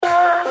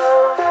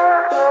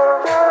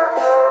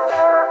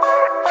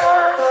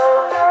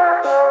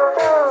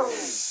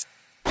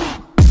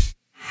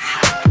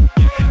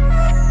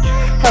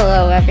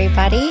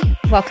everybody.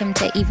 Welcome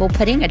to Evil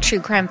Pudding, a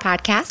true crime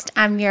podcast.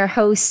 I'm your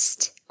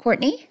host,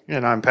 Courtney.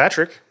 And I'm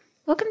Patrick.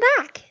 Welcome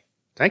back.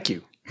 Thank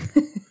you.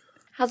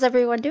 How's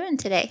everyone doing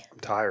today? I'm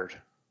tired.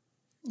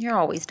 You're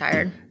always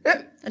tired.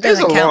 It is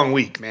a long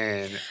week,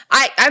 man.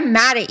 I'm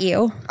mad at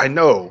you. I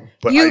know.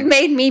 But you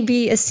made me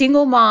be a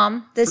single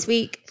mom this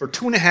week. For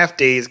 2.5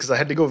 days because I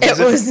had to go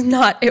visit.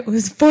 It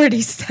was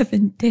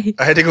 47 days.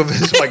 I had to go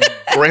visit my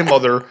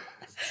grandmother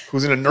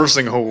who's in a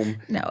nursing home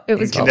it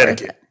was in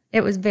Connecticut.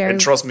 It was very...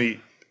 And trust me,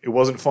 it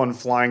wasn't fun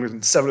flying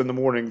at 7 in the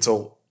morning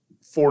until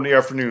 4 in the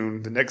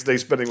afternoon, the next day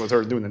spending with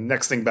her, doing the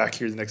next thing back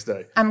here the next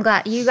day. I'm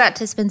glad you got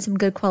to spend some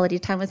good quality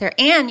time with her,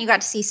 and you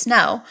got to see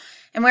snow.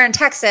 And we're in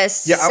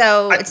Texas,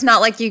 so it's not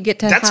like you get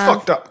to That's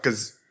fucked up,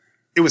 because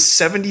it was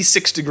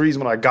 76 degrees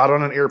when I got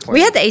on an airplane.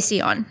 We had the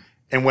AC on.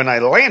 And when I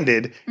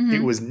landed,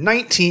 it was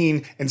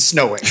 19 and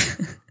snowing.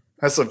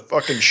 That's a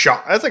fucking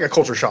shock. That's like a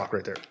culture shock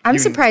right there. I'm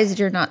surprised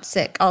you're not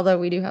sick, although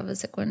we do have a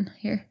sick one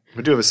here.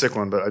 We do have a sick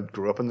one, but I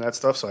grew up in that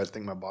stuff, so I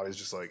think my body's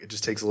just like, it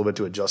just takes a little bit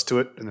to adjust to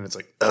it, and then it's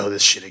like, oh,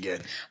 this shit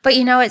again. But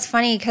you know, it's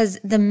funny because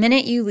the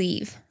minute you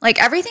leave, like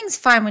everything's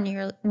fine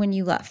when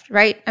you left,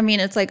 right? I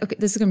mean, it's like, okay,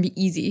 this is gonna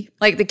be easy.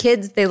 Like the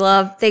kids,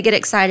 they get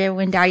excited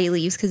when daddy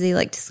leaves because they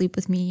like to sleep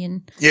with me,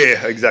 and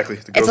yeah, exactly.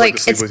 The it's like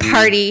it's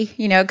party,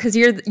 you know, because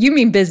you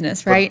mean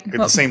business, right? But at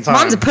the same time,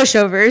 mom's a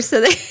pushover, so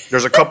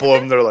there's a couple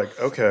of them that are like,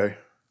 okay,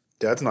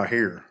 dad's not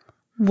here.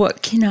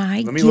 What can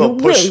I get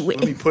away with?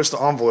 Let me push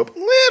the envelope a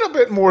little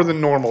bit more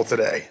than normal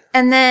today.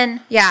 And then,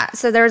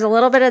 so there was a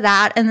little bit of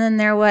that. And then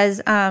there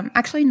was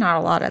actually not a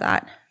lot of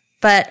that.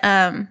 But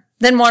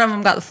then one of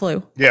them got the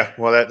flu. Yeah,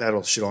 well,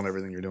 that'll shit on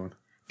everything you're doing.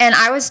 And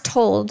I was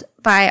told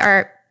by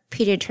our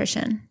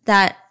pediatrician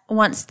that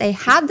once you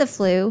have the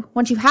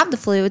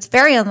flu, it's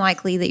very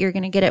unlikely that you're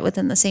going to get it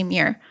within the same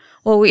year.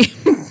 Well, I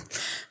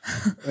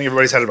think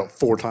everybody's had it about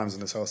 4 times in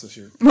this house this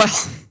year. Well,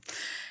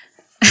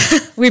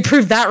 we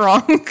proved that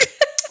wrong.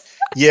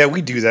 Yeah,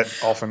 we do that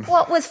often.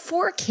 Well, with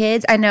 4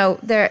 kids, I know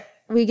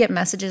we get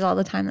messages all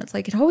the time that's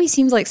like, it always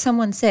seems like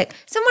someone's sick.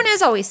 Someone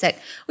is always sick.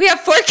 We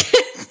have 4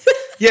 kids.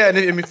 Yeah, and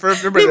I mean, for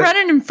everybody, we run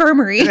an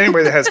infirmary.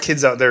 Anybody that has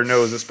kids out there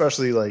knows,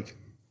 especially like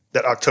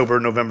that October,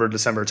 November,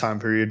 December time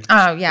period.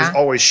 Oh, yeah. There's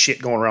always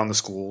shit going around the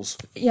schools.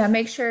 Yeah,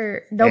 make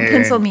sure, don't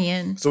pencil me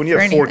in. So when you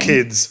have 4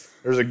 kids,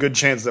 there's a good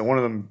chance that one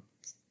of them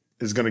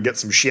is going to get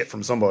some shit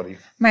from somebody.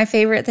 My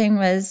favorite thing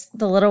was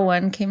the little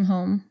one came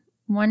home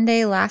one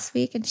day last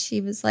week and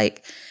she was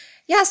like,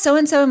 yeah,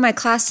 so-and-so in my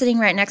class sitting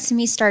right next to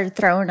me started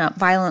throwing up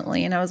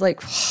violently. And I was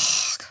like,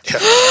 fuck.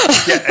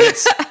 Yeah, and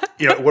it's,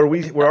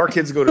 where our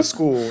kids go to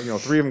school, 3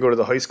 of them go to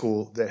the high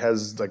school that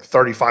has like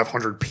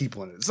 3,500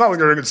 people in it. It's not like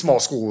they're in small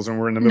schools and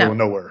we're in the middle of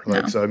nowhere.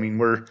 Like, so, I mean,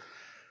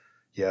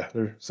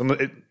 if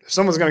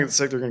someone's going to get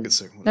sick, they're going to get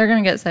sick. They're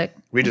going to get sick.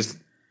 We just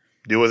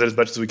deal with it as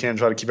much as we can,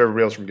 try to keep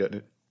everybody else from getting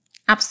it.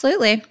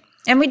 Absolutely.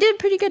 And we did a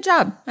pretty good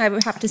job, I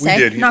would have to say.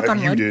 We did. Knock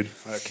on wood. You did.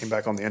 I came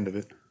back on the end of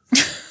it.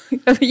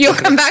 You'll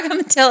come back on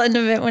the tail end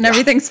of it when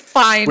everything's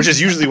fine. Which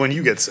is usually when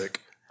you get sick.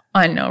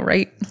 I know,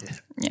 right?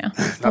 Yeah.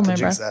 Not to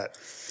jinx that.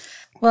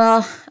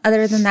 Well,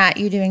 other than that,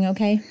 you doing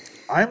okay?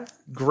 I'm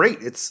great.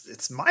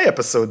 It's my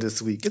episode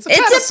this week. It's a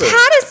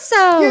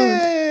Pat-isode.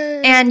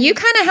 Yay. And you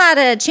kind of had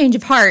a change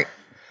of heart.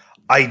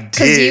 I did.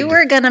 Because you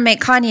were going to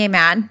make Kanye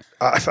mad.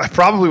 I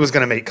probably was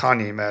going to make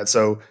Kanye mad.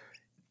 So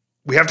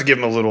we have to give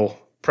him a little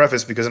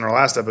preface, because in our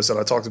last episode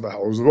I talked about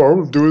how I was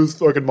going to do this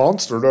fucking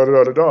monster,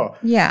 da-da-da-da-da.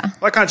 Yeah.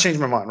 Well, I kind of changed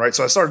my mind, right?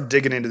 So I started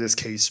digging into this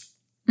case.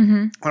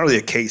 Mm-hmm. Not really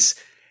a case.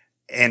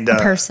 And a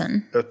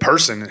person,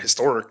 a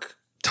historic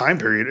time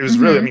period. It was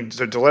really, I mean,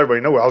 to let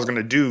everybody know, I was going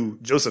to do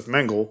Joseph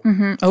Mengele.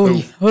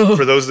 Mm-hmm.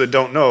 For those that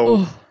don't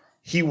know,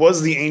 he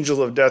was the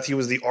angel of death. He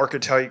was the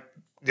architect,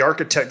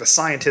 the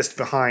scientist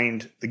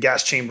behind the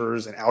gas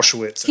chambers and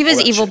Auschwitz. He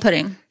was evil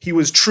pudding. He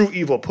was true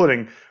evil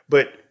pudding.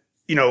 But,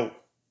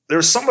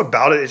 there's something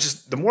about it. It's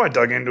just, the more I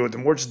dug into it, the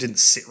more it just didn't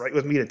sit right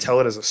with me to tell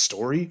it as a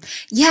story.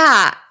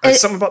 Yeah.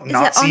 It's something about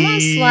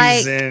Nazis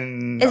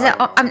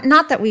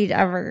not that we'd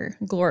ever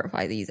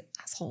glorify these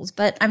assholes,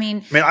 but I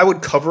mean, I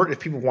would cover it if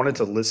people wanted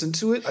to listen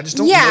to it. I just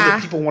don't know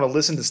that people want to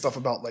listen to stuff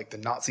about like the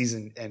Nazis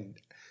and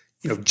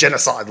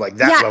genocide like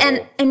that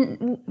level.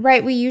 And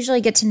right, we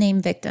usually get to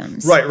name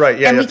victims. Right,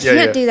 yeah. And we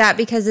can't do that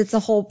because it's a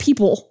whole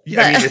people.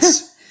 Yeah, I mean,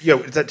 it's,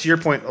 to your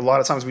point, a lot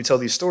of times we tell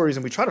these stories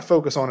and we try to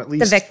focus on at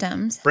least the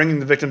victims. Bringing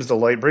the victims to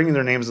light, bringing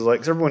their names to light,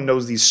 because everyone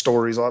knows these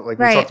stories, like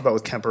we talked about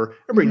with Kemper.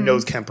 Everybody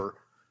knows Kemper.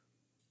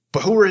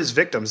 But who are his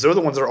victims? They're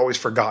the ones that are always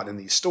forgotten in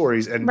these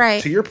stories. And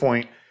to your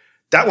point,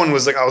 that one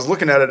was like, I was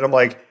looking at it and I'm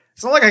like,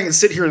 it's not like I can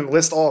sit here and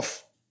list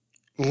off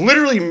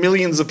literally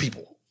millions of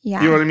people.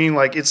 Yeah. You know what I mean?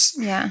 Like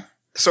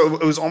so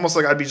it was almost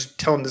like I'd be just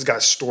telling this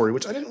guy's story,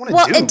 which I didn't want to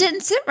do. Well, it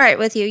didn't sit right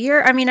with you.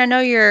 I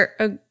know you're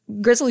a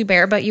grizzly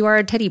bear, but you are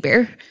a teddy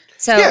bear.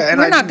 So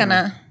we're not going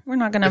to. we're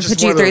not going to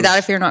put you through that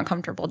if you're not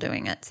comfortable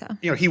doing it. So,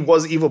 you know, he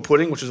was evil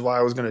pudding, which is why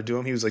I was going to do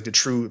him. He was like the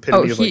true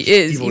epitome of like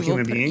evil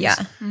human beings. Yeah.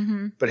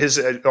 Mm-hmm. But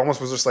it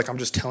almost was just like, I'm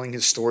just telling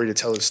his story to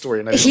tell his story.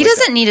 And he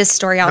doesn't need his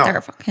story out there.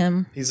 Fuck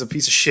him. He's a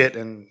piece of shit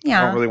and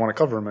I don't really want to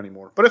cover him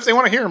anymore. But if they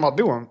want to hear him, I'll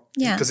do him.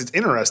 Yeah. Because it's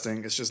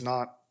interesting. It's just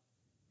not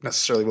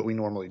necessarily what we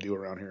normally do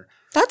around here.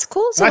 That's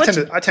cool. So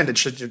I tend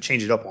to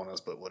change it up on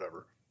us, but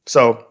whatever.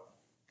 So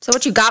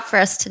what you got for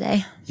us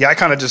today? Yeah, I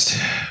kind of just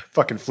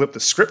fucking flipped the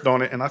script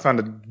on it, and I found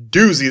a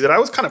doozy that I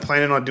was kind of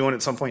planning on doing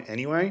at some point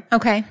anyway.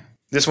 Okay.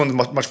 This one's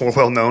much more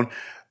well known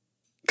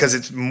because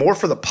it's more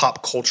for the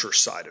pop culture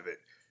side of it.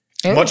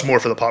 Oh. Much more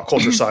for the pop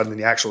culture side than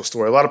the actual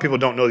story. A lot of people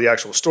don't know the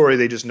actual story;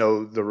 they just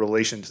know the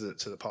relation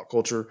to the pop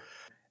culture.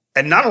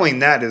 And not only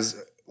that is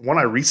one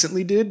I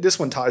recently did. This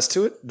one ties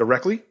to it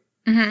directly.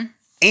 Mm-hmm.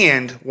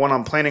 And one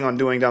I'm planning on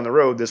doing down the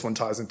road, this one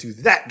ties into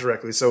that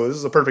directly. So this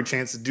is a perfect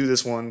chance to do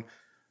this one,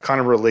 kind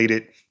of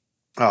related.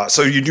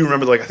 So you do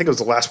remember, like, I think it was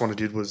the last one I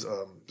did was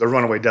The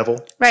Runaway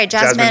Devil. Right,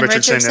 Jasmine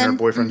Richardson. And her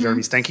boyfriend,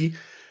 Jeremy Stenke.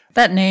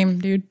 That name,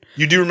 dude.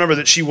 You do remember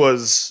that she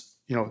was,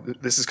 you know,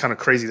 this is kind of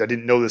crazy. I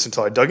didn't know this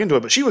until I dug into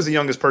it, but she was the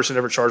youngest person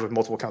ever charged with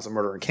multiple counts of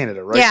murder in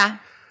Canada, right? Yeah.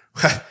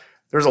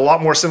 There's a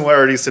lot more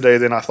similarities today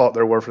than I thought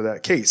there were for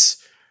that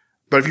case.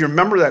 But if you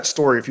remember that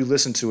story, if you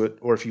listen to it,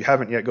 or if you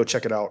haven't yet, go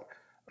check it out.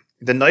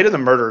 The night of the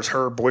murders,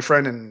 her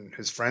boyfriend and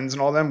his friends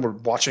and all them were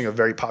watching a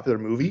very popular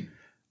movie.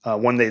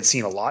 One they had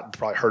seen a lot,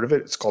 probably heard of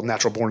it. It's called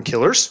Natural Born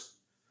Killers.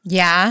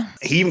 Yeah.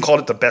 He even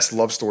called it the best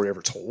love story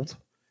ever told.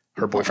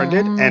 Her boyfriend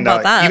did. And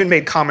even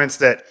made comments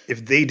that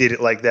if they did it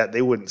like that,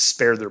 they wouldn't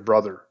spare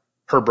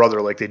her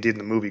brother like they did in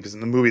the movie. Because in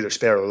the movie, they're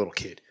sparing a little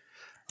kid.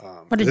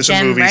 This is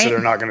a movie, right? So they're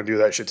not going to do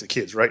that shit to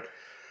kids, right?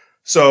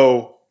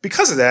 So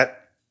because of that,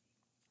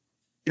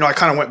 you know, I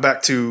kind of went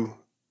back to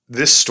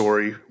this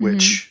story,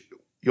 which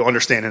you'll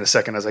understand in a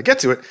second as I get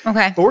to it.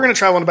 Okay. But we're going to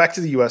travel back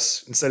to the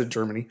U.S. instead of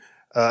Germany.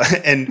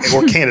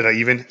 Or Canada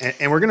even,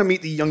 and we're going to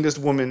meet the youngest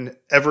woman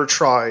ever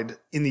tried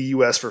in the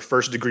U.S. for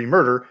first-degree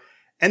murder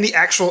and the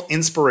actual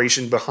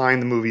inspiration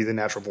behind the movie The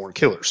Natural Born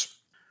Killers.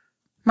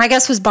 My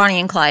guess was Bonnie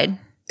and Clyde.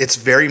 It's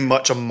very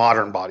much a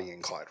modern Bonnie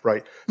and Clyde,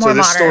 right? So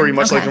this story,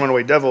 much like The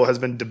Runaway Devil, has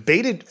been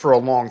debated for a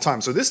long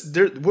time. So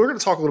we're going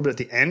to talk a little bit at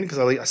the end because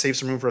I saved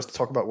some room for us to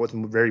talk about what's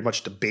very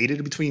much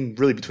debated between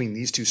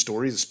these two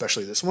stories,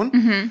 especially this one.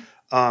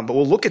 Mm-hmm. But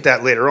we'll look at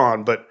that later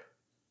on. But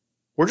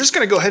we're just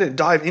going to go ahead and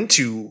dive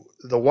into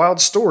the wild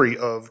story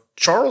of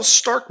Charles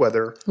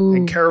Starkweather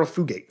and Caril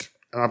Fugate.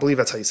 And I believe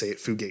that's how you say it,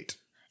 Fugate.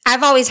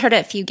 I've always heard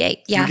it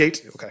Fugate. Yeah.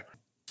 Fugate? Okay.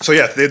 So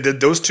yeah,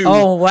 those two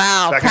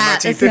back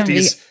in the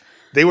 1950s,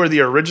 they were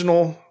the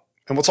original,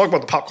 and we'll talk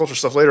about the pop culture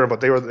stuff later, but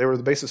they were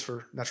the basis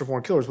for Natural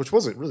Born Killers, which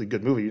was a really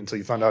good movie until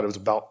you found out it was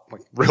about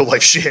like real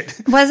life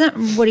shit.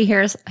 Wasn't Woody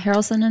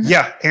Harrelson in it?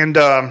 Yeah, and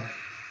I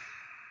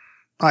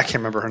can't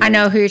remember her name. I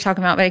know who you're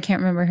talking about, but I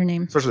can't remember her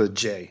name. Starts with a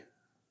J.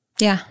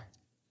 Yeah.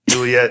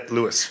 Juliette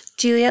Lewis.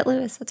 Juliette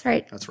Lewis, that's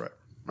right. That's right.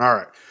 All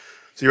right.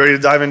 So you ready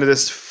to dive into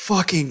this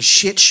fucking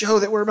shit show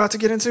that we're about to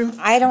get into?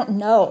 I don't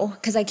know,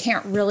 because I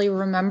can't really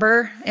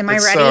remember. Am I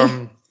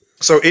ready?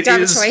 So it Do you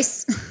have a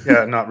choice?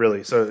 Yeah, not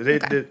really. So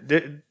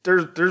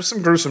there's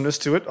some gruesomeness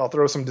to it. I'll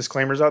throw some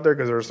disclaimers out there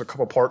because there's a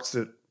couple parts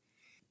that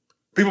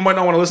people might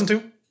not want to listen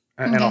to,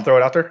 and I'll throw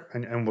it out there,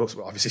 and we'll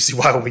obviously see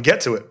why when we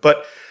get to it.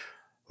 But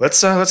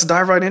let's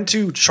dive right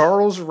into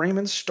Charles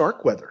Raymond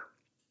Starkweather.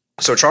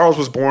 So Charles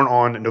was born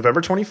on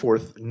November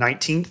 24th,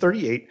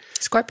 1938.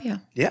 Scorpio.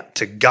 Yeah,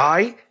 to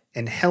Guy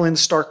and Helen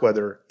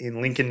Starkweather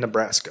in Lincoln,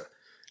 Nebraska.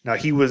 Now,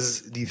 he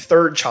was the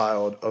third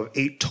child of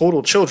 8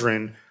 total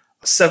children,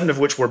 7 of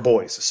which were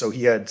boys. So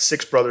he had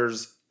 6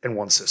 brothers and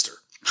 1 sister.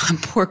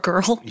 Poor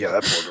girl. Yeah,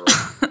 that poor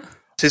girl.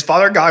 His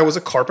father, Guy, was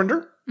a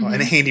carpenter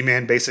and a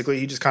handyman, basically.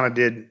 He just kind of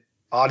did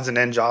odds and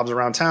end jobs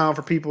around town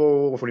for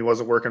people when he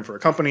wasn't working for a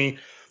company.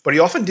 But he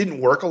often didn't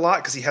work a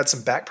lot because he had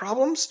some back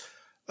problems.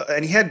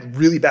 And he had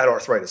really bad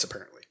arthritis,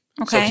 apparently.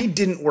 Okay. So he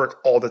didn't work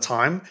all the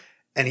time.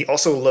 And he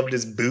also loved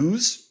his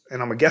booze.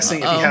 And I'm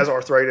guessing if he has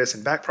arthritis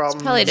and back problems.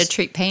 It's probably to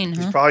treat pain,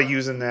 He's probably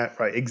using that.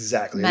 Right,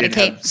 exactly. Medicate. He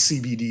didn't have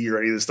CBD or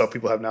any of the stuff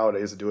people have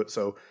nowadays to do it.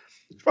 So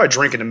he's probably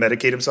drinking to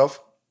medicate himself.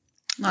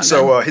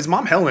 His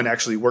mom, Helen,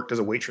 actually worked as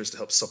a waitress to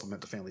help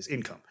supplement the family's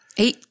income.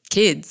 8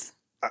 kids.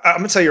 I'm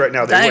going to tell you right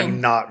now, they were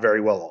not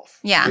very well off.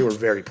 Yeah. They were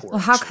very poor. Well,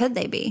 how could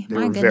they be? They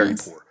were very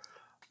poor.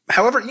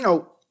 However,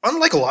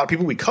 unlike a lot of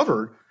people we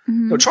covered,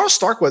 Charles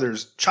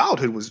Starkweather's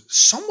childhood was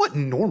somewhat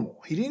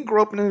normal. He didn't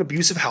grow up in an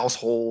abusive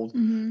household.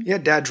 Yeah,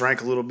 dad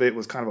drank a little bit,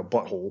 was kind of a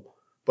butthole,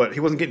 but he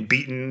wasn't getting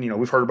beaten.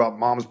 We've heard about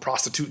moms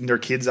prostituting their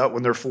kids out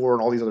when they're 4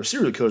 and all these other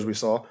serial killers we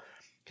saw.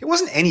 He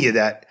wasn't any of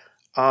that.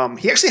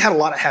 He actually had a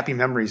lot of happy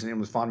memories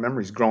and fond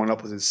memories growing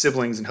up with his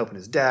siblings and helping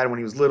his dad when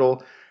he was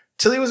little,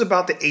 till he was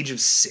about the age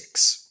of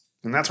 6.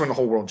 And that's when the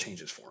whole world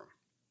changes for him.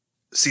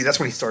 See, that's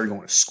when he started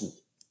going to school.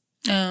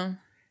 Oh.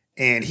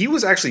 And he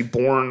was actually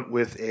born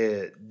with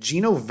a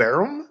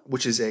genoverum,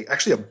 which is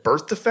actually a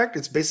birth defect.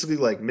 It's basically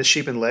like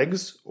misshapen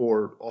legs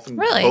or often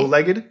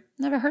bow-legged.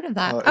 Never heard of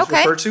that. It's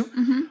referred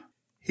to.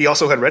 He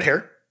also had red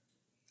hair.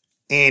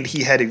 And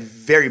he had a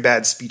very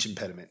bad speech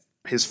impediment.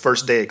 his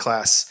first day of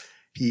class,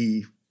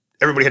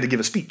 everybody had to give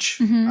a speech.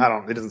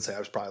 It doesn't say, I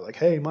was probably like,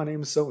 hey, my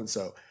name is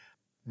so-and-so.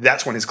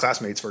 That's when his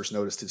classmates first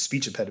noticed his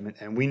speech impediment.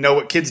 And we know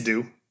what kids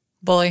do.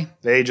 Bully.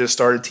 They just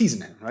started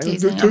teasing him, right?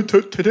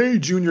 Today,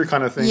 junior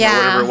kind of thing, or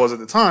whatever it was at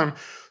the time.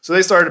 So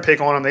they started to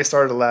pick on him. They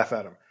started to laugh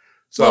at him.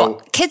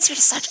 So kids are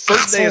such first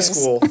assholes. Day of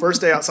school,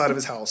 first day outside of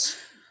his house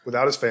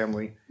without his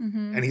family,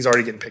 and he's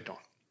already getting picked on.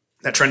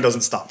 That trend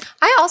doesn't stop.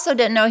 I also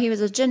didn't know he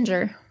was a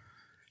ginger.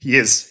 He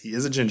is. He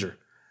is a ginger.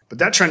 But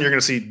that trend you're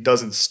going to see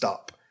doesn't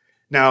stop.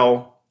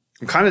 Now,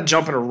 I'm kind of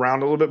jumping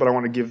around a little bit, but I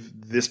want to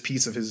give this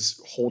piece of his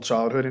whole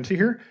childhood into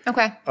here.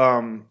 Okay.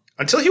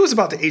 Until he was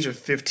about the age of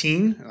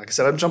 15, like I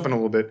said, I'm jumping a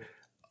little bit.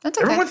 That's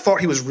okay. Everyone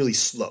thought he was really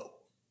slow,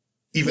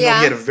 even though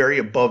he had a very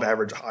above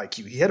average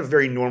IQ. He had a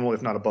very normal,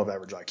 if not above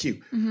average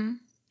IQ.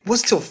 It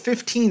was till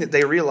 15 that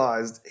they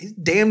realized he's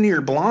damn near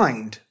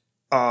blind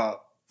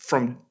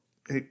from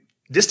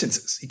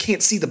distances. He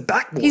can't see the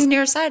blackboard. He's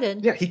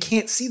nearsighted. Yeah, he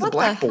can't see the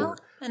blackboard.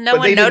 And no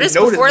one noticed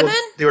before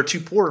then? They were too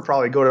poor to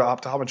probably go to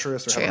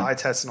optometrists or have an eye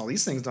test and all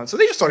these things done. So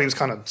they just thought he was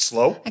kind of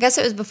slow. I guess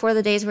it was before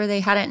the days where they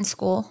had it in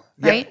school,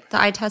 right? Yeah.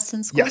 The eye test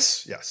in school?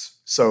 Yes.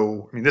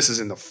 So, I mean, this is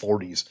in the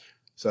 40s.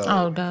 So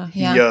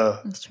Yeah,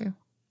 that's true.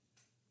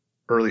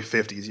 Early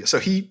 50s. Yeah. So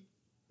he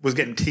was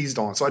getting teased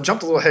on. So I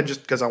jumped a little ahead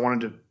just because I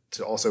wanted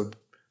to also,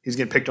 he's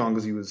getting picked on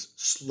because he was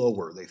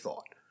slower, they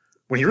thought.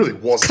 When he really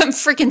wasn't. Couldn't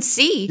freaking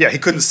see. Yeah, he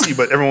couldn't see,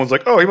 but everyone's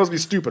like, oh, he must be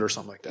stupid or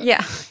something like that.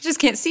 Yeah, just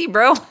can't see,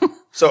 bro.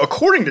 So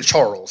according to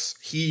Charles,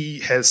 he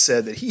has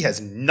said that he has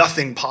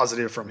nothing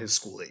positive from his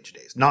school age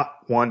days. Not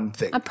one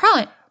thing.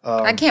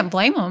 I can't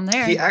blame him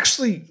there. He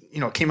actually,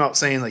 came out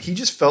saying like he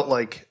just felt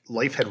like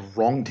life had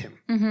wronged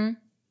him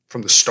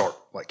from the start.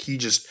 Like he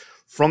just,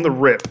 from the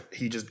rip,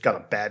 he just got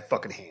a bad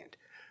fucking hand.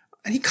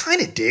 And he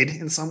kind of did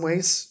in some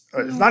ways.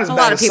 It's not as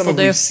bad as some of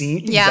we've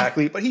seen.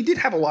 Exactly. But he did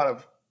have a lot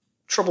of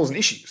troubles and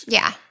issues.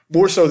 Yeah.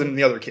 More so than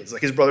the other kids.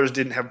 Like his brothers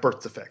didn't have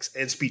birth defects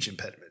and speech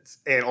impediments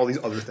and all these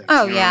other things.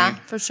 Oh, yeah,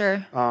 for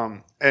sure.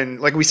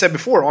 And like we said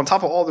before, on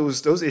top of all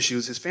those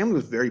issues, his family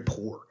was very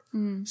poor.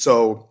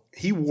 So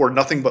he wore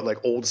nothing but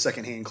like old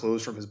secondhand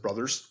clothes from his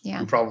brothers,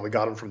 who probably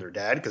got them from their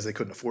dad because they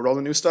couldn't afford all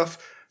the new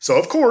stuff. So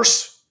of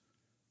course,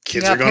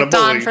 kids are going to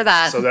bully on for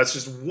that. So that's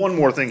just one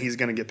more thing he's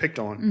going to get picked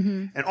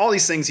on. And all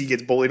these things he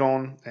gets bullied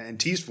on and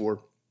teased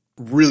for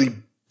really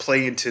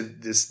play into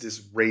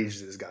this rage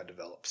that this guy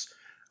develops.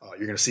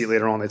 You're going to see it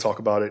later on. They talk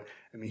about it.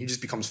 I mean, he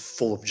just becomes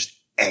full of just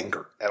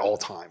anger at all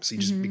times. He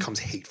just becomes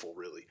hateful,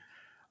 really.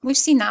 We've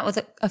seen that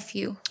with a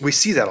few. We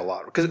see that a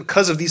lot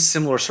because of these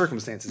similar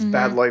circumstances.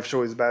 Bad life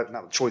choices,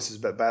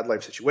 but bad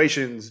life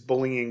situations,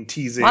 bullying,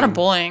 teasing. A lot of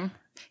bullying.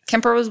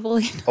 Kemper was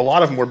bullied. A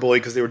lot of them were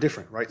bullied because they were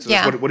different, right? So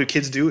that's what do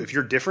kids do? If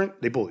you're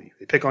different, they bully you.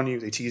 They pick on you.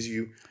 They tease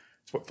you.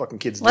 That's what fucking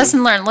kids do.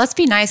 Lesson learned. Let's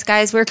be nice,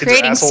 guys. We're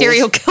creating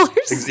serial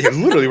killers. Yeah,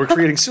 literally, we're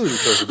creating serial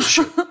killers with this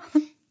shit.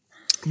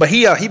 But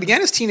he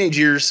began his teenage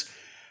years,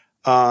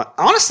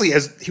 honestly,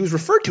 as he was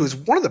referred to as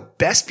one of the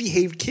best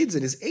behaved kids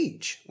at his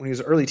age when he was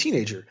an early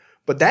teenager.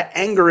 But that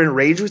anger and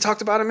rage we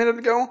talked about a minute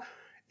ago,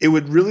 it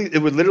would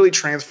literally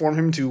transform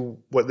him to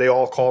what they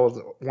all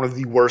call one of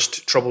the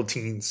worst troubled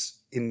teens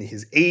in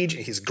his age,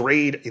 in his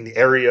grade, in the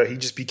area. He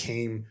just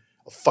became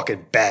a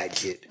fucking bad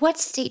kid. What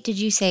state did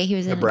you say he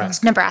was in?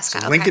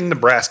 Nebraska. So Lincoln,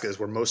 Nebraska is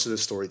where most of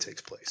this story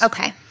takes place.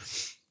 Okay.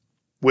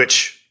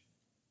 Which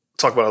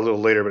talk about it a little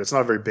later, but it's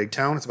not a very big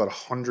town. It's about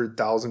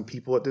 100,000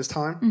 people at this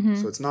time.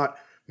 So it's not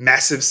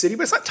massive city,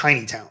 but it's not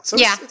tiny town. So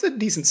it's a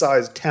decent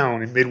sized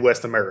town in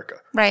Midwest America.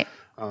 Right.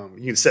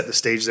 You can set the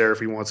stage there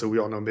if you want. So we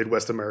all know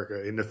Midwest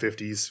America in the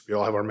 50s. We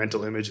all have our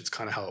mental image. It's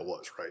kind of how it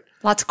was, right?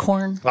 Lots of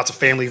corn. Lots of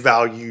family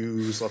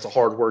values, lots of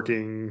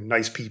hardworking,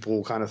 nice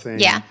people kind of thing.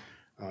 Yeah.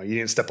 You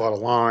didn't step out of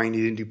line.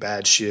 You didn't do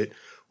bad shit.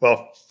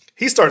 Well,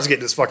 he starts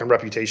getting this fucking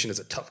reputation as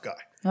a tough guy.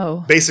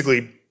 Oh.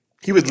 Basically,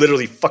 he would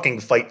literally fucking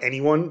fight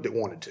anyone that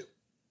wanted to.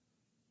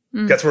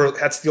 That's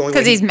the only way.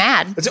 Because he's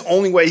mad. That's the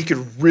only way he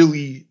could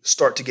really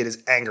start to get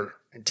his anger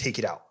and take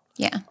it out.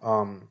 Yeah.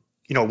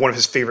 One of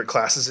his favorite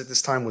classes at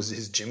this time was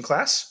his gym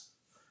class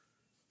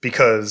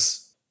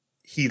because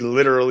he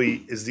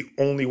literally is the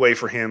only way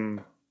for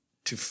him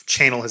to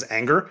channel his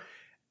anger.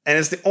 And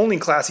it's the only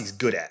class he's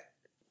good at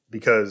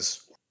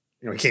because,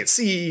 he can't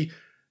see.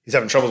 He's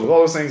having trouble with all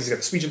those things. He's got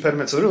the speech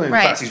impediment. So literally in the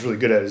class he's really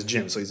good at is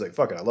gym. So he's like,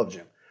 fuck it, I love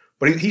gym.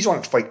 But he's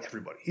wanting to fight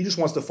everybody. He just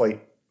wants to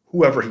fight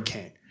whoever he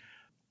can.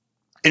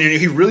 And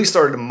he really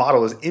started to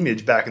model his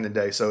image back in the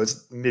day. So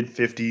it's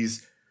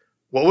mid-50s.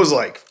 What was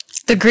like?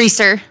 The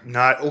greaser.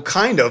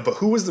 Kind of. But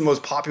who was the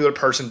most popular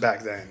person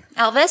back then?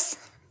 Elvis?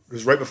 It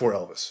was right before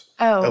Elvis.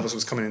 Oh. Elvis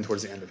was coming in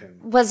towards the end of him.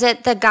 Was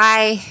it the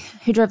guy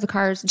who drove the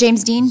cars?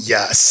 James Dean?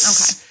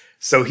 Yes. Okay.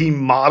 So he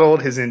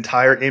modeled his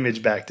entire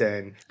image back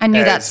then. I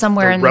knew that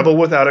somewhere in Rebel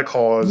Without a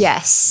Cause.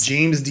 Yes.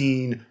 James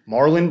Dean,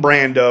 Marlon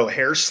Brando,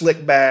 hair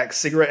slicked back,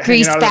 cigarette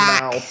hanging out of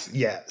his mouth.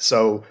 Yeah.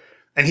 So,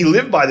 and he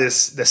lived by the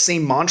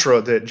same mantra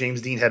that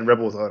James Dean had in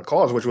Rebel Without a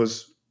Cause, which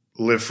was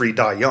live free,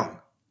 die young.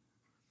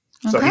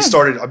 So he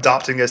started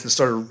adopting this and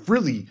started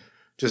really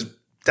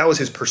that was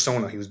his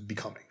persona he was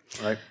becoming,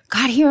 right?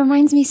 God, he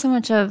reminds me so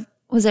much of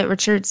Was it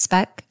Richard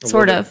Speck?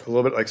 Sort of. A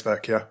little bit like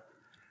Speck, yeah.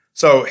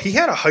 So he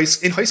had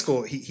in high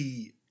school,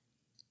 he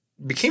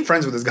became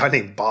friends with this guy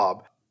named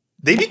Bob.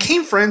 They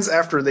became friends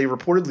after they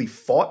reportedly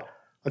fought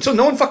until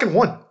no one fucking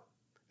won.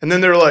 And then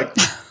they're like,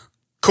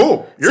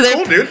 cool. You're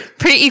cool, dude.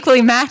 Pretty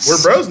equally matched.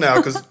 We're bros now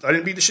because I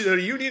didn't beat the shit out of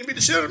you. You didn't beat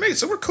the shit out of me.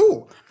 So we're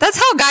cool. That's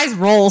how guys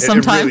roll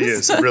sometimes. It really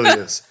is. It really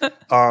is.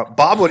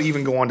 Bob would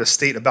even go on to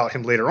state about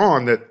him later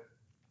on that,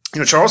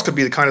 Charles could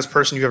be the kindest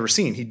person you've ever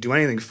seen. He'd do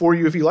anything for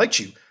you if he liked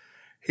you.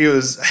 He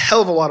was a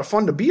hell of a lot of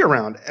fun to be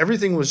around.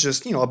 Everything was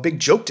just, a big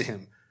joke to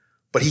him.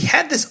 But he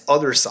had this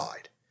other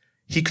side.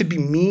 He could be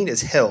mean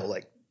as hell,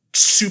 like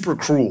super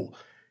cruel.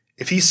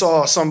 If he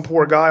saw some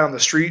poor guy on the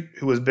street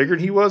who was bigger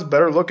than he was,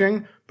 better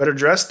looking, better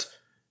dressed,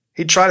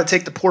 he'd try to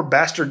take the poor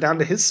bastard down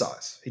to his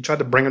size. He tried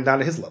to bring him down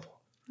to his level.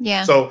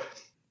 Yeah. So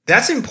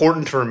that's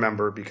important to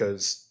remember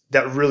because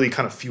that really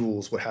kind of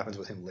fuels what happens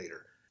with him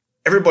later.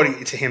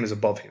 Everybody to him is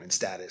above him in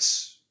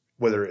status,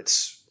 whether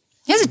it's...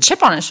 He has a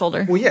chip on his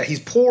shoulder. Well, yeah, he's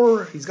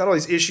poor. He's got all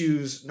these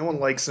issues. No one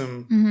likes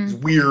him. Mm-hmm. He's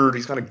weird.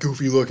 He's kind of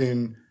goofy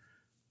looking.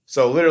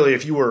 So literally,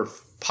 if you were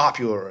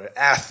popular or an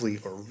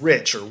athlete or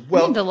rich or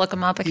well... I need to look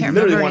him up. I can't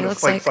remember what he wanted to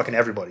looks fight like. Fucking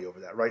everybody over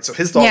that, right? So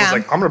his thought was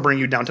like, I'm going to bring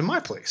you down to my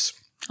place.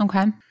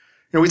 Okay.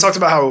 We talked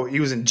about how he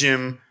was in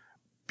gym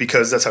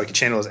because that's how he could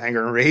channel his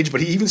anger and rage,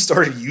 but he even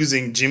started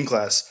using gym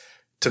class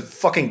to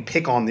fucking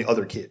pick on the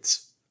other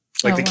kids.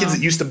 Like the kids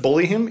that used to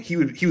bully him, he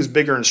was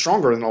bigger and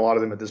stronger than a lot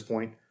of them at this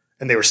point,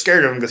 and they were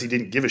scared of him because he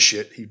didn't give a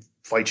shit. He'd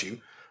fight you.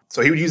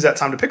 So he would use that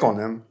time to pick on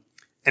them.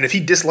 And if he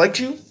disliked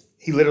you,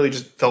 he literally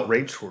just felt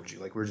rage towards you,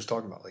 like we were just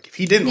talking about. Like if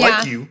he didn't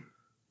like you,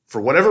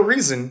 for whatever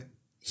reason,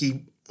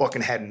 he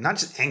fucking had not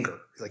just anger.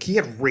 Like he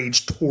had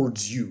rage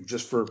towards you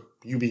just for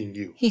you being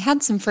you. He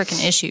had some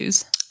freaking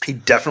issues. He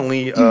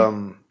definitely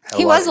had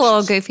he was a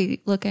little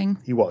goofy looking.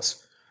 He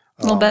was.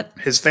 A little bit.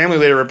 His family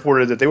later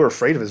reported that they were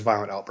afraid of his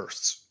violent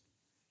outbursts.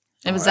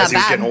 It was that as he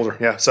was getting older.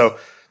 Yeah. So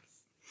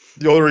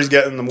the older he's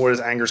getting, the more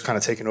his anger's kind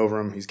of taking over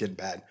him. He's getting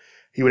bad.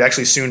 He would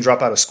actually soon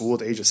drop out of school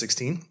at the age of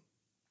 16.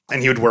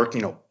 And he would work,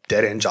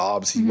 dead-end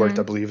jobs. He worked,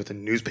 I believe, at the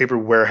newspaper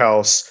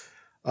warehouse,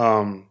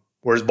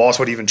 where his boss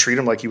would even treat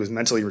him like he was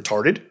mentally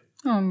retarded.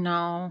 Oh,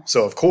 no.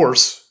 So, of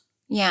course,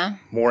 yeah,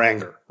 more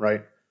anger,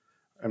 right?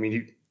 I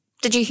mean,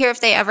 did you hear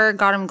if they ever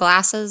got him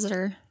glasses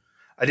or?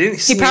 I didn't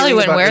see. He probably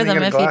wouldn't wear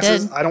them if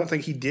glasses. he did. I don't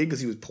think he did because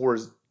he was poor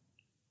as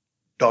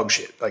dog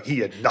shit. Like he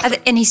had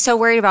nothing. And he's so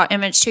worried about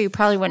image too. He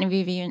probably wouldn't have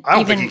even. I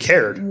don't think he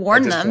cared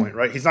warn at this them. point,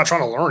 right? He's not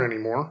trying to learn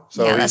anymore.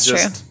 So yeah, that's true.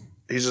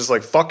 He's just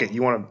like, fuck it.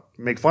 You want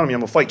to make fun of me?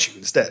 I'm gonna fight you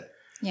instead.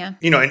 Yeah.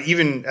 And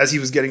even as he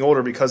was getting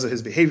older, because of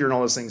his behavior and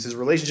all those things, his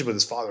relationship with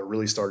his father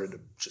really started to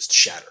just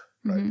shatter.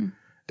 Right. Mm-hmm.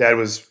 Dad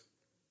was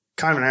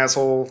kind of an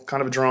asshole,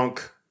 kind of a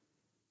drunk.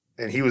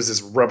 And he was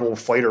this rebel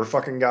fighter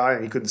fucking guy,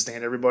 and he couldn't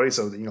stand everybody.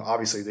 So,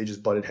 obviously they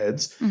just butted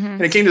heads. Mm-hmm.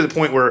 And it came to the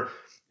point where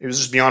it was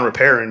just beyond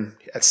repair. And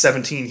at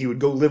 17, he would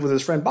go live with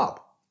his friend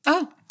Bob.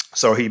 Oh.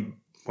 So he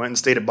went and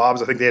stayed at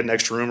Bob's. I think they had an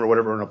extra room or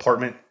whatever, an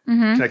apartment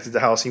connected to the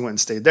house. He went and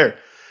stayed there.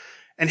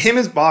 And him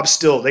and Bob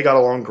they got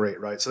along great,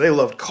 right? So they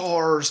loved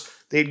cars.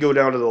 They'd go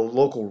down to the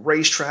local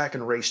racetrack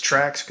and race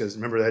tracks because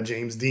remember that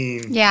James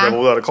Dean Rebel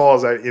Without a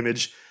Cause, that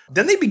image.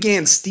 Then they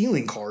began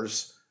stealing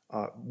cars.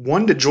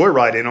 One, to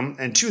joyride in them,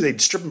 and two, they'd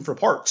strip them for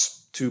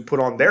parts to put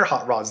on their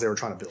hot rods they were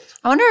trying to build.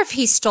 I wonder if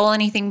he stole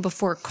anything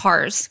before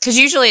cars, because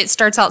usually it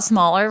starts out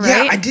smaller, right?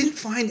 Yeah, I didn't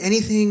find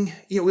anything.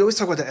 We always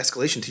talk about the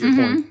escalation to your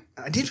point.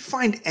 I didn't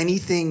find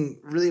anything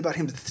really about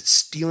him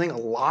stealing a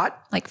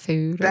lot. Like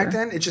food. Back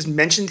then. It just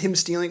mentioned him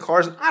stealing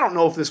cars. And I don't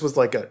know if this was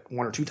like a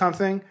 1 or 2 time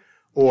thing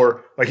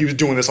or like he was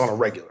doing this on a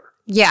regular.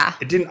 Yeah.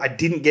 I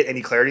didn't get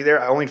any clarity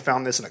there. I only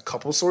found this in a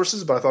couple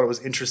sources, but I thought it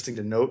was interesting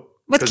to note.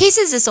 With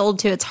cases this old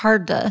too, it's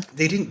hard to...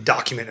 They didn't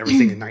document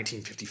everything in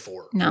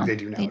 1954 like they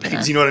do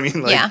nowadays. You know what I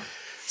mean? Yeah.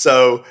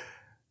 So,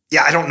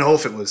 yeah, I don't know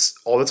if it was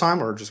all the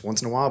time or just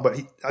once in a while, but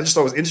I just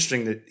thought it was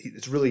interesting that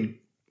it's really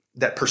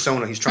that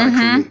persona he's trying to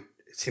create.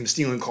 It's him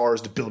stealing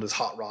cars to build his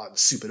hot rod and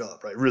soup it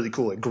up, right? Really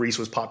cool. Like grease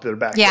was popular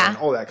back then,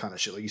 all that kind of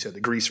shit. Like you said, the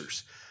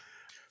greasers.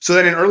 So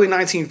then in early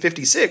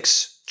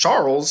 1956,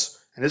 Charles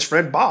and his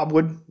friend Bob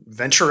would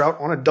venture out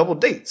on a double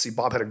date. See,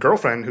 Bob had a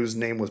girlfriend whose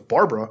name was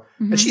Barbara,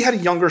 and she had a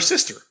younger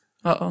sister.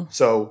 Uh-oh.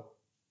 So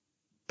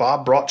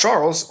Bob brought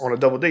Charles on a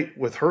double date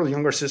with her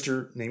younger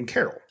sister named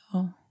Caril.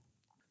 Oh.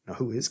 Now,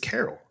 who is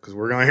Caril? Because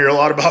we're going to hear a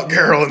lot about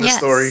Caril in this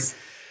story.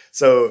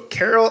 So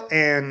Caril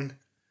and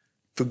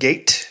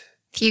Fugate.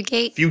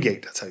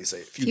 Fugate, that's how you say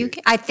it.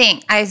 Fugate. I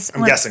think.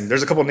 I'm guessing.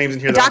 There's a couple names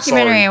in here that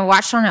documentary I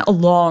watched on it a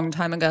long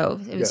time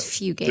ago. It was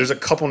Fugate. There's a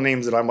couple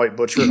names that I might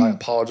butcher, and I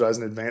apologize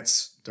in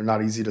advance. They're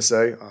not easy to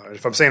say.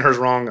 If I'm saying hers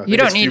wrong, you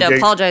don't need to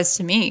apologize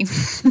to me.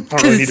 I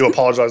don't really need to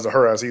apologize to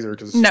her ass either.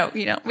 No,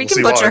 you don't. We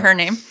can butcher her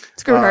name.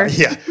 Screw her.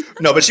 Yeah.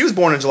 No, but she was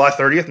born on July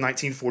 30th,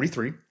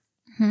 1943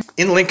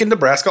 in Lincoln,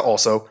 Nebraska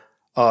also,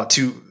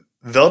 to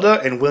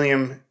Velda and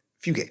William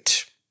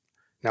Fugate.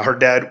 Now, her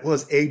dad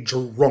was a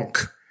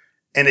drunk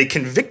and a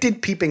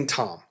convicted peeping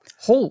Tom.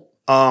 Oh.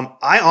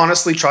 I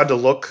honestly tried to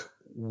look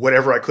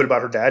whatever I could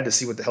about her dad to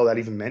see what the hell that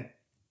even meant.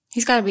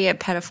 He's got to be a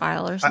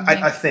pedophile or something.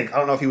 I think. I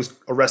don't know if he was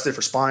arrested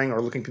for spying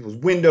or looking at people's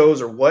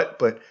windows or what,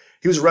 but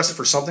he was arrested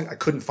for something. I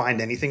couldn't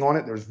find anything on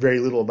it. There was very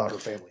little about her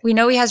family. We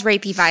know he has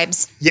rapey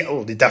vibes. Yeah,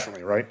 well,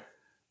 definitely, right?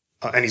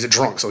 And he's a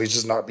drunk, so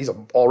he's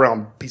an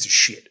all-around piece of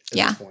shit at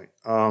this point.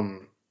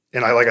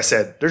 And like I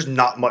said, there's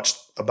not much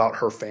about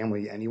her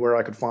family anywhere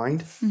I could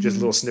find. Just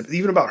little snippets.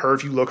 Even about her,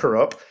 if you look her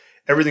up,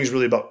 everything's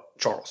really about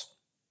Charles.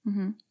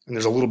 And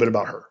there's a little bit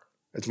about her.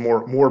 It's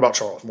more about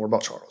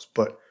Charles.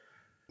 But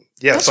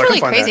yeah, that's so really I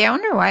can find crazy. that. I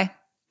wonder why.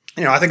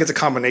 I think it's a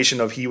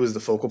combination of he was the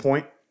focal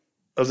point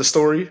of the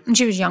story. And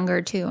she was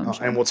younger too, I'm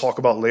sure. And we'll talk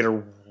about later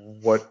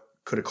what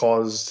could have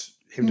caused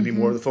him to be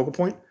more of the focal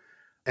point.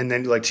 And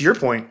then, like, to your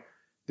point,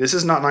 this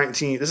is not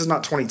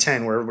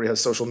 2010 where everybody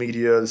has social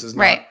media. This is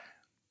not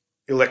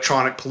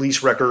electronic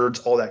police records,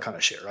 all that kind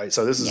of shit, right?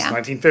 So this is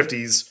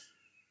 1950s.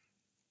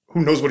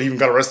 Who knows what he even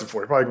got arrested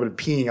for? He probably would have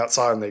been peeing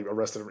outside and they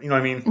arrested him. You know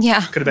what I mean?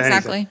 Yeah, could have been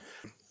anything.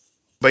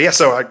 But yeah,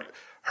 so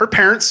her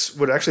parents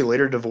would actually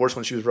later divorce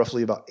when she was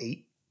roughly about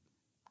 8.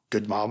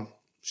 Good mom.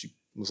 She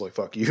was like,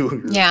 fuck you.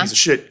 You're a piece of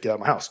shit. Get out of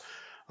my house.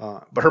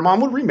 But her mom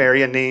would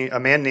remarry a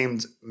man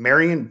named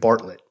Marion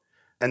Bartlett.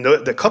 And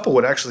the couple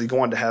would actually go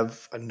on to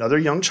have another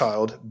young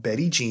child,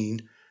 Betty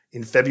Jean,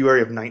 in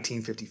February of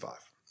 1955.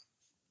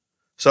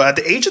 So at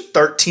the age of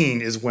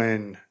 13 is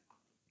when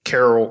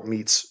Caril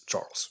meets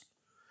Charles.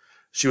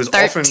 She was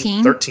often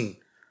 13.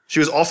 She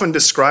was often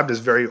described as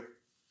very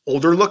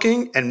older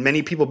looking, and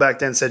many people back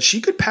then said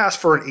she could pass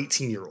for an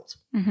 18-year-old.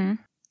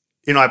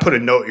 I put a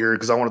note here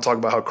because I want to talk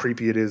about how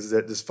creepy it is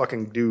that this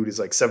fucking dude is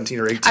like 17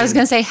 or 18. I was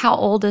going to say, how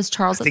old is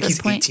Charles at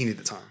this point? I think he's 18 at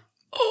the time.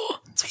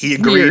 He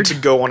agreed to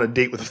go on a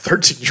date with a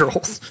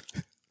 13-year-old.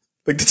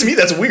 Like, to me,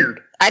 that's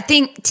weird. I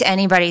think to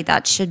anybody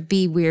that should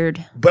be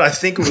weird. But I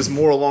think it was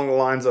more along the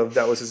lines of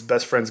that was his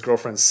best friend's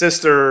girlfriend's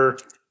sister.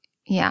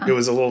 Yeah. It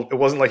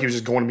wasn't like he was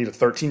just going to meet a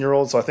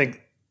 13-year-old. So I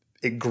think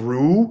it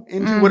grew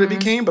into what it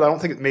became, but I don't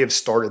think it may have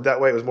started that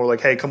way. It was more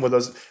like, hey, come with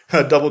us,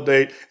 double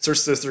date. It's her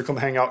sister, come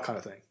hang out kind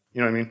of thing.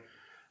 You know what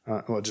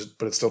I mean?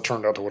 But it still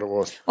turned out to what it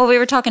was. Well, we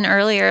were talking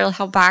earlier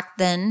how back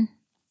then,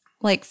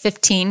 like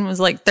 15 was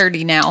like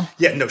 30 now.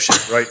 Yeah, no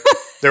shit, right?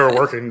 They were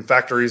working in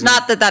factories.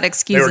 Not that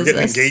excuses They were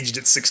getting this. engaged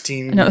at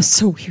 16. No, it's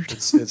so weird.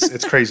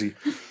 It's crazy.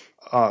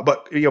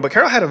 But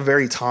Caril had a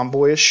very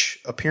tomboyish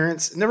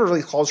appearance. It never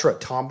really calls her a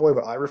tomboy,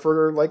 but I refer to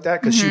her like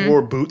that because she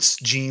wore boots,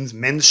 jeans,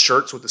 men's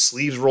shirts with the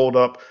sleeves rolled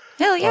up.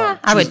 Hell yeah,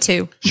 I would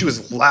too. She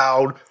was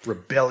loud,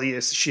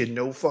 rebellious. She had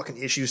no fucking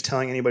issues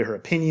telling anybody her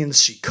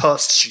opinions. She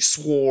cussed. She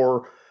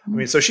swore. I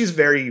mean, so she's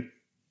very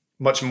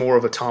much more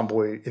of a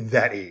tomboy in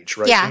that age,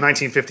 right? Yeah. In the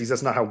 1950s,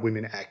 that's not how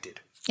women acted.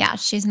 Yeah,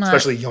 she's not.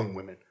 Especially young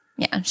women.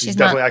 Yeah, she's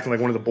definitely acting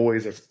like one of the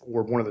boys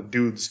or one of the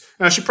dudes.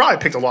 Now, she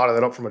probably picked a lot of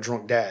that up from a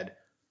drunk dad.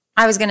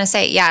 I was going to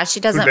say, yeah, she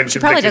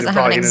probably doesn't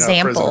have an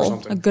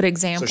example, a good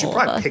example. So she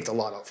probably picked a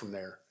lot up from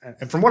there.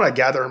 And from what I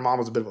gather, her mom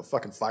was a bit of a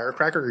fucking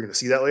firecracker. You're going to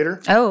see that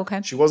later. Oh,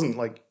 okay. She wasn't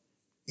like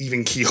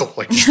even keel,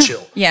 like just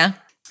chill. Yeah.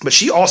 But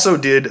she also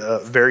did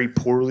very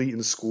poorly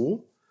in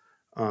school.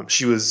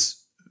 She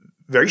was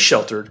very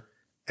sheltered.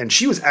 And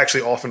she was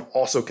actually often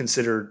also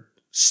considered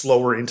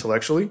slower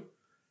intellectually,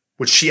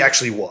 which she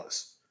actually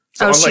was.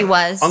 So she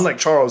was. Unlike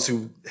Charles,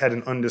 who had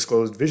an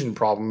undisclosed vision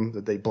problem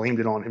that they blamed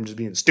it on him just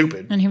being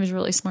stupid. And he was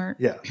really smart.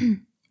 Yeah.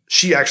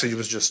 She actually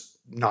was just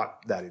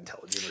not that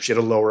intelligent. Or she had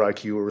a lower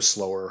IQ or was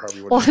slower. However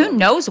you want who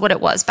knows what it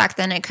was back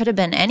then? It could have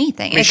been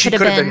anything. I mean, she could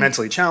have been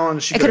mentally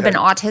challenged. It could have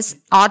been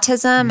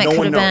autism. No it could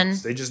one have been.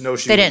 They just know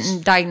they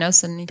didn't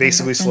diagnose anything.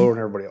 Basically slower than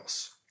everybody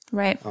else.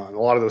 Right. A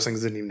lot of those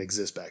things didn't even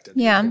exist back then.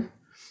 Yeah.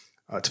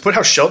 To put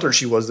how sheltered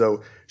she was,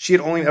 though, she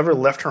had only ever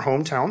left her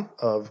hometown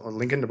of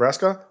Lincoln,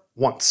 Nebraska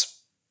once.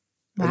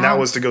 Wow. And that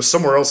was to go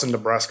somewhere else in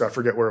Nebraska. I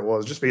forget where it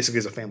was, just basically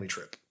as a family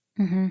trip.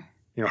 Mm-hmm.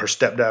 Her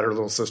stepdad, her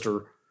little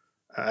sister,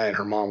 and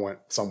her mom went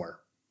somewhere,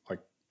 like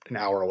an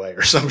hour away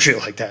or some shit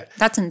like that.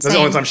 That's insane. That's the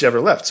only time she ever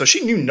left. So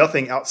she knew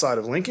nothing outside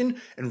of Lincoln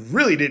and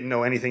really didn't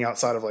know anything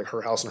outside of like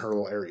her house and her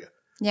little area.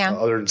 Yeah.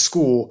 Other than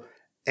school.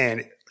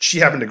 And she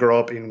happened to grow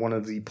up in one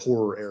of the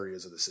poorer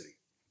areas of the city.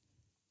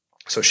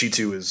 So she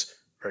too is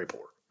very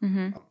poor.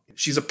 Mm-hmm.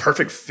 She's a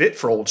perfect fit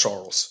for old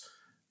Charles.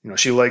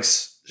 She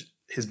likes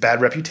his bad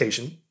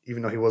reputation.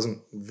 Even though he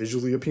wasn't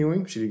visually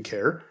appealing, she didn't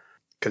care.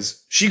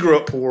 Because she grew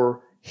up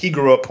poor, he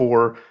grew up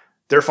poor.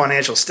 Their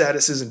financial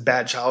statuses and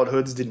bad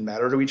childhoods didn't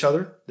matter to each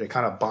other. They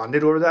kind of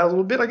bonded over that a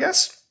little bit, I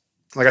guess.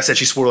 Like I said,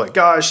 she swore like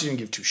God. She didn't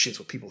give two shits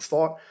what people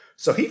thought.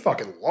 So he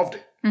fucking loved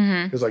it.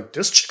 Mm-hmm. He was like,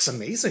 this chick's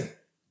amazing.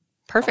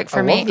 Perfect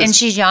for me. And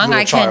she's young.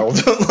 I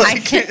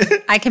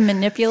can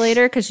manipulate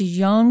her because she's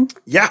young.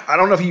 Yeah, I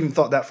don't know if he even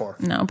thought that far.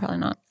 No, probably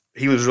not.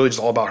 He was really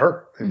just all about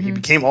her. And he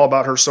became all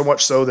about her so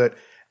much so that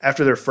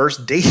after their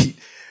first date,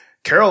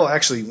 Caril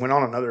actually went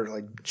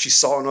on she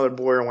saw another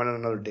boy or went on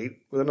another date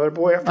with another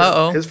boy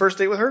after his first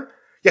date with her.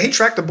 Yeah, he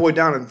tracked the boy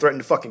down and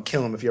threatened to fucking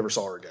kill him if he ever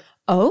saw her again.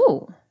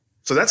 Oh.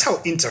 So that's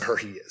how into her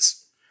he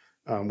is,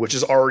 which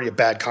is already a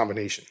bad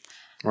combination.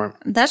 Right?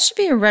 That should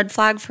be a red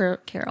flag for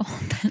Caril.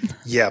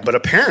 Yeah, but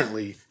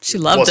apparently she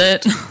loved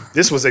it.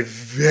 This was a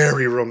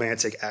very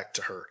romantic act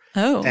to her.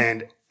 Oh.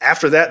 And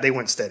After that, they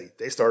went steady.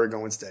 They started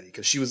going steady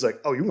because she was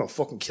like, oh, you're going to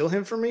fucking kill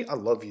him for me? I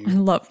love you. I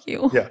love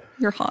you. Yeah.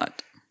 You're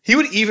hot. He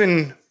would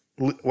even,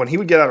 when he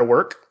would get out of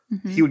work,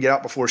 he would get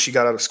out before she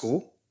got out of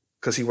school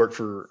because he worked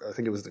for, I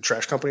think it was the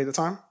trash company at the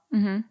time.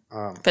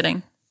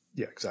 Fitting.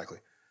 Yeah, exactly.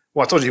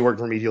 Well, I told you he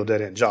worked remedial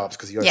dead-end jobs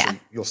because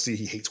you'll see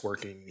he hates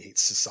working, he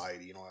hates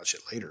society and all that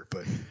shit later.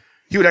 But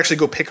he would actually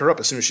go pick her up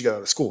as soon as she got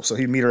out of school. So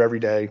he'd meet her every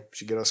day.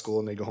 She'd get out of school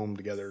and they'd go home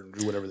together and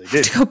do whatever they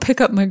did. To go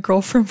pick up my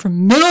girlfriend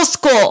from middle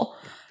school.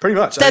 Pretty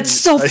much. That's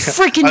so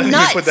freaking nuts. I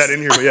didn't put that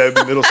in here, but yeah, it'd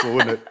be middle school,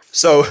 wouldn't it?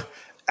 So,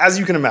 as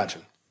you can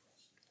imagine,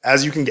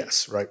 as you can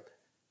guess, right?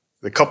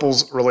 The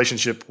couple's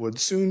relationship would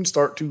soon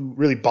start to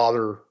really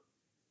bother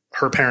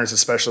her parents,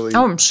 especially.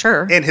 Oh, I'm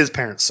sure. And his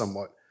parents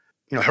somewhat.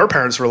 You know, her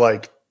parents were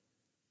like,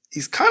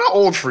 he's kind of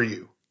old for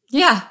you.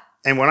 Yeah.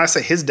 And when I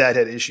say his dad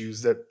had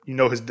issues, that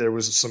there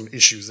was some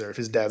issues there. If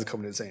his dad's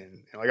coming in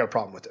saying, I got a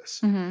problem with this.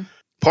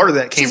 Part of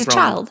that came from a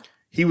child.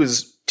 He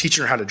was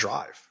teaching her how to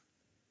drive.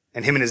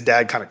 And him and his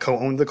dad kind of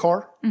co-owned the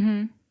car.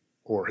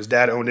 Or his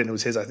dad owned it and it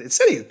was his. It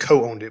said he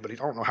co-owned it, but I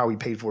don't know how he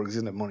paid for it because he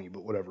didn't have money,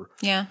 but whatever.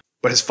 Yeah.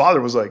 But his father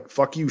was like,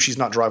 fuck you, she's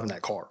not driving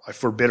that car. I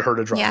forbid her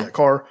to drive that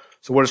car.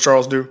 So what does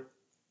Charles do?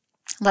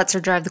 Lets her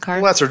drive the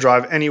car. Lets her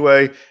drive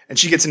anyway. And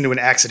she gets into an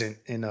accident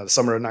in the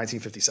summer of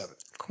 1957.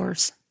 Of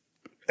course.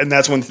 And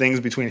that's when things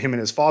between him and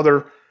his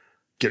father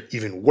get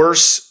even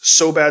worse.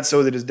 So bad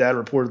so that his dad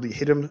reportedly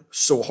hit him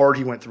so hard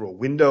he went through a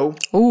window.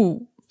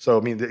 Ooh. So,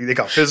 I mean, they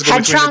got physical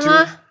head between trauma?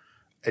 the two.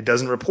 It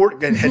doesn't report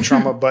again head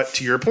trauma, but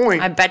to your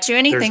point, I bet you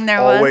anything there's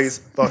there was. always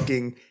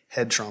fucking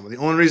head trauma. The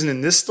only reason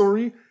in this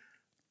story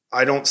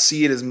I don't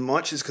see it as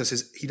much is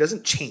because he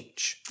doesn't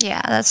change.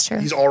 Yeah, that's true.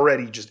 He's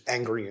already just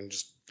angry and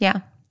just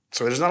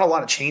So there's not a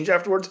lot of change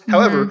afterwards.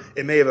 However,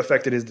 it may have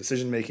affected his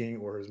decision making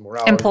or his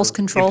morality, impulse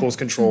control,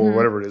 or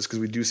whatever it is, because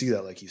we do see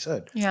that, like he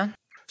said. Yeah.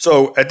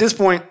 So at this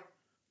point,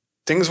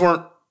 things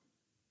weren't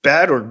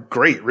bad or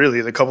great. Really,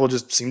 the couple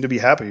just seemed to be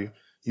happy,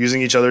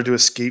 using each other to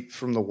escape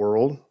from the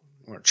world.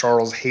 Where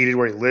Charles hated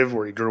where he lived,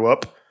 where he grew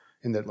up,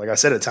 in that, like I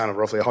said, a town of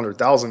roughly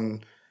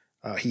 100,000.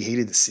 He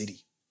hated the city.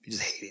 He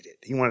just hated it.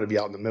 He wanted to be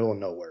out in the middle of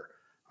nowhere.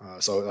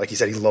 So, like he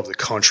said, he loved the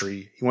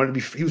country. He wanted to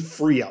be. He was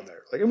free out there.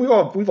 Like, and we've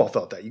all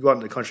felt that. You go out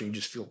in the country, you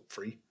just feel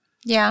free.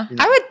 Yeah,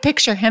 I would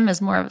picture him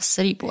as more of a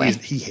city boy.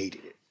 He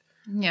hated it.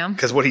 Yeah,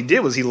 because what he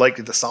did was he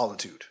liked the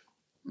solitude.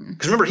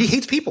 Because remember, he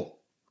hates people.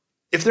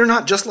 If they're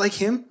not just like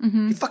him,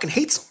 he fucking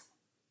hates them.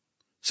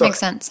 So makes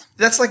sense.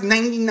 That's like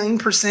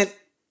 99%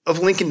 of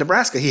Lincoln,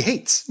 Nebraska. He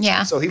hates.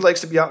 Yeah. So he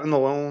likes to be out in the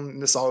lone, in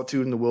the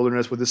solitude, in the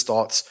wilderness with his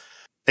thoughts.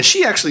 And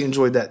she actually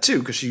enjoyed that too,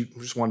 because she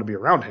just wanted to be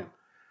around him.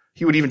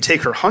 He would even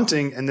take her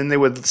hunting, and then they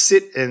would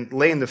sit and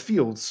lay in the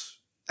fields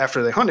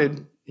after they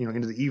hunted,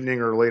 into the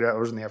evening or late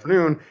hours in the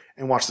afternoon,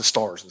 and watch the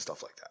stars and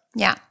stuff like that.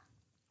 Yeah.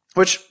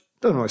 Which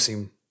doesn't really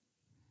seem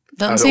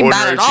bad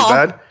at all.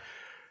 Bad.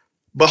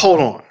 But hold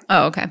on.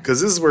 Oh, okay.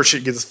 Because this is where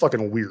shit gets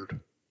fucking weird.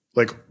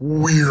 Like,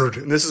 weird.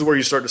 And this is where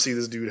you start to see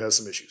this dude has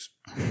some issues.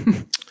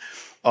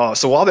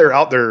 So while they're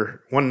out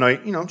there one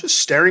night, just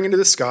staring into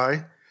the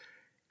sky,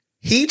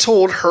 he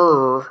told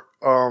her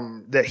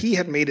that he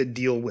had made a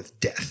deal with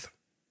death.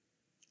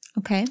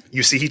 Okay.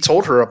 You see, he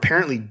told her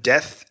apparently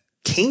death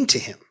came to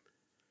him.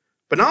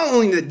 But not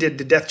only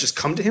did death just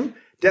come to him,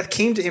 death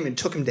came to him and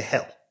took him to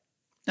hell.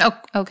 Oh,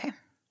 okay.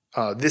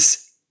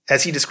 This,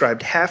 as he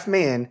described, half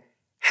man,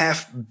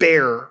 half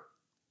bear.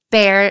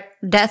 Bear.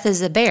 Death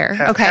is a bear.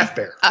 Okay. Half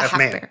bear. Half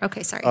man. Bear.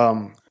 Okay, sorry.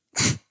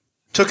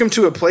 Took him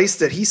to a place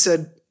that he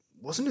said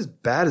wasn't as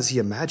bad as he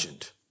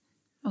imagined.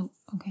 Oh,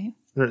 okay.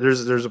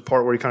 There's a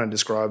part where he kind of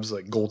describes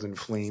like golden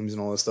flames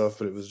and all this stuff,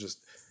 but it was just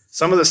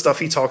some of the stuff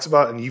he talks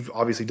about, and you've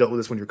obviously dealt with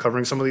this when you're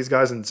covering some of these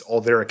guys, and it's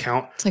all their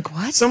account. It's like,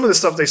 what? Some of the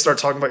stuff they start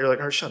talking about, you're like,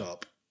 all right, shut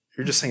up.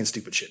 You're just saying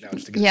stupid shit now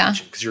just to get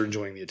attention because you're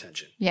enjoying the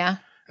attention. Yeah.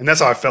 And that's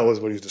how I felt is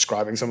when he was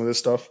describing some of this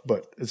stuff,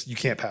 but you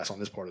can't pass on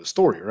this part of the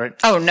story, right?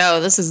 Oh,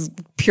 no. This is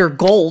pure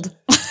gold.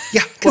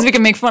 Yeah. Because we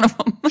can make fun of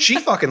him. She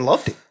fucking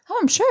loved it. Oh,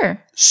 I'm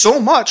sure. So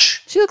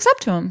much. She looks up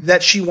to him.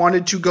 That she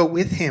wanted to go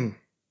with him.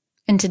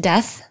 Into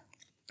death?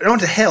 No,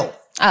 into hell.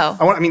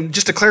 Oh.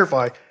 Just to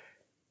clarify.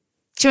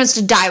 She wants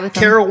to die with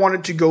him. Caril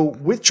wanted to go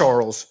with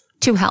Charles.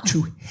 To hell.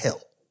 To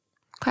hell.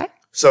 Okay.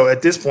 So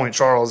at this point,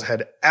 Charles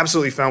had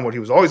absolutely found what he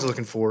was always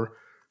looking for.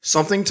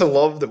 Something to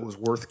love that was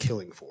worth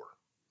killing for.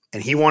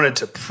 And he wanted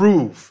to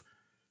prove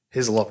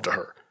his love to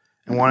her.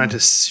 And he wanted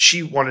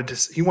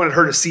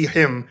her to see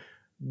him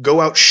go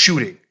out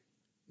shooting,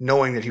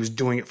 knowing that he was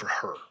doing it for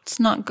her. It's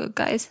not good,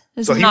 guys.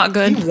 It's not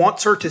good. He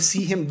wants her to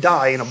see him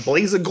die in a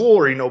blaze of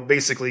glory,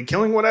 basically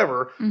killing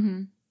whatever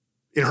in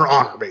her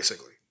honor,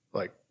 basically.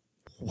 Like,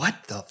 what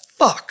the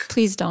fuck?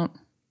 Please don't.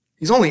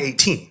 He's only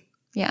 18.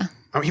 Yeah.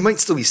 He might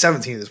still be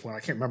 17 at this point. I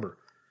can't remember.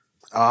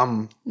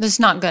 It's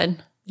not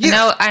good.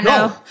 Yeah,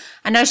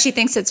 I know she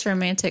thinks it's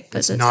romantic, but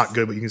it's not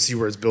good, but you can see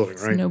where it's building,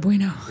 right? No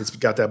bueno. It's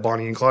got that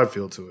Bonnie and Clyde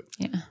feel to it.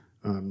 Yeah.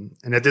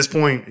 And at this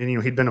point,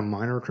 he'd been a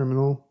minor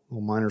criminal,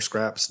 little minor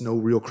scraps, no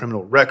real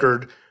criminal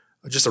record,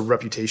 just a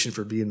reputation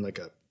for being like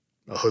a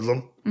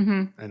hoodlum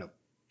and a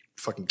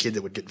fucking kid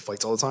that would get in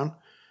fights all the time.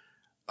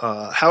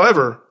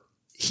 However,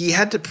 he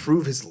had to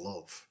prove his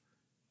love.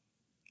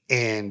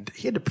 And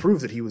he had to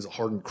prove that he was a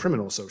hardened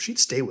criminal, so she'd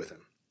stay with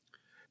him.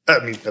 I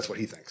mean, that's what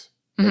he thinks.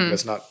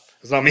 That's not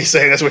me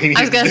saying that's what he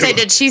needs to do. I was going to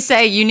say, did she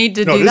say you need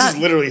to do that? No, this is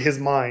literally his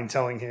mind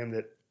telling him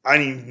that I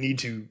need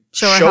to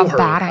show her how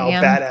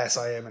badass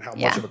I am and how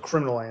much of a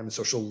criminal I am, and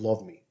so she'll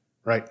love me.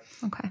 Right?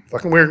 Okay.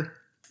 Fucking weird.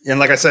 And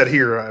like I said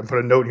here, I put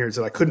a note here that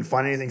said I couldn't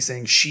find anything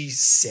saying she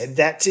said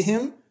that to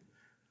him.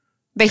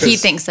 But he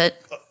thinks it.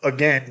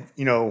 Again,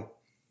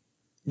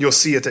 you'll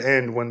see at the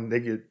end when they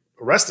get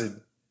arrested,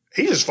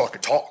 he just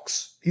fucking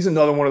talks. He's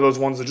another one of those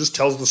ones that just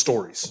tells the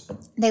stories.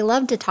 They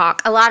love to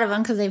talk. A lot of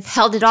them because they've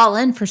held it all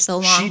in for so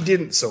long. She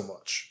didn't so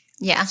much.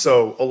 Yeah.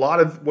 So a lot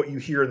of what you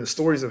hear in the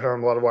stories of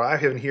him, a lot of what I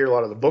hear, a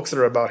lot of the books that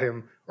are about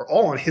him are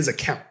all on his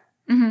account.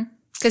 Mm-hmm.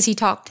 Because he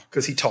talked.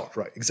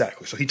 Right,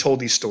 exactly. So he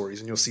told these stories,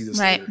 and you'll see this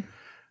later.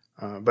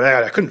 But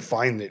I couldn't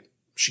find that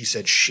she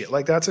said shit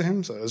like that to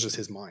him, so it was just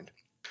his mind.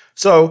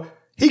 So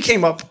he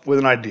came up with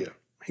an idea.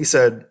 He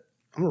said,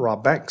 I'm going to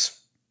rob banks.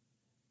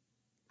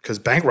 Because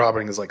bank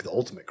robbing is like the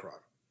ultimate crime.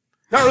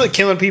 Not really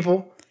killing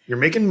people. You're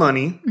making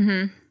money.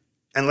 Mm-hmm.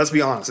 And let's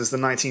be honest, it's the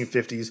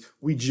 1950s.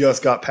 We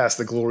just got past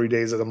the glory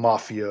days of the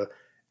mafia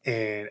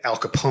and Al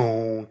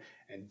Capone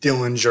and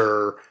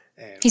Dillinger.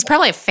 And he's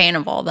probably a fan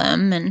of all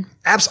them. And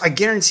I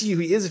guarantee you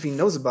he is if he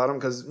knows about them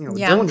because,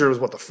 Dillinger was,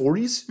 the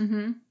 40s?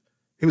 Mm-hmm.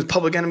 He was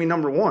public enemy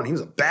number one. He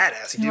was a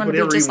badass. He did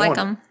whatever he wanted. Like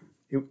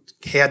him.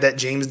 He had that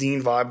James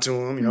Dean vibe to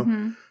him,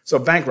 Mm-hmm. So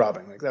bank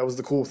robbing, that was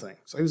the cool thing.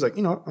 So he was like,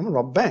 I'm going to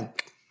rob a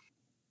bank.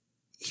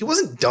 He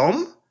wasn't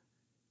dumb.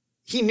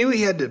 He knew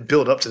he had to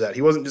build up to that.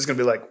 He wasn't just going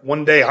to be like,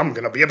 one day I'm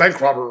going to be a bank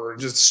robber and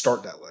just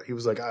start that way. He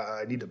was like,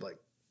 I need to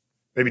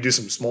maybe do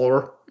some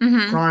smaller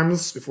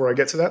crimes before I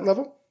get to that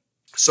level.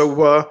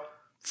 So,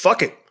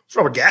 fuck it. Let's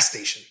rob a gas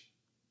station.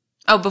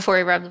 Oh, before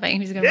he robbed the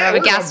bank, he's going to rob a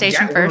gas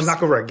station first. I'm going to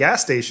knock over a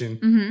gas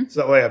station.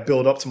 So that way I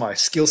build up to my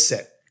skill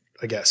set,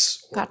 I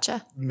guess.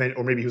 Gotcha.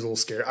 Or maybe he was a little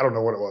scared. I don't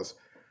know what it was.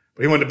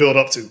 But he wanted to build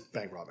up to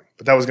bank robbing.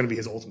 But that was going to be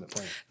his ultimate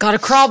plan. Gotta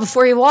crawl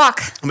before you walk.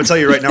 I'm going to tell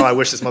you right now, I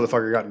wish this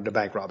motherfucker got into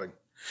bank robbing.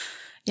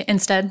 Yeah,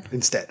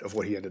 instead of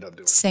what he ended up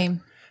doing.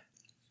 Same.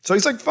 So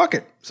he's like, fuck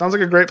it. Sounds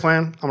like a great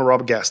plan. I'm going to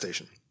rob a gas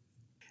station.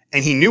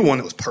 And he knew one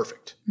that was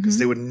perfect because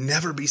they would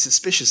never be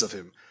suspicious of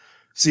him.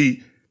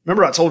 See,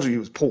 remember I told you he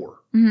was poor.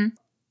 Mm-hmm.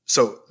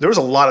 So there was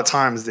a lot of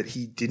times that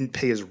he didn't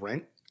pay his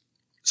rent.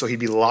 So he'd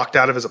be locked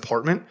out of his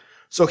apartment.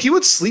 So he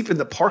would sleep in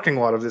the parking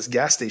lot of this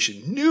gas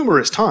station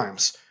numerous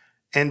times.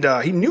 And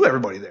he knew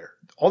everybody there.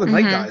 All the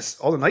night guys,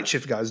 all the night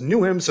shift guys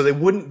knew him, so they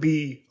wouldn't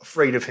be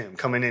afraid of him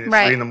coming in at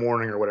 3 a.m.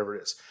 or whatever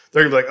it is.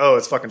 They're going to be like, oh,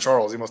 it's fucking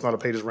Charles. He must not have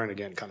paid his rent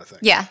again kind of thing.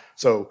 Yeah.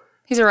 So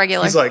he's a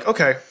regular. He's like,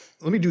 okay,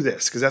 let me do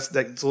this because it's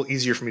a little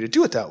easier for me to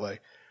do it that way.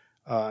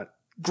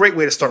 Great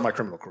way to start my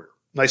criminal career.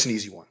 Nice and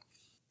easy one.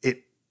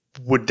 It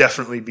would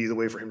definitely be the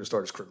way for him to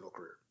start his criminal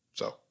career.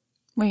 So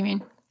what do you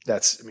mean?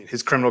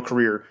 His criminal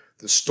career,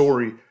 the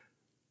story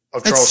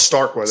of Charles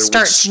Starkweather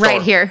starts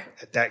right here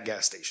at that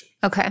gas station.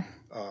 Okay.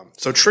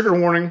 So trigger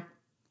warning.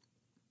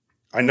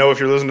 I know if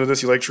you're listening to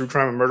this, you like true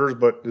crime and murders,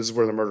 but this is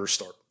where the murders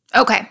start.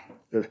 Okay.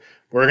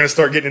 We're going to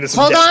start getting into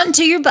some Hold on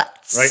to your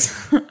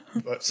butts.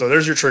 Right? So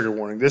there's your trigger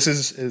warning. This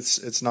is,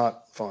 it's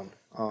not fun.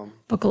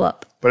 Buckle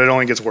up. But it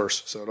only gets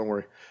worse, so don't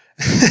worry.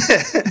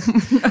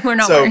 We're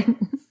not worried.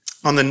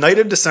 On the night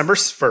of December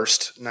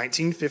 1st,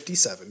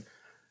 1957,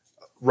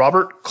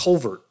 Robert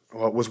Colvert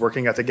was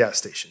working at the gas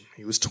station.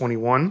 He was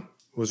 21,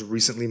 was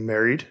recently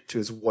married to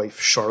his wife,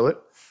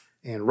 Charlotte.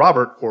 And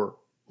Robert, or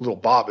Little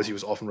Bob as he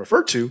was often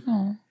referred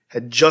to,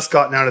 had just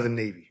gotten out of the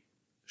Navy.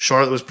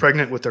 Charlotte was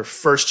pregnant with their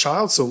first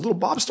child, so Little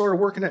Bob started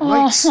working at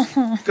nights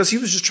because he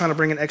was just trying to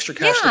bring in extra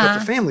cash to help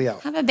the family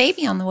out. Have a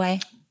baby on the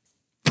way.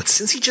 But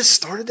since he just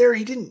started there,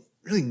 he didn't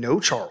really know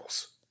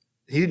Charles.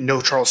 He didn't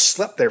know Charles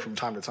slept there from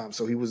time to time,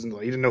 so he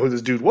didn't know who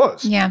this dude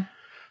was. Yeah.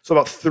 So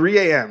about 3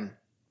 a.m.,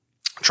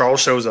 Charles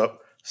shows up,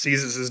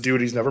 sees this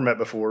dude he's never met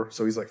before,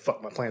 so he's like,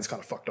 fuck, my plan's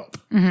kind of fucked up.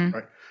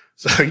 Right?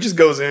 So he just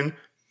goes in,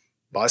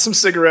 buys some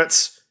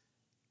cigarettes,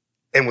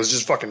 and was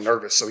just fucking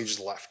nervous, so he just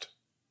left.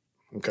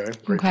 Okay.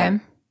 Great plan.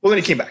 Well, then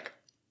he came back.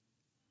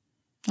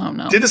 Oh,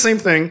 no. Did the same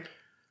thing,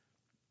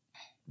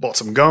 bought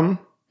some gum,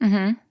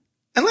 and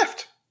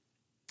left.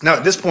 Now,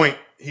 at this point,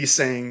 he's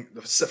saying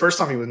the first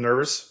time he was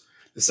nervous.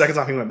 The second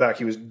time he went back,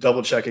 he was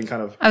double checking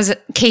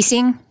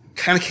casing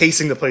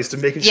the place to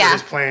making sure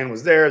his plan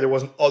was there. There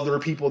wasn't other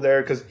people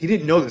there because he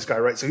didn't know this guy,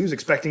 right? So he was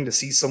expecting to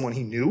see someone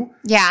he knew.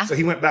 Yeah. So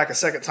he went back a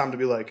second time to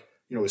be like,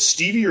 is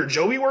Stevie or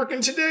Joey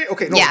working today?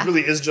 Okay, no, it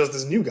really is just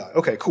this new guy.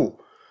 Okay,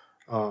 cool.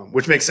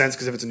 Which makes sense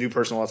because if it's a new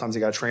person, a lot of times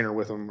you got a trainer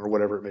with him or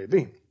whatever it may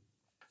be.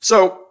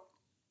 So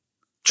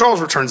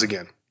Charles returns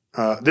again,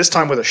 this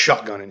time with a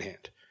shotgun in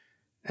hand.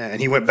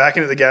 And he went back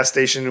into the gas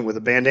station with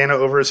a bandana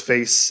over his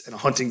face and a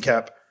hunting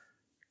cap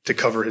to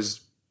cover his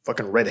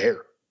fucking red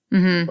hair.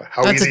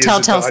 How That's easy a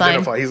telltale is it to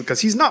identify?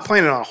 Because he's not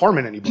planning on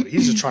harming anybody.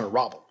 He's just trying to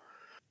rob him.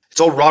 He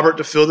told Robert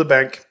to fill the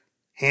bank,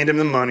 hand him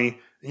the money.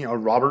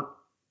 Robert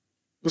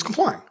was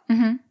complying.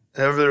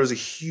 However, there was a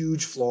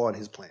huge flaw in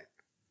his plan.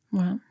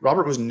 Wow.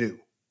 Robert was new.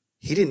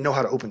 He didn't know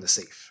how to open the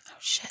safe. Oh,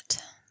 shit.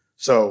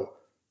 So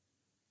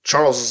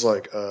Charles is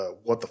like,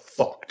 what the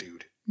fuck,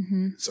 dude?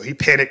 So he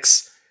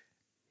panics.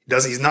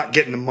 He's not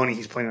getting the money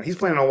he's planning on. He's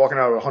planning on walking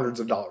out with hundreds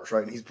of dollars,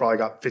 right? And he's probably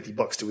got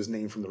 $50 to his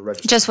name from the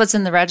register. Just what's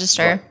in the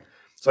register. Right.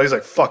 So he's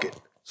like, fuck it.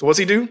 So what's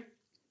he do?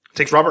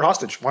 Takes Robert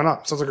hostage. Why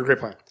not? Sounds like a great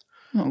plan.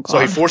 Oh, so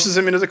he forces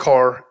him into the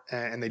car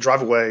and they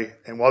drive away.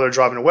 And while they're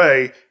driving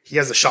away, he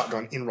has the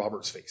shotgun in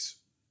Robert's face.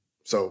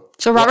 So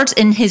Robert's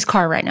in his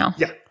car right now.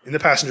 Yeah, in the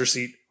passenger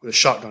seat with a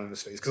shotgun in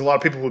his face. Because a lot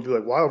of people would be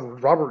like, why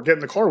would Robert get in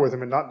the car with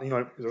him and not,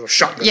 there's a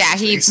shotgun in his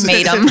face. Yeah,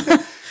 he made him.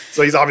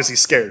 So he's obviously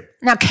scared.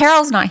 Now,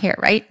 Caril's not here,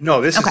 right? No,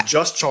 this is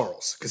just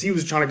Charles. Because he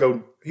was trying to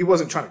go, he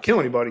wasn't trying to kill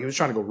anybody. He was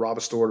trying to go rob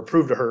a store to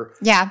prove to her,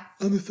 yeah,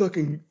 I'm a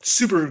fucking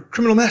super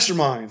criminal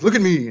mastermind. Look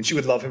at me. And she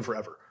would love him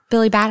forever.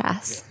 Billy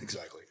Badass. Yeah,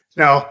 exactly.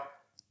 Now,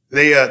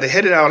 they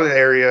headed out of the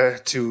area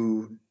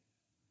to,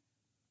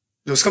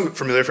 it was something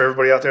familiar for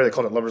everybody out there. They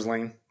called it Lover's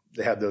Lane.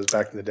 They had those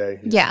back in the day.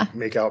 Yeah.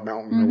 Make Out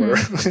Mountain or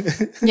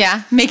whatever.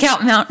 Yeah. Make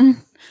Out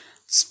Mountain.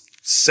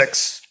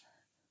 Sex.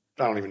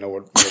 I don't even know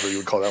whatever you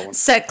would call that one.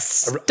 Sex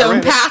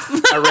Stone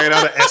Path. I ran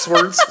out of S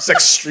words.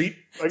 Sex Street,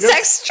 I guess.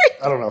 Sex Street.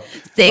 I don't know.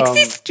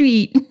 Sexy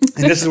Street.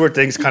 And this is where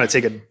things kind of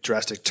take a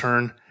drastic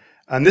turn.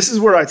 And this is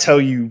where I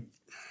tell you,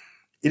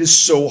 it is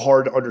so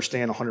hard to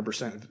understand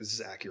 100% if this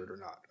is accurate or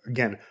not.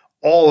 Again,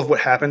 all of what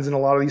happens in a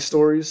lot of these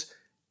stories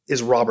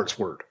is Robert's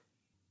word.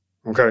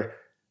 Okay?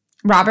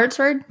 Robert's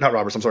word? Not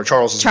Robert's, I'm sorry,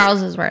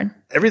 Charles's word.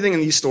 Everything in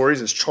these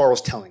stories is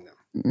Charles telling them.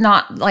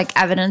 Not like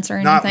evidence or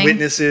anything? Not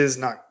witnesses,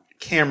 not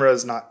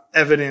cameras, not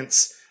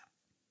evidence.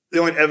 The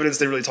only evidence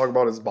they really talk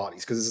about is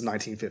bodies because this is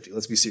 1950.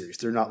 Let's be serious.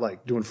 They're not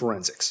like doing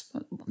forensics.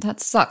 That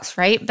sucks,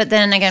 right? But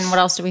then again, what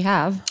else do we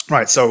have?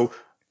 Right. So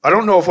I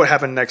don't know if what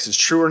happened next is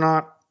true or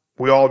not.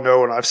 We all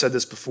know, and I've said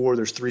this before,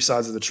 there's three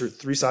sides of the truth,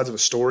 three sides of a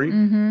story.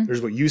 Mm-hmm.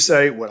 There's what you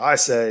say, what I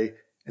say,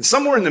 and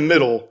somewhere in the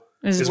middle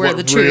is where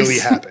what really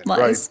happened.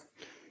 Right.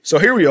 So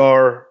here we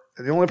are,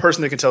 and the only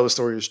person that can tell the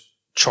story is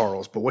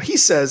Charles. But what he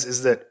says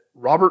is that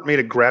Robert made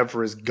a grab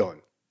for his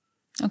gun.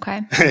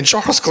 Okay. And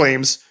Charles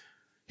claims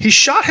he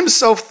shot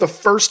himself the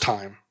first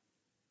time.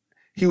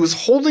 He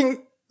was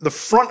holding the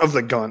front of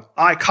the gun.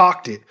 I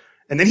cocked it.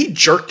 And then he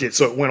jerked it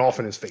so it went off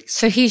in his face.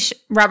 So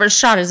Robert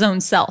shot his own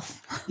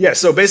self. Yeah.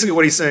 So basically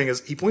what he's saying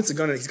is he points the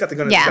gun and he's got the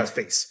gun in the guy's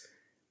face.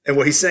 And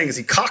what he's saying is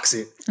he cocks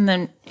it. And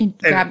then he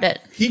grabbed it.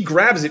 He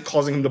grabs it,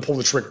 causing him to pull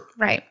the trigger.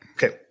 Right.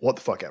 Okay. What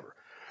the fuck ever.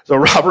 So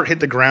Robert hit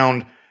the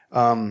ground.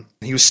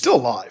 He was still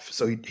alive.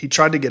 So he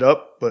tried to get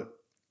up, but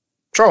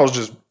Charles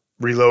just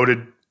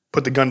reloaded,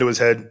 put the gun to his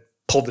head,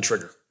 pulled the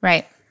trigger.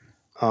 Right.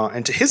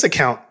 And to his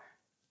account,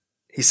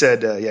 he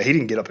said, he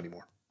didn't get up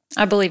anymore.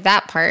 I believe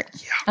that part.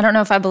 Yeah. I don't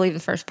know if I believe the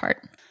first part.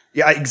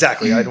 Yeah,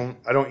 exactly. I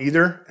don't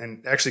either. And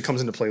it actually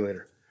comes into play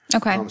later.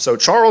 Okay. So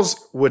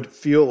Charles would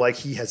feel like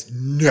he has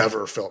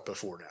never felt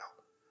before now.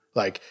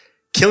 Like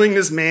killing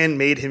this man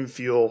made him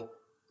feel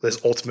this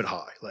ultimate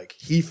high. Like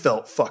he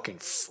felt fucking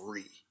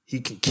free.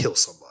 He can kill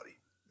somebody.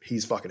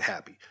 He's fucking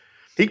happy.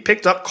 He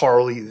picked up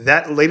Caril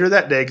later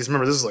that day. Because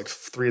remember, this is like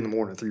 3 or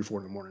 4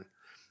 in the morning.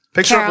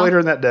 Picked her up later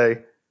in that day.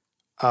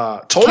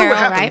 Told her what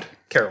happened. Right?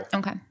 Caril.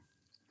 Okay.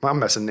 I'm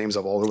messing names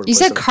up all over the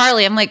place. You said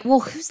Carly. I'm like,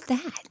 well, who's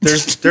that?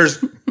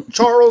 There's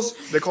Charles.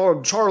 They call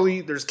him Charlie.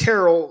 There's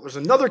Caril. There's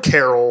another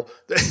Caril.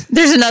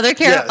 There's another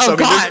Caril? Yeah, so,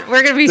 God.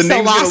 We're going to be so lost.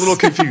 The names get a little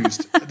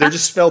confused. They're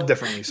just spelled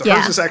differently. So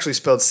hers is actually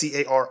spelled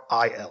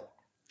Caril.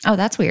 Oh,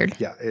 that's weird.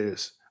 Yeah, it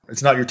is.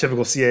 It's not your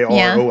typical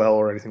Carol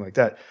or anything like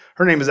that.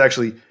 Her name is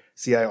actually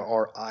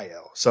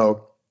Caril.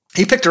 So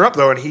he picked her up,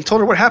 though, and he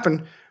told her what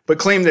happened, but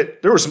claimed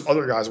that there were some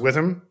other guys with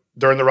him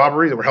during the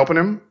robbery that were helping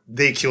him.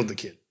 They killed the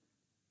kid.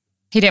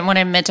 He didn't want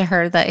to admit to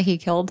her that he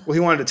killed? Well,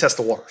 he wanted to test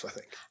the waters, I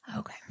think.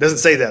 Okay. Doesn't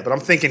say that, but I'm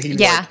thinking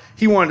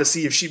he wanted to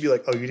see if she'd be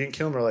like, oh, you didn't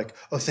kill him? Or like,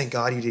 oh, thank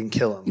God you didn't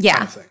kill him. Yeah.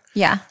 Kind of thing.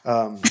 Yeah.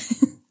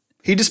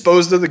 He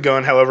disposed of the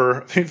gun.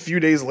 However, a few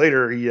days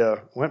later, he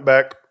went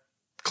back,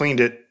 cleaned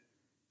it,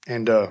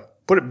 and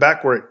put it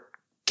back where it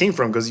came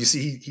from. Because you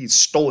see, he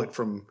stole it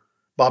from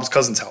Bob's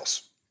cousin's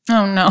house.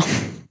 Oh, no.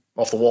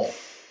 Off the wall.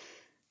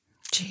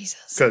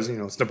 Jesus. Because,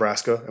 it's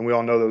Nebraska, and we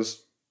all know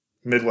those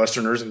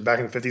Midwesterners, and back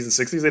in the 50s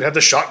and 60s, they'd have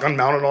the shotgun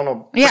mounted on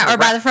or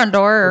by the front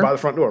door. Or by the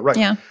front door, right.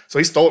 Yeah. So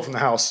he stole it from the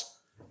house.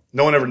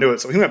 No one ever knew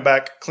it. So he went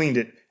back, cleaned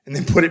it, and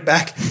then put it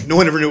back. No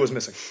one ever knew it was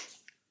missing.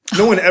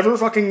 No one ever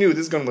fucking knew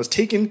this gun was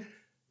taken,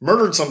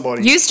 murdered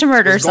somebody. Used to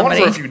murder somebody.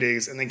 Gone for a few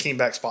days, and then came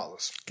back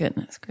spotless.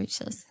 Goodness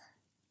gracious.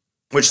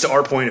 Which, to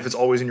our point, if it's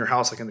always in your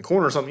house, like in the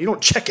corner or something, you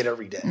don't check it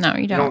every day. No,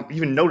 you don't. You don't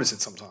even notice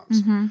it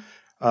sometimes.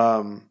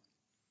 Mm-hmm.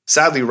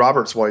 Sadly,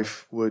 Robert's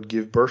wife would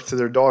give birth to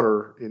their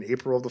daughter in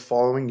April of the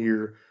following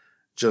year,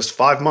 just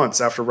 5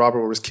 months after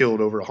Robert was killed,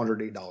 over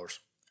 $108.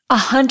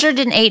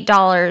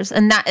 $108,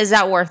 and is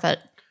that worth it?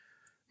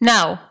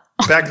 No.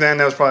 Back then,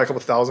 that was probably a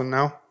couple thousand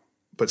now,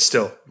 but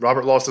still,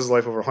 Robert lost his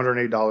life over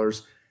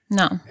 $108.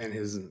 No. And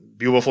his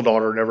beautiful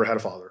daughter never had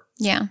a father.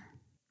 Yeah.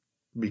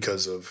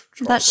 Because of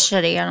Charles. That's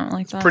shitty. I don't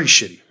like that. It's pretty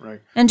shitty,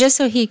 right? And just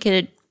so he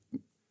could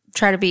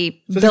try to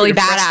be Billy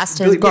Badass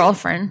to his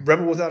girlfriend.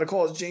 Rebel without a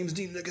cause. James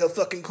Dean, look how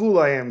fucking cool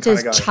I am. To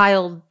his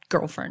child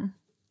girlfriend.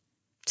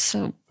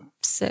 So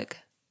sick.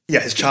 Yeah,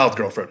 his child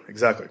girlfriend.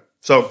 Exactly.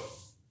 So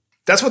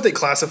that's what they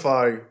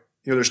classify.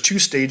 There's 2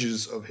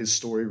 stages of his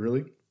story,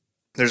 really.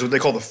 There's what they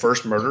call the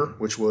first murder,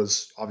 which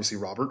was obviously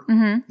Robert.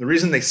 The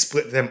reason they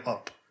split them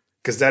up,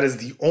 because that is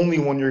the only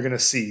one you're going to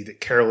see that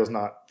Caril is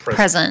not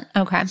present.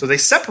 Okay. So they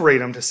separate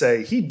them to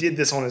say he did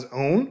this on his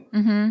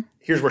own.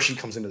 Here's where she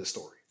comes into the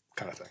story,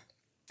 kind of thing.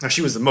 Now,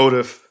 she was the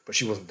motive, but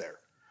she wasn't there.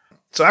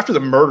 So after the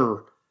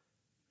murder,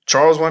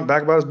 Charles went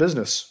back about his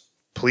business.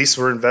 Police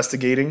were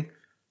investigating.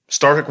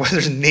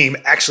 Starkweather's name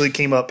actually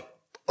came up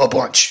a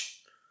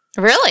bunch.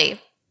 Really?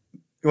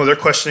 They're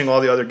questioning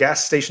all the other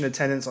gas station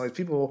attendants, all these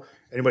people.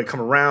 Anybody come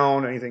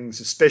around, anything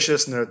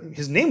suspicious, and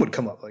his name would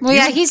come up.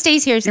 He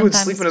stays here sometimes. He would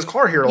sleep in his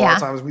car here a lot of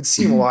times. We'd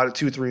see him a lot at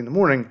 2, 3 in the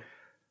morning.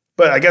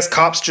 But I guess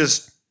cops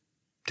just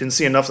didn't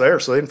see enough there,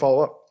 so they didn't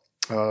follow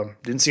up.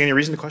 Didn't see any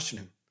reason to question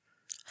him.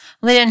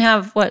 Well, they didn't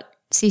have,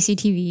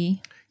 CCTV?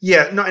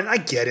 Yeah, no, and I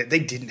get it. They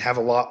didn't have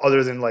a lot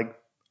other than,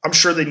 I'm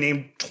sure they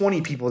named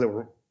 20 people that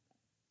were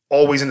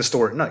always in the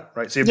store at night,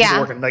 right? So you have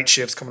people working night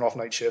shifts, coming off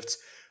night shifts.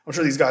 I'm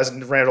sure these guys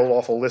rattled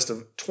off a list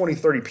of 20,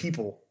 30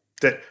 people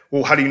that,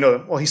 well, how do you know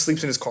them? Well, he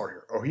sleeps in his car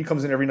here. Or he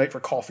comes in every night for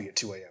coffee at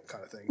 2 a.m.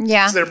 kind of thing.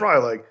 Yeah. So they're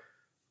probably like,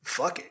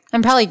 fuck it.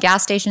 And probably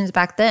gas stations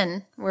back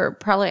then were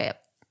probably a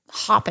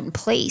hopping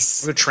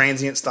place. The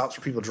transient stops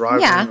for people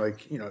driving. Yeah.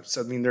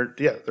 So,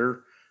 they're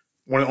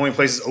one of the only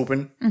places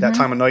open that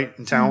time of night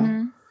in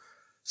town.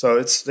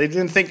 So they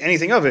didn't think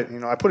anything of it.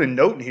 I put a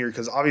note in here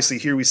because obviously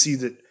here we see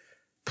that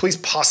police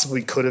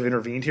possibly could have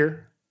intervened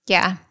here.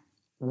 Yeah.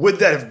 Would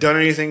that have done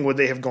anything? Would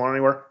they have gone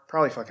anywhere?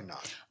 Probably fucking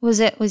not. Was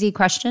he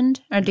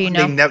questioned? Or do you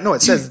know? No,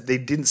 it says they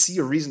didn't see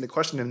a reason to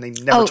question him. They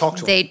never talked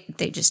to him.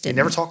 They just didn't. They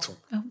never talked to him.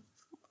 Oh.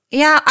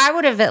 Yeah, I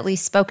would have at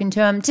least spoken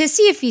to him to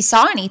see if he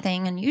saw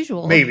anything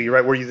unusual. Maybe,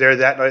 right? Were you there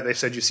that night? They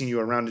said you seen you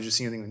around. Did you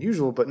see anything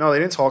unusual? But no, they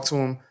didn't talk to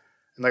him.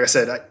 And like I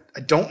said, I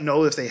don't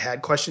know if they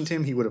had questioned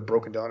him. He would have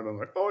broken down and been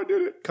like, oh, I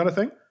did it, kind of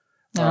thing.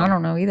 No, I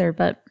don't know either,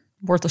 but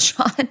worth a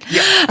shot.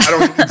 Yeah, I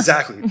don't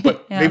exactly.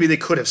 But maybe they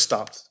could have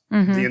stopped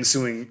the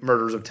ensuing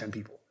murders of 10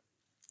 people.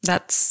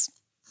 That's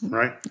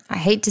right. I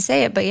hate to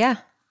say it, but yeah.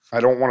 I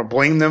don't want to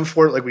blame them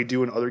for it like we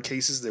do in other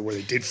cases where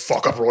they did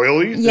fuck up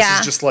royally. Yeah.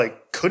 This is just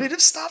could it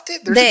have stopped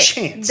it? There's a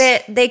chance.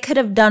 They could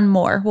have done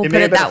more. We'll put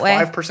it that way. It may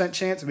have been a 5%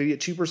 chance, maybe a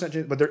 2%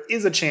 chance, but there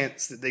is a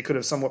chance that they could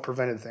have somewhat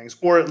prevented things,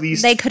 or at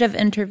least they could have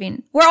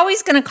intervened. We're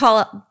always going to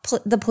call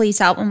the police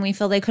out when we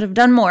feel they could have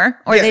done more,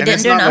 or they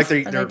didn't do enough.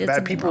 It's not like they're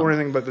bad people or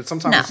anything, but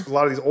sometimes a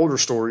lot of these older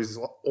stories,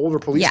 these older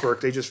police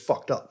work, they just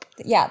fucked up.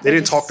 Yeah, they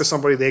didn't talk to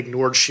somebody, they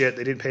ignored shit,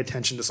 they didn't pay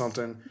attention to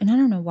something, and I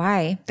don't know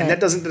why. And that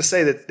doesn't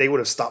say that they would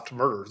have stopped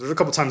murders. There's a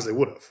couple times they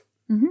would have.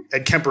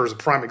 Ed Kemper is a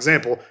prime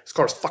example. His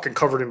car's fucking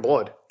covered in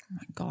blood. Oh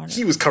my God.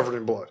 He was covered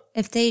in blood.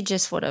 If they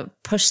just would have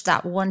pushed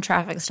that one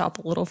traffic stop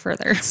a little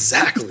further.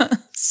 Exactly.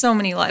 So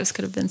many lives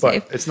could have been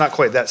saved. But it's not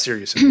quite that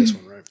serious in this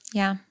one, right?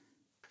 Yeah.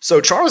 So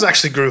Charles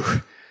actually grew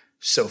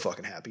so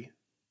fucking happy.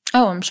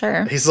 Oh, I'm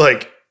sure. He's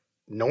like,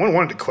 no one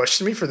wanted to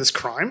question me for this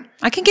crime.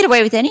 I can get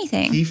away with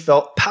anything. He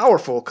felt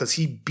powerful because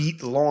he beat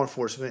the law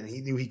enforcement and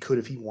he knew he could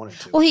if he wanted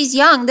to. Well, he's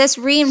young. This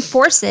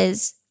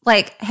reinforces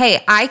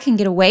hey, I can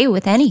get away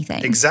with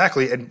anything.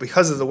 Exactly. And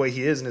because of the way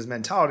he is and his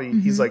mentality,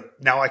 he's like,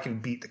 now I can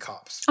beat the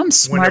cops. I'm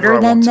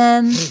smarter than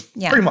them.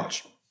 Yeah. Pretty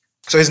much.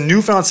 So his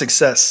newfound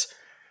success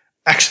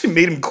actually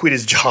made him quit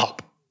his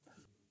job.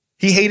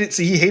 He hated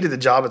the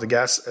job at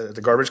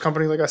the garbage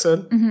company, like I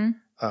said.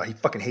 He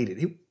fucking hated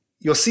it.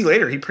 You'll see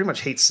later, he pretty much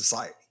hates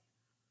society.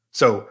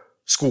 So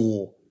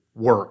school,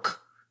 work,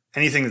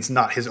 anything that's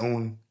not his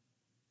own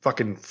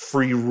fucking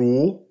free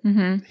rule,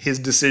 his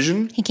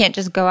decision. He can't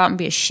just go out and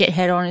be a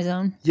shithead on his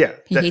own. Yeah.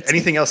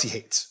 Anything else he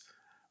hates.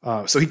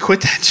 So he quit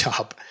that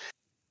job.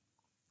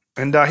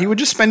 And he would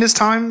just spend his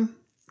time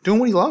doing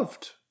what he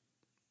loved.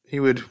 He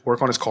would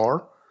work on his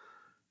car.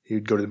 He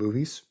would go to the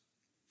movies.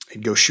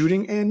 He'd go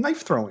shooting and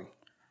knife throwing.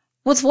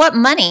 With what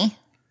money?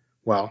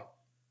 Well,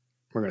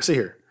 we're going to see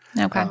here.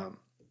 Okay.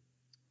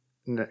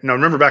 Now,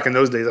 remember back in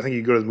those days, I think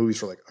you'd go to the movies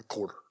for a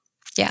quarter.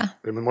 Yeah.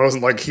 I mean, it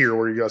wasn't like here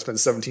where you got to spend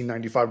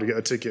 $17.95 to get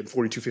a ticket,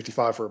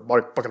 $42.55 for a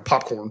bucket of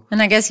popcorn.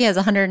 And I guess he has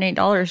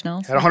 $108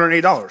 now. Had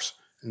 $108.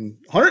 And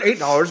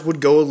 $108 would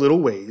go a little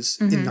ways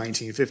in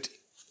 1950.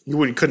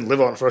 You couldn't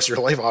live on it for the rest of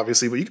your life,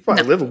 obviously, but you could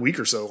probably live a week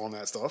or so on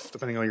that stuff,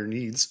 depending on your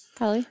needs.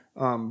 Probably.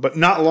 But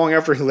not long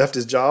after he left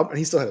his job, and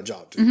he still had a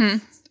job,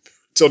 too.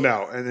 Till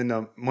now. And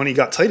then money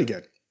got tight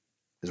again.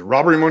 His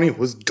robbery money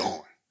was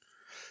gone.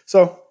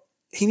 So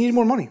he needed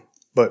more money.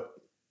 But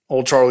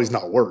old Charlie's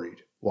not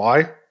worried.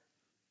 Why?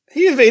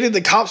 He evaded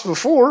the cops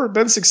before,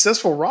 been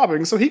successful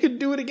robbing, so he could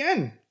do it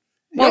again.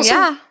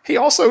 He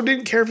also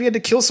didn't care if he had to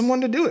kill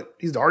someone to do it.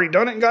 He's already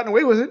done it and gotten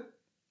away with it.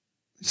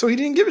 So he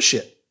didn't give a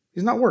shit.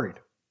 He's not worried.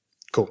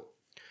 Cool.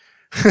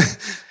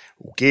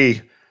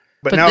 Okay.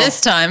 But now,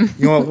 this time.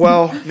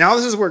 Now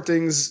this is where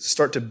things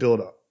start to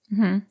build up.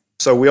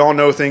 So we all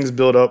know things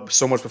build up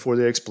so much before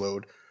they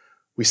explode.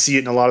 We see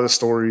it in a lot of the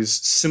stories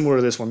similar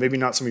to this one. Maybe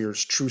not some of your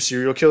true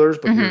serial killers,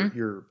 but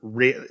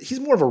he's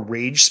more of a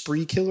rage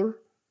spree killer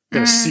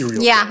than a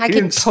serial killer. I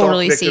can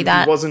totally see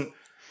that. He wasn't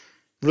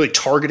really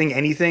targeting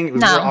anything. It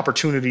was more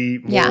opportunity,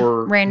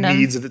 more random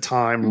needs at the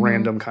time,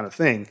 random kind of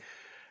thing.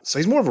 So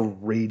he's more of a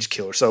rage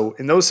killer. So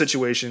in those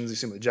situations, you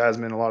see with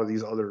Jasmine, a lot of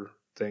these other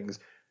things,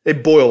 they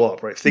boil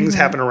up, right? Things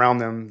happen around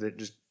them that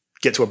just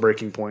get to a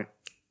breaking point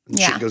and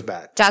shit goes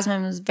bad.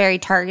 Jasmine was very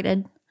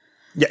targeted.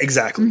 Yeah,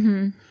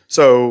 exactly.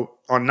 So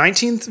on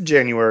 19th of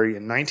January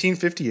in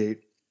 1958,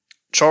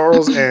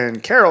 Charles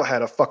and Caril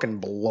had a fucking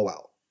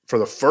blowout for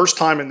the first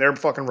time in their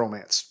fucking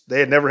romance. They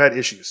had never had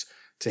issues.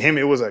 To him,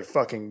 it was a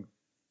fucking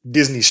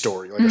Disney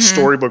story, like a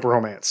storybook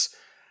romance.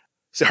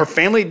 So her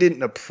family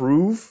didn't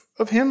approve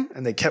of him,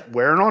 and they kept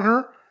wearing on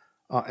her.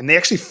 And they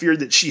actually feared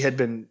that she had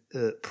been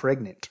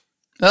pregnant.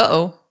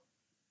 Uh-oh.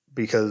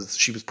 Because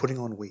she was putting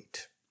on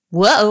weight.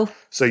 Whoa.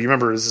 So you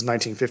remember, this is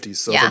 1950s.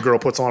 So if a girl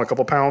puts on a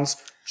couple pounds,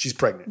 she's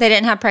pregnant. They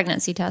didn't have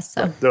pregnancy tests,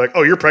 so. They're like,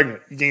 oh, you're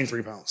pregnant. You gained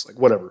 3 pounds. Like,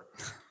 whatever.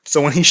 So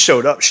when he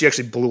showed up, she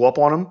actually blew up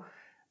on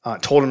him.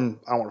 Told him,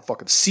 I don't want to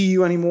fucking see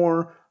you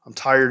anymore. I'm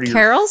tired of your...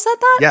 Caril said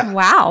that? Yeah.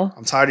 Wow.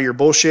 I'm tired of your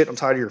bullshit. I'm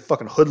tired of your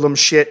fucking hoodlum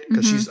shit.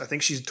 Because I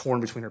think she's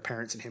torn between her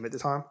parents and him at the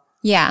time.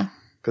 Yeah.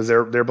 Because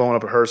they're blowing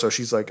up at her. So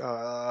she's like,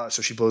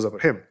 so she blows up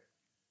at him.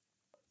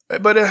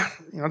 But,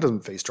 it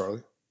doesn't faze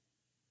Charlie.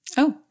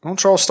 Oh. Well,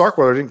 Charles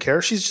Starkweather didn't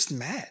care. She's just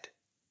mad.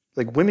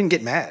 Like, women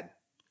get mad.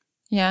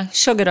 Yeah,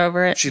 she'll get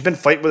over it. She's been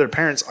fighting with her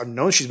parents. I've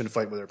known she's been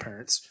fighting with her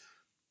parents.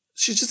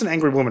 She's just an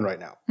angry woman right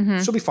now.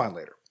 She'll be fine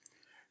later.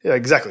 Yeah,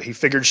 exactly. He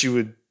figured she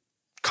would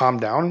calm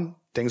down and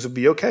things would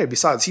be okay.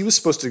 Besides, he was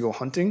supposed to go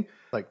hunting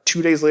like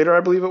 2 days later,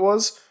 I believe it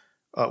was,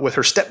 with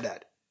her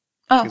stepdad.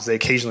 Oh. Because they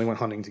occasionally went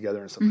hunting together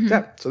and stuff like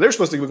that. So they're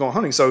supposed to be going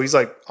hunting. So he's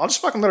like, I'll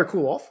just fucking let her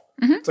cool off.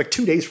 It's like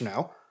 2 days from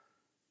now.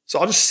 So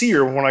I'll just see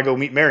her when I go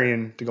meet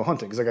Marion to go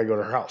hunting because I got to go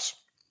to her house.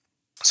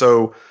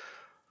 So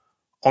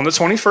on the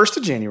 21st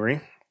of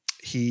January,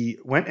 he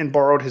went and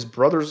borrowed his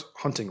brother's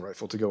hunting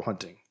rifle to go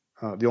hunting.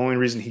 The only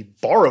reason he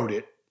borrowed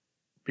it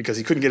because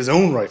he couldn't get his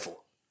own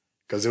rifle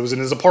because it was in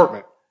his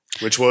apartment,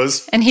 which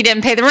was... And he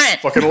didn't pay the rent.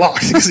 Fucking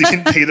locked because he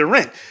didn't pay the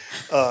rent.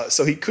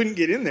 So he couldn't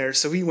get in there.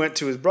 So he went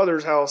to his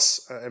brother's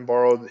house and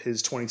borrowed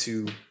his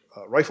 .22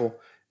 rifle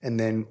and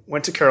then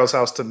went to Caril's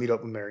house to meet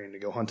up with Marion to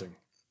go hunting.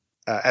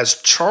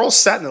 As Charles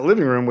sat in the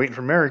living room waiting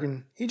for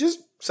Marion, he just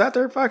sat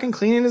there fucking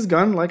cleaning his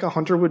gun like a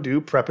hunter would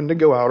do, prepping to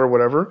go out or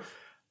whatever.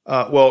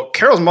 Well,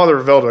 Caril's mother,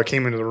 Velda,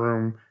 came into the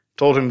room,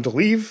 told him to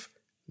leave,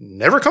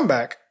 never come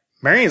back.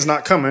 Marion's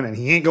not coming, and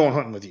he ain't going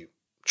hunting with you.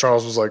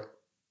 Charles was like,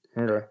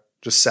 okay,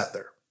 just sat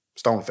there,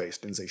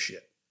 stone-faced, didn't say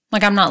shit.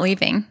 Like, I'm not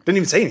leaving. Didn't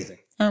even say anything.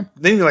 Oh.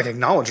 Didn't even,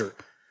 acknowledge her.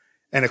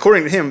 And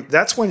according to him,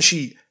 that's when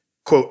she,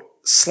 quote,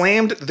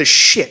 slammed the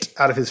shit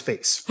out of his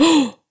face.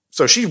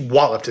 So she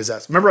walloped his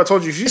ass. Remember I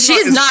told you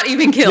she's not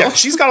even killed. Yeah,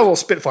 she's got a little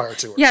spitfire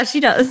to her. Yeah, she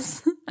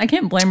does. I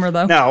can't blame her,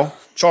 though. Now,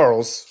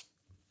 Charles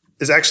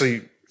is actually,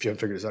 if you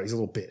haven't figured this out, he's a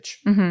little bitch.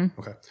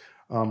 Okay.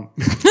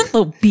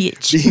 Little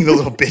bitch. Being the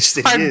little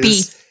bitch that he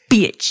is.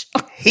 Bitch.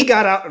 He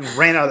got out and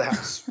ran out of the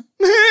house.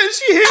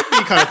 She hit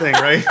me kind of thing,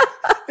 right?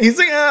 And he's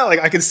like,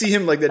 I could see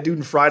him like that dude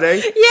in Friday.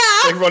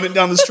 Yeah. Running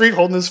down the street,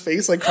 holding his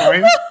face,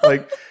 crying.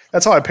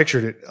 That's how I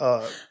pictured it.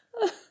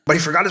 But he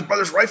forgot his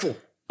brother's rifle.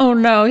 Oh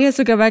no, he has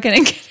to go back in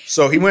and get it.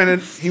 So he went,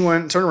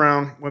 turned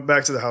around, went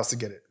back to the house to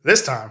get it.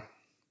 This time,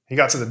 he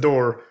got to the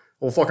door.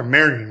 Old fucking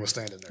Marion was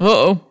standing there.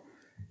 Uh-oh.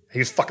 He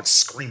was fucking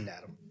screaming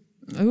at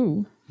him.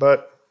 Ooh.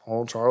 But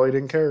old Charlie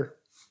didn't care.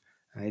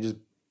 And he just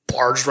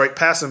barged right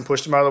past him,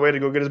 pushed him out of the way to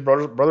go get his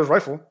brother's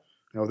rifle.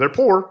 They're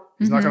poor.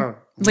 He's not going to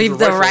leave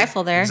the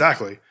rifle there.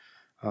 Exactly.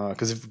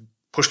 Because if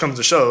push comes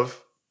to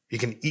shove, he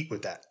can eat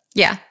with that.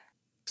 Yeah.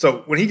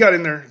 So when he got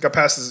in there, got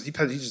past he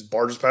just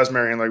barges past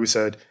Marion, like we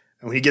said.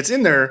 And when he gets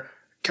in there,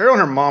 Caril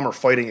and her mom are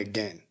fighting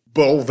again.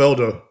 But old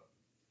Velda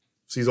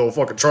sees old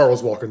fucking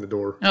Charles walk in the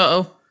door.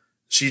 Uh-oh.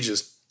 She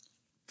just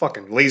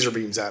fucking laser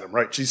beams at him,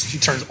 right? She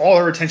turns all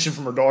her attention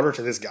from her daughter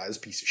to this guy, this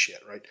piece of shit,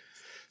 right?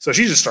 So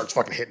she just starts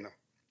fucking hitting him.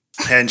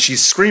 And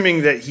she's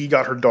screaming that he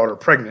got her daughter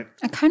pregnant.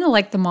 I kind of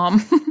like the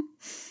mom.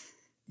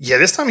 Yeah,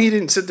 this time he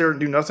didn't sit there and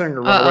do nothing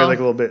or run away like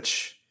a little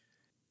bitch.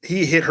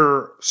 He hit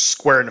her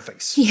square in the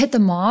face. He hit the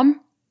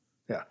mom?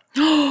 Yeah.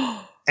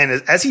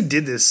 And as he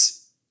did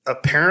this,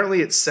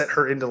 apparently it set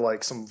her into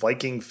some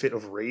Viking fit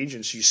of rage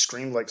and she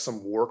screamed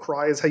some war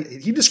cry.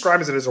 He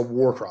describes it as a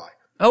war cry.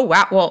 Oh,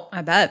 wow. Well,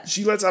 I bet.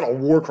 She lets out a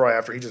war cry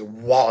after he just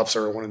wallops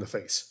her one in the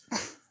face.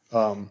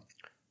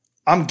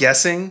 I'm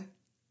guessing,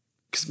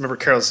 because remember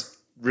Caril's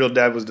real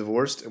dad was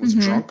divorced and was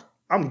drunk.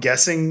 I'm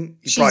guessing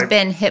he she's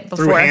been hit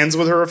before. Threw hands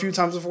with her a few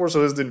times before,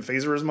 so this didn't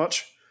faze her as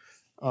much.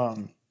 But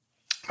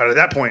at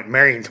that point,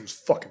 Marion comes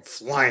fucking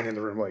flying in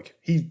the room.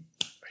 He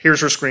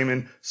hears her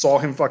screaming, saw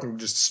him fucking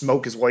just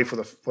smoke his wife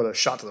with a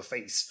shot to the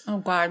face. Oh,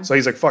 God. So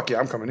he's like, fuck yeah,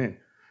 I'm coming in.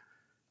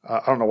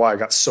 I don't know why I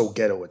got so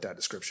ghetto with that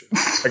description.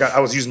 I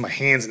was using my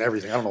hands and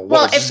everything. I don't know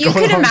what was Well, if you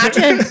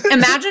could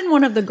imagine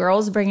one of the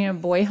girls bringing a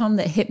boy home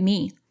that hit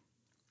me.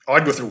 Oh,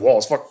 I'd go through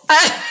walls. Fuck.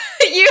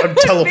 I'd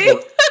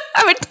teleport.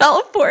 I would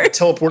teleport. I'd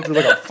teleport through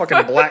a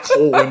fucking black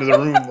hole into the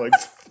room like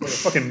a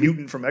fucking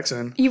mutant from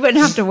X-Men. You wouldn't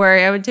have to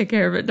worry. I would take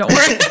care of it. Don't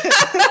worry.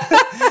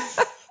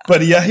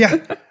 But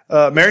yeah.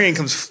 Marion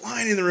comes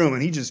flying in the room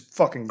and he just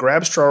fucking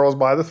grabs Charles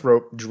by the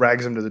throat,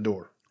 drags him to the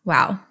door.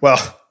 Wow.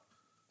 Well,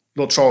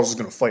 little Charles is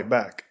going to fight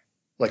back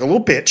like a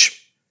little bitch.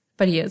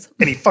 But he is.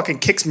 And he fucking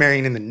kicks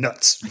Marion in the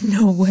nuts.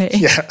 No way.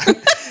 Yeah.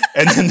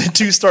 And then the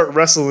two start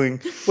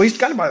wrestling. Well, he's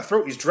got him by the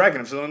throat. He's dragging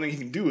him. So the only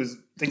thing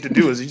to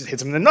do is he just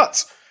hits him in the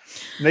nuts.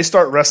 And they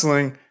start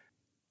wrestling.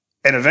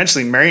 And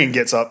eventually Marion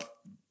gets up.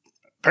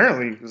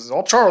 Apparently, this is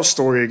all Charles'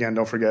 story again.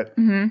 Don't forget.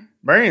 Mm-hmm.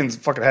 Marion's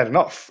fucking had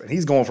enough. And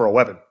he's going for a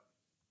weapon.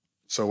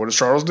 So what does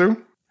Charles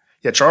do?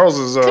 Yeah, Charles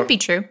is... Could be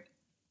true.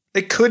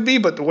 It could be,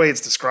 but the way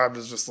it's described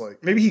is just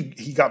like... Maybe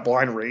he got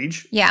blind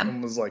rage. Yeah.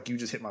 And was like, you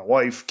just hit my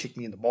wife, kicked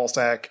me in the ball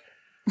sack.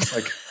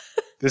 Like,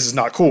 this is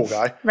not cool,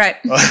 guy. Right.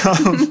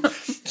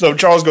 So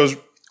Charles goes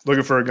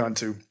looking for a gun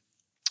too,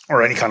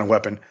 or any kind of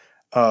weapon.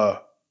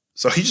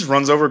 So he just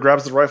runs over,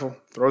 grabs the rifle,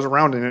 throws a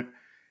round in it,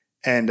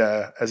 and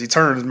as he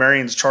turns,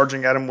 Marion's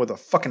charging at him with a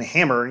fucking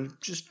hammer, and he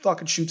just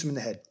fucking shoots him in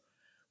the head.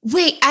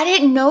 Wait, I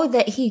didn't know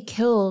that he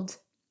killed.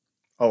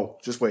 Oh,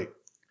 just wait.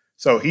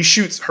 So he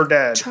shoots her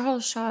dad.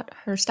 Charles shot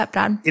her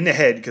stepdad in the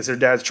head because her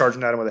dad's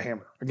charging at him with a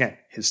hammer. Again,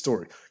 his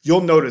story.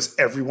 You'll notice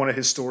every one of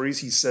his stories,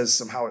 he says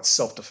somehow it's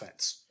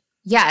self-defense.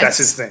 Yeah. That's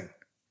his thing.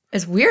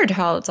 It's weird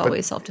how it's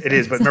always self-defense. It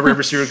is, but remember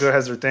every serial killer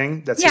has their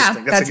thing? That's his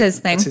thing. That's his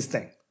thing. That's his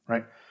thing,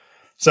 right?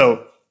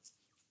 So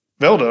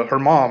Velda, her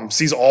mom,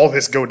 sees all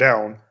this go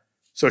down.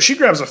 So she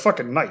grabs a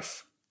fucking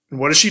knife. And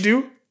what does she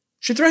do?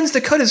 She threatens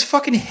to cut his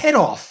fucking head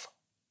off.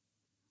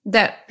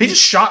 He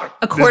just shot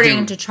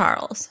according to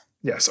Charles.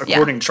 Yes,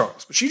 according to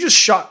Charles. But he just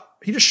shot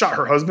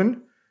her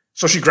husband.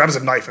 So she grabs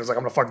a knife and is like,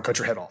 I'm going to fucking cut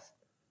your head off.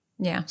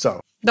 Yeah. So.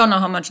 Don't know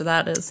how much of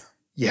that is.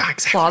 Yeah,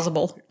 exactly.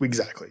 Plausible.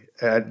 Exactly.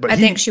 But I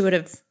think she would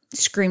have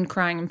screamed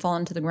crying and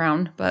fallen to the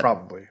ground. But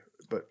probably.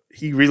 But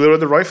he reloaded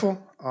the rifle.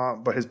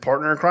 But his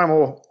partner in crime,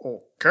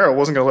 Caril,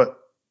 wasn't going to let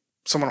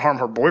someone harm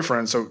her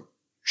boyfriend. So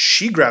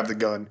she grabbed the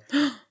gun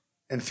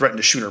and threatened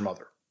to shoot her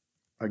mother.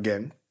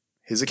 Again,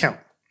 his account.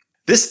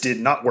 This did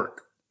not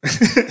work.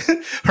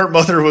 Her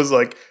mother was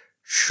like,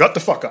 shut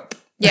the fuck up.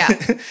 Yeah.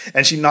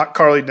 And she knocked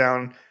Carly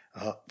down.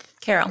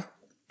 Caril.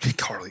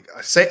 Carly.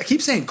 I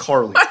keep saying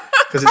Carly.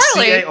 Because it's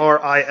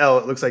Caril.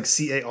 It looks like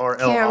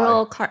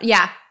Carli. Caril.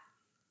 Yeah.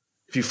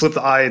 If you flip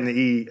the I and the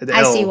E, the I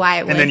L, see why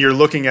it would. And then you're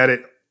looking at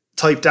it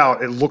typed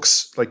out, it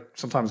looks like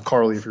sometimes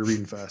Carly if you're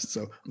reading fast.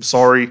 So I'm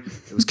sorry.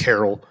 It was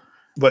Caril.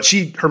 But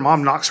her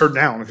mom knocks her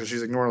down because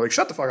she's ignoring, like,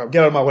 shut the fuck up,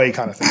 get out of my way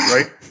kind of thing,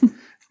 right?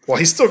 Well,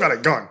 he's still got a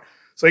gun.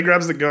 So he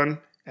grabs the gun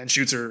and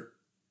shoots her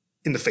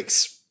in the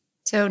face.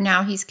 So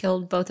now he's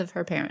killed both of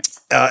her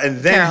parents. And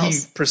then he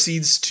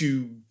proceeds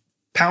to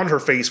pound her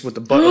face with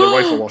the butt of the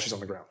rifle while she's on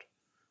the ground.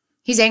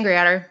 He's angry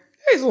at her.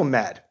 Yeah, he's a little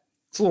mad.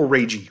 It's a little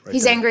ragey.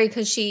 He's angry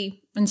because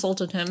she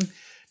insulted him.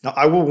 Now,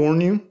 I will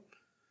warn you,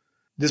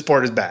 this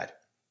part is bad.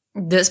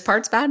 This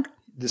part's bad?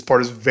 This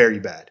part is very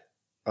bad.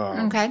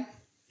 Okay.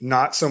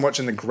 Not so much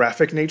in the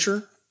graphic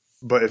nature,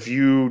 but if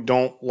you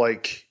don't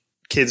like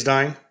kids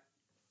dying.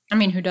 I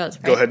mean, who does,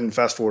 right? Go ahead and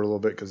fast forward a little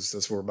bit because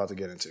that's what we're about to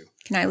get into.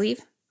 Can I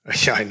leave?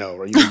 Yeah, I know.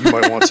 Right? You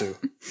might want to.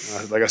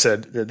 Like I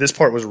said, this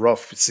part was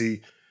rough.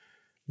 See,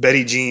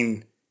 Betty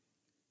Jean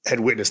had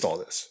witnessed all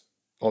this.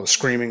 All the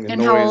screaming and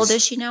noise. And how old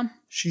is she now?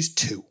 She's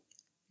 2.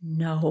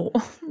 No,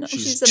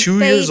 she's 2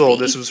 years old.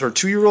 This was her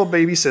 2-year-old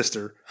baby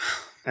sister.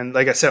 And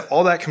like I said,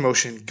 all that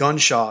commotion,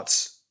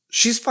 gunshots.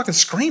 She's fucking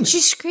screaming.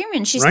 She's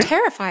screaming. She's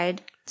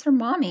terrified. It's her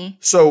mommy.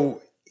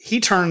 So he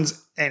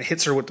turns and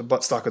hits her with the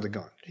buttstock of the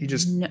gun. He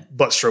just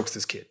butt strokes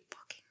this kid.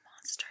 Fucking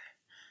monster.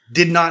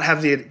 Did not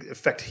have the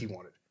effect he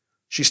wanted.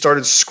 She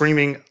started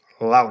screaming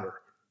louder.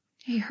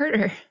 He hurt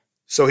her.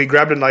 So he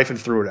grabbed a knife and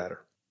threw it at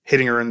her,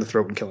 hitting her in the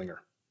throat and killing her.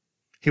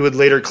 He would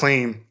later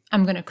claim...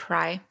 I'm going to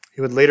cry.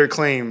 He would later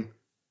claim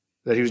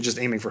that he was just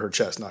aiming for her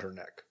chest, not her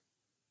neck.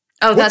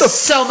 Oh, that's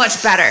so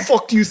much better. What the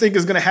fuck do you think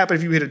is going to happen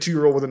if you hit a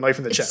 2-year-old with a knife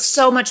in the chest?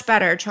 So much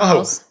better,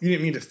 Charles. Oh, you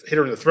didn't mean to hit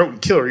her in the throat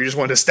and kill her. You just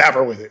wanted to stab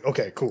her with it.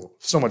 Okay, cool.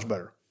 So much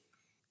better.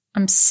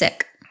 I'm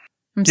sick.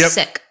 I'm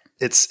sick.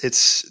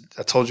 It's.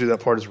 I told you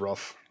that part is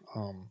rough.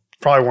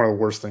 Probably one of the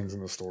worst things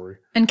in the story.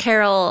 And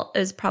Caril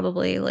is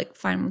probably like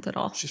fine with it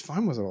all. She's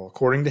fine with it all,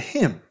 according to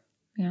him.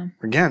 Yeah.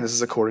 Again, this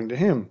is according to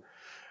him.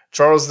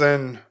 Charles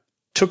then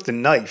took the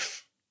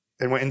knife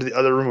and went into the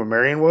other room where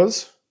Marion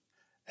was,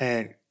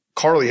 and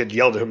Carly had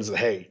yelled at him and said,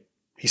 "Hey,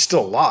 he's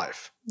still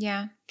alive."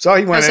 Yeah. So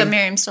he went in. So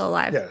Miriam's still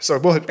alive. Yeah. So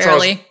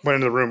Charles went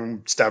into the room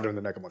and stabbed him in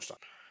the neck a bunch of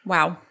times.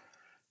 Wow.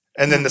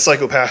 And then the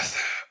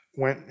psychopath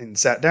went and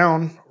sat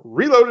down,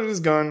 reloaded his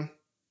gun,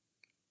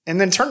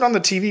 and then turned on the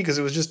TV because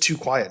it was just too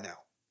quiet now.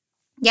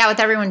 Yeah, with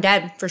everyone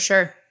dead, for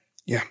sure.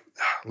 Yeah.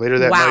 Later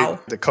that night,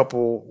 the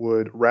couple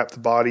would wrap the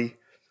body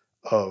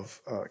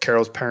of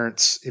Caril's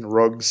parents in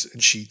rugs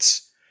and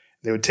sheets.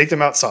 They would take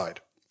them outside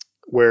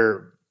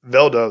where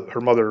Velda,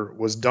 her mother,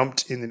 was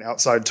dumped in an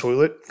outside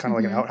toilet, kind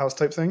of like an outhouse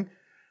type thing.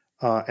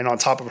 And on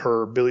top of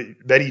her,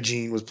 Betty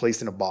Jean was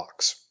placed in a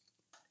box.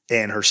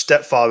 And her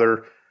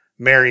stepfather,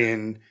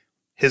 Marion,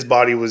 his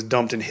body was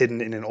dumped and hidden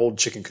in an old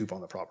chicken coop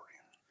on the property.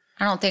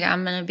 I don't think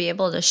I'm going to be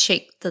able to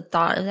shake the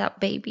thought of that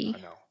baby.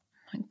 I know.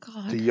 my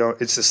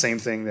God. It's the same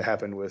thing that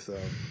happened with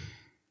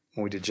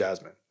when we did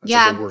Jasmine.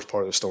 That's the worst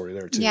part of the story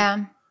there, too.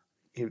 Yeah.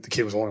 The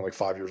kid was only like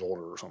 5 years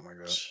older or something like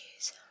that.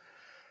 Jeez.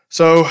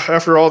 So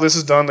after all this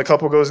is done, the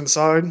couple goes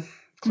inside,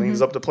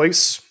 cleans up the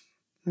place,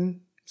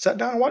 and sat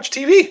down and watched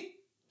TV.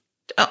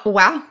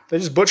 Wow. They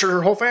just butchered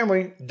her whole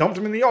family, dumped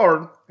them in the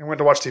yard, and went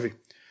to watch TV.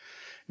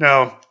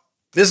 Now,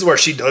 this is where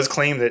she does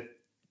claim that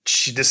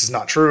this is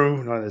not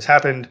true. None of this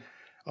happened.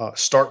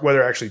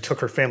 Starkweather actually took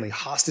her family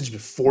hostage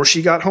before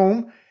she got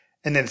home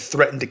and then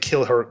threatened to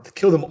kill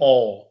them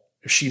all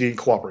if she didn't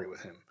cooperate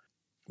with him.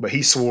 But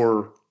he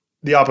swore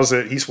the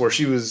opposite. He swore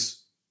she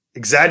was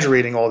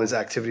exaggerating all this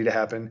activity to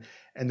happen,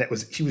 and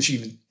he was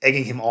even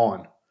egging him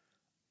on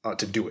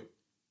to do it.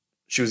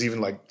 She was even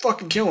like,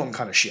 fucking kill him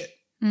kind of shit.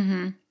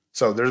 Mm-hmm.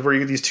 So there's where you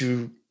get these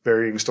two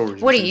varying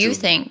stories. What do you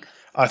think?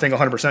 I think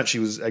 100% she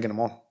was egging him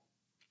on.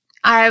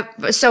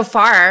 So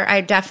far,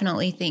 I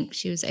definitely think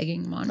she was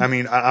egging him on. I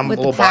mean, I'm a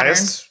little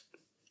biased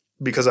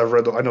because I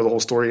know the whole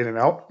story in and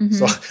out. Mm-hmm.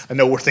 So I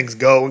know where things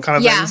go and kind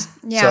of things.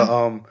 Yeah.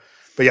 So,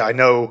 but yeah, I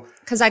know.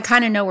 Because I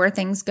kind of know where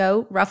things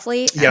go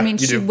roughly. Yeah, I mean,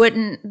 she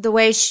wouldn't, the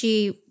way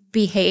she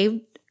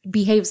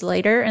behaves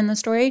later in the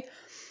story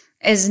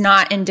is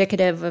not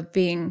indicative of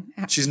being.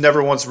 She's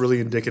never once really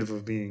indicative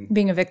of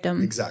being a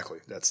victim. Exactly.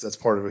 That's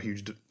part of a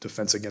huge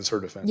defense against her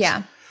defense.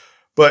 Yeah.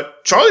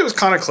 But Charlie was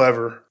kind of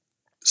clever.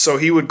 So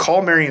he would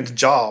call Marion's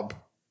job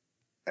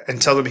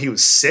and tell them he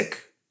was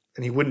sick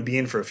and he wouldn't be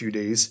in for a few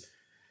days.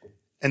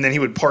 And then he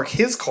would park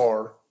his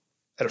car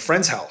at a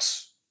friend's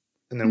house.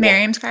 And then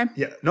Miriam's car?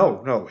 Yeah.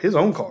 No, his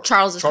own car.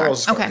 Charles's car.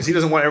 Okay. Because he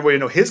doesn't want everybody to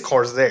know his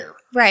car's there.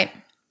 Right.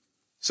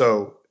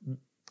 So,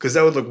 because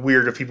that would look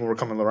weird if people were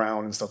coming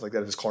around and stuff like that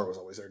if his car was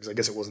always there. Because I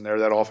guess it wasn't there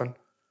that often.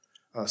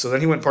 So then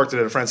he went and parked it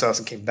at a friend's house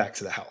and came back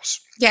to the house.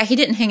 Yeah, he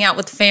didn't hang out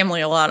with the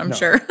family a lot, I'm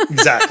sure.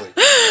 Exactly.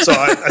 So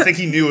I think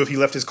he knew if he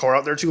left his car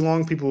out there too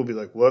long, people would be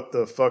like, what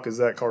the fuck is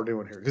that car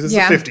doing here? Because it's the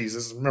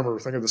 50s. Remember,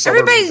 think of the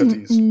suburbs of the 50s.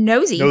 Everybody's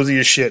nosy. Nosy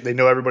as shit. They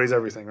know everybody's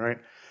everything, right?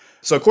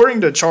 So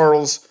according to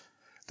Charles,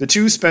 the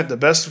two spent the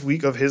best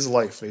week of his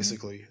life,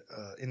 basically,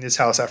 in this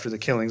house after the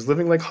killings,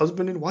 living like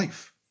husband and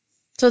wife.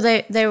 So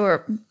they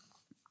were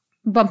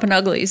bumping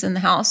uglies in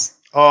the house?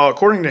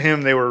 According to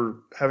him, they were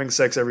having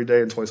sex every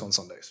day and twice on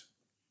Sundays.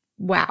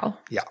 Wow.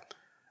 Yeah.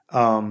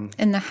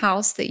 In the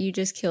house that you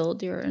just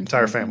killed your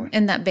entire family.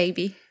 And that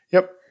baby.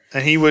 Yep.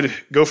 And he would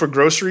go for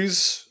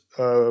groceries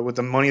with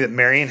the money that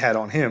Marion had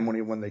on him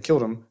when they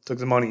killed him. Took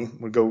the money,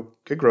 would go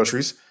get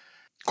groceries.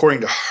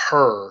 According to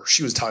her,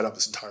 she was tied up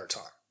this entire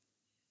time.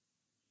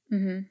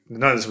 Mm-hmm.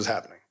 None of this was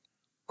happening.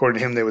 According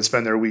to him, they would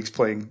spend their weeks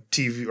playing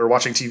TV or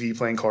watching TV,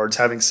 playing cards,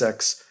 having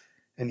sex,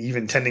 and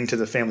even tending to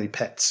the family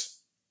pets.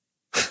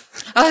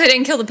 Oh, they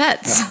didn't kill the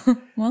pets. No.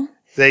 Well.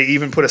 They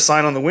even put a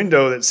sign on the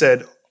window that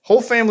said,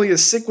 whole family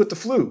is sick with the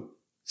flu.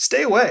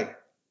 Stay away.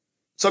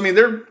 So, I mean,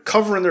 they're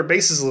covering their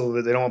bases a little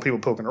bit. They don't want people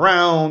poking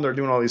around. They're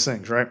doing all these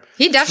things, right?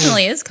 He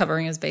definitely is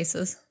covering his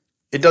bases.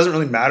 It doesn't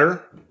really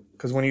matter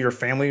because when your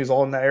family is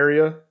all in that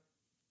area,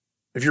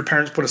 if your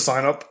parents put a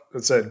sign up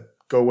that said,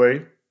 go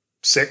away,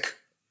 sick,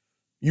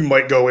 you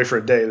might go away for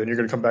a day. Then you're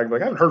going to come back and be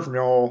like, I haven't heard from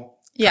y'all.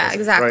 Yeah,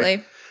 exactly.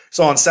 Right?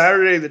 So on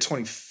Saturday the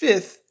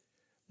 25th,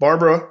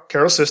 Barbara,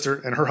 Caril's sister,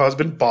 and her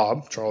husband,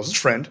 Bob, Charles's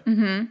friend.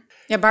 Mm-hmm.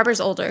 Yeah, Barbara's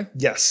older.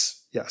 Yes.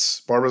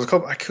 Barbara's a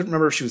couple. I couldn't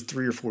remember if she was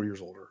 3 or 4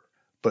 years older,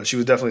 but she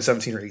was definitely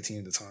 17 or 18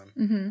 at the time.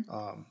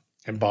 Mm-hmm.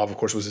 And Bob, of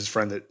course, was his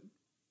friend that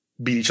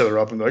beat each other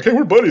up and like, hey,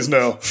 we're buddies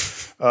now.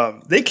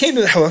 They came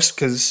to the house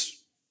because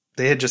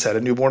they had just had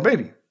a newborn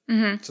baby.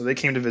 Mm-hmm. So they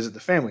came to visit the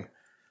family.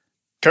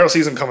 Caril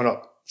sees them coming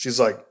up.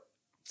 She's like,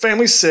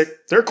 family's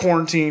sick. They're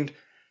quarantined.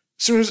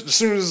 As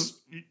soon as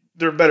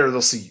they're better,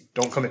 they'll see you.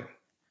 Don't come in.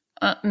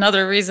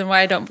 Another reason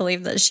why I don't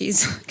believe that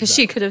because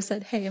she could have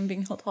said, hey, I'm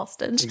being held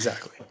hostage.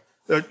 Exactly.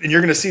 And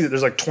you're going to see that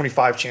there's like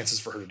 25 chances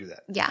for her to do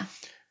that. Yeah.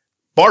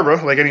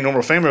 Barbara, like any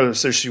normal family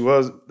says she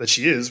was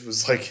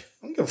like,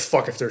 I don't give a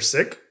fuck if they're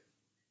sick.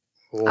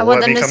 I want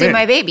them to see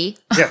my baby.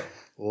 Yeah.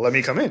 Let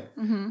me come in.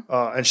 Mm-hmm.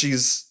 And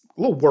she's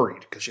a little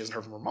worried because she hasn't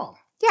heard from her mom.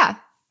 Yeah.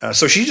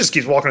 So she just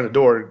keeps walking to the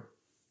door.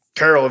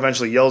 Caril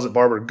eventually yells at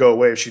Barbara to go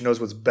away if she knows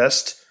what's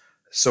best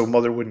so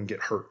mother wouldn't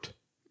get hurt.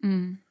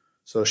 Mm.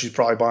 So she's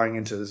probably buying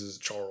into this is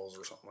Charles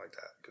or something like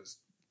that because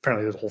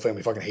apparently the whole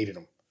family fucking hated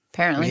him.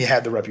 Apparently. He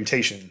had the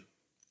reputation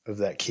of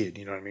that kid,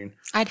 you know what I mean?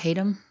 I'd hate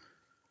him.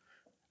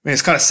 I mean,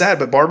 it's kind of sad,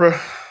 but Barbara,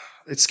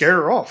 it scared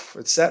her off.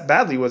 It sat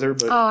badly with her.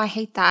 But oh, I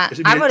hate that.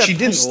 I mean, she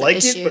didn't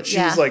like it, but she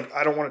was like,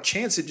 I don't want to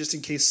chance it just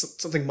in case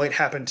something might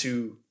happen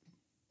to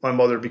my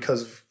mother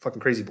because of fucking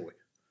crazy boy.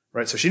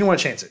 Right? So she didn't want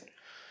to chance it.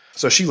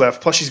 So she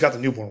left. Plus, she's got the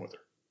newborn with her.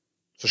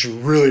 So she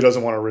really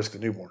doesn't want to risk the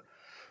newborn.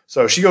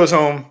 So she goes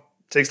home,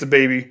 takes the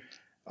baby.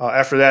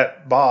 After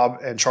that, Bob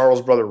and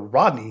Charles' brother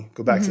Rodney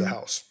go back to the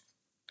house.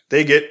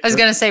 I was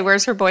going to say,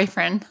 where's her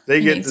boyfriend?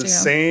 They get the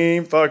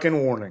same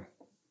fucking warning.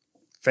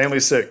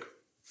 Family's sick.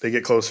 They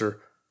get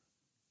closer.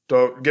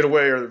 Don't get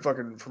away or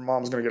fucking her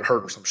mom's going to get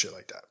hurt or some shit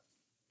like that.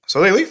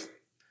 So they leave.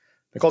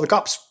 They call the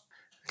cops.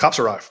 The cops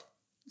arrive.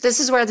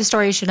 This is where the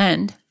story should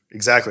end.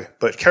 Exactly.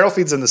 But Caril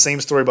feeds them the same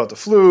story about the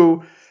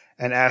flu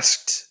and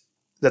asked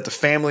that the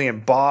family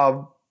and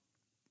Bob,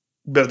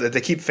 that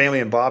they keep family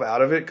and Bob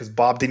out of it because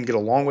Bob didn't get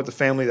along with the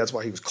family. That's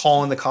why he was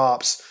calling the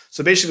cops.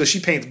 So basically, she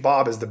paints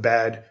Bob as the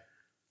bad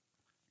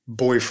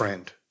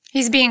boyfriend.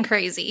 He's being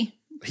crazy.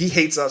 He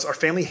hates us. Our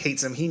family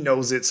hates him. He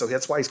knows it. So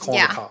that's why he's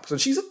calling the cops. And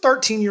she's a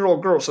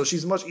 13-year-old girl, so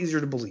she's much easier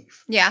to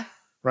believe. Yeah.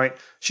 Right?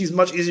 She's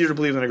much easier to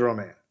believe than a grown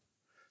man.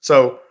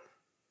 So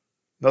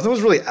nothing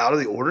was really out of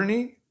the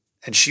ordinary.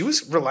 And she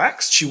was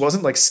relaxed. She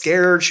wasn't like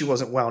scared. She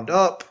wasn't wound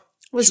up.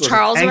 Was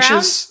Charles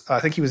anxious? I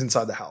think he was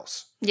inside the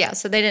house. Yeah,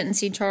 so they didn't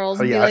see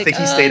Charles. Oh, yeah, I think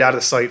he stayed out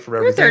of sight for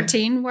everything. You're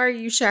 13. Why are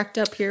you shacked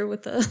up here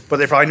with the... But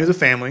they probably knew the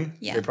family.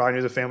 Yeah. They probably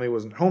knew the family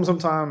wasn't home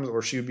sometimes,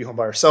 or she would be home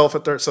by herself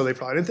at so they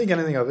probably didn't think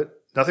anything of it.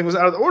 Nothing was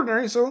out of the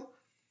ordinary, so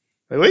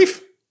they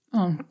leave.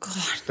 Oh,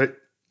 God.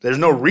 There's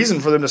no reason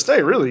for them to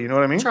stay, really. You know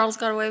what I mean? Charles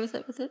got away with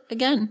it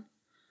again.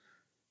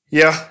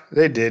 Yeah,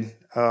 they did.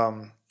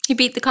 He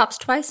beat the cops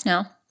twice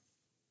now.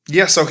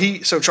 Yeah, so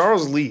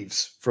Charles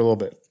leaves for a little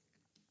bit.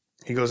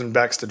 He goes and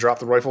backs to drop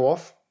the rifle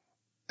off.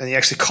 And he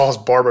actually calls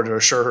Barbara to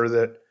assure her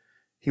that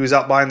he was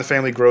out buying the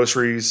family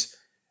groceries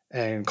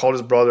and called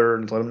his brother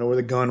and let him know where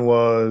the gun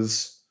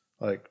was.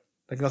 Like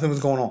nothing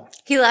was going on.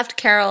 He left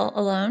Caril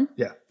alone?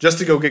 Yeah. Just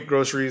to go get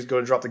groceries, go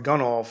to drop the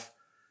gun off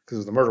because it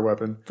was the murder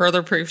weapon.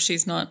 Further proof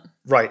she's not.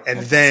 Right.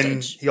 And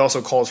then he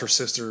also calls her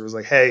sister. It was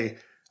like, hey,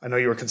 I know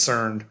you were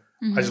concerned.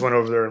 Mm-hmm. I just went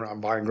over there and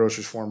I'm buying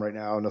groceries for him right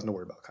now. Nothing to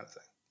worry about kind of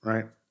thing.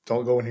 Right.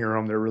 Don't go and hear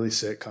them. They're really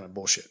sick kind of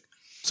bullshit.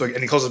 So, and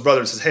he calls his brother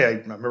and says, hey, I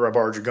remember I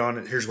borrowed your gun.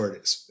 And here's where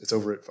it is. It's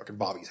over at fucking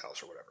Bobby's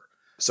house or whatever.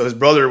 So his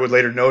brother would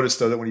later notice,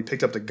 though, that when he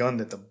picked up the gun,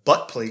 that the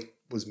butt plate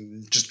was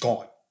just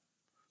gone.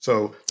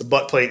 So the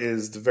butt plate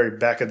is the very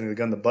back of the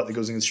gun, the butt that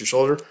goes against your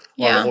shoulder.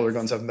 A lot of older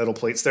guns have metal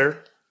plates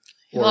there.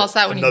 He lost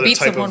that when you beat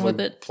someone with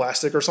it.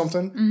 Plastic or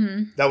something.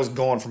 Mm-hmm. That was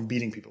gone from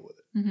beating people with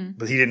it. Mm-hmm.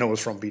 But he didn't know it was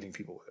from beating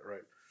people with it,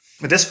 right?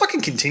 But this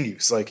fucking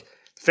continues. Like,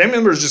 family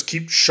members just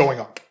keep showing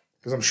up.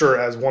 Because I'm sure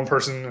as one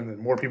person and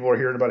then more people are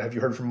hearing about it, have you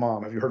heard from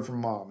mom? Have you heard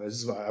from mom?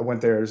 I went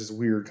there. This is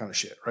weird kind of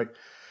shit, right?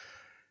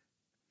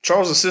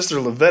 Charles' sister,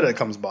 Lavetta,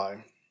 comes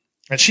by.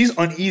 And she's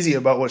uneasy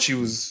about what she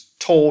was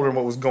told and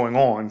what was going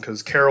on.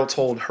 Because Caril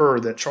told her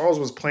that Charles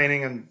was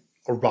planning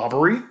a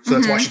robbery. So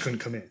that's why she couldn't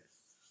come in.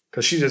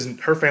 Because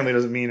her family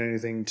doesn't mean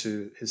anything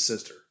to his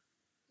sister.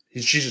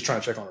 She's just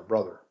trying to check on her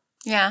brother.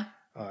 Yeah.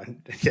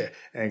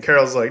 And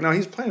Carol's like, no,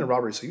 he's planning a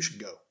robbery, so you should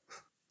go.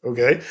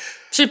 Okay.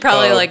 She'd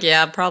probably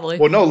probably.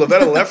 Well, no,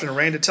 Lavetta left and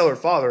ran to tell her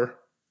father,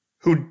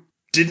 who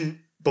didn't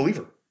believe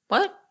her.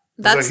 What?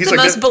 That's the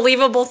most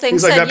believable thing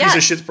he's said like, that piece yet.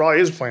 of shit probably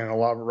is planning a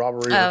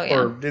robbery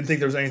or didn't think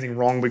there was anything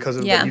wrong because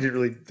of it, but he didn't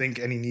really think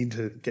any need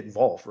to get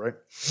involved, right?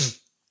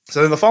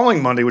 So then the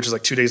following Monday, which is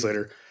like 2 days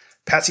later,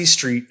 Patsy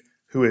Street,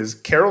 who is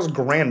Carol's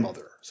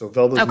grandmother, so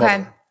Velda's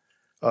mother,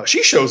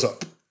 she shows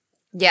up.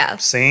 Yeah.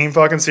 Same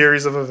fucking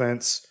series of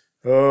events.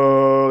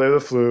 Oh, they have the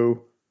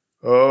flu.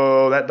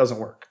 Oh, that doesn't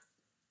work.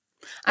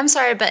 I'm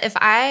sorry, but if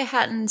I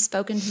hadn't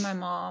spoken to my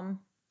mom,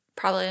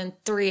 probably in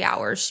 3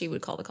 hours, she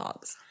would call the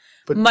cops.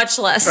 But much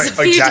less a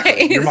few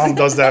days. Your mom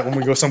does that when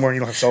we go somewhere and you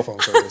don't have cell phone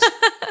service.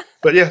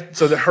 But yeah,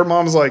 so her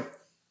mom's like,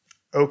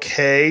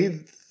 okay,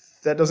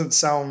 that doesn't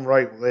sound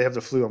right. They have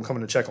the flu. I'm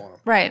coming to check on them.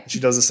 Right. And she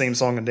does the same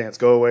song and dance.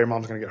 Go away. Your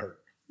mom's going to get hurt.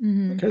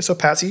 Mm-hmm. Okay, so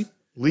Patsy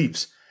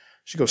leaves.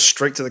 She goes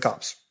straight to the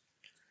cops.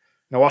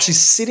 Now, while she's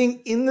sitting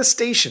in the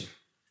station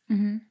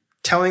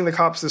telling the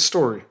cops this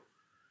story,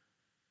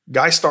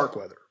 Guy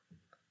Starkweather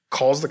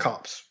calls the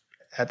cops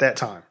at that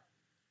time.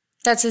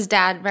 That's his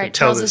dad, right?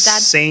 Tells the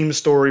same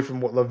story from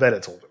what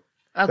Lavetta told him.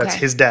 Okay. That's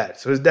his dad.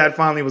 So his dad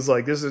finally was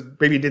like,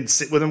 maybe he didn't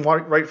sit with him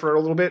right for a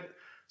little bit.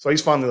 So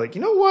he's finally like,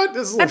 you know what?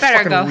 This is a little fucking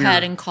weird. I better go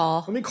ahead and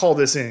call. Let me call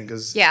this in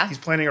because he's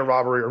planning a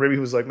robbery. Or maybe he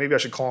was like, maybe I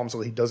should call him so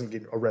that he doesn't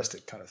get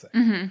arrested kind of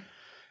thing.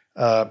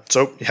 Mm-hmm.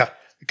 So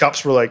the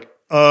cops were like,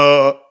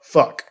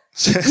 fuck.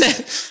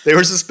 They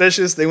were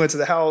suspicious. They went to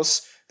the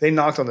house. They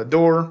knocked on the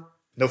door.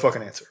 No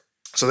fucking answer.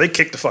 So they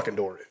kicked the fucking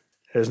door in.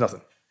 There's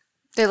nothing.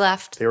 They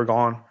left. They were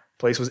gone.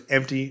 Place was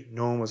empty.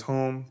 No one was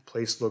home.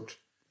 Place looked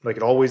like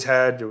it always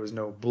had. There was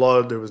no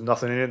blood. There was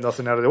nothing in it.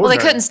 Nothing out of the ordinary. Well,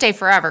 they couldn't stay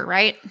forever,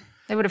 right?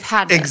 They would have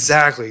had to.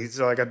 Exactly.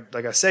 So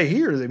like I say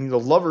here, I mean, the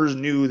lovers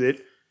knew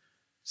that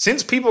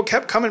since people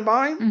kept coming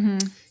by,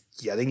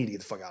 they need to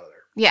get the fuck out of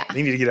there. Yeah.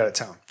 They need to get out of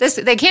town.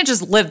 They can't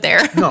just live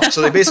there. No.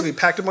 So they basically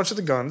packed a bunch of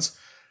the guns,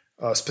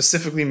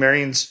 specifically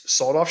Marion's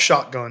sawed-off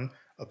shotgun,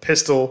 a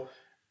pistol,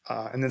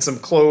 and then some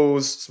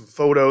clothes, some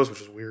photos, which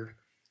was weird.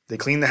 They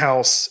cleaned the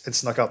house and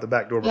snuck out the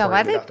back door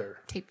before they got there.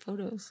 Take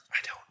photos? I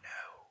don't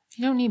know.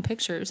 You don't need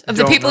pictures of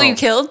the people you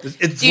killed.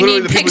 It's Do you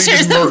literally need the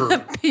pictures of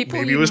the people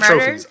maybe it was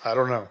murdered? Trophies. I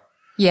don't know.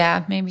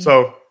 Yeah, maybe.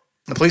 So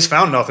the police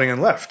found nothing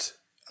and left.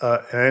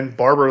 And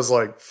Barbara was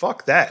like,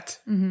 fuck that.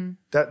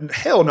 That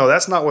hell no,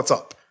 that's not what's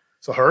up.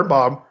 So her and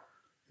Bob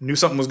knew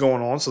something was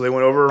going on. So they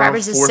went over around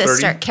 4:30. Barbara's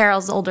sister,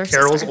 Carol's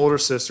older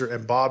sister.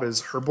 And Bob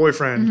is her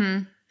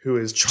boyfriend, who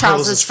is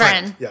Charles's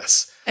friend.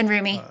 Yes. And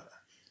roomie.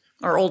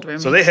 Or old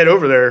roomie. So they head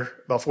over there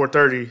about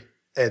 4:30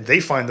 and they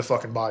find the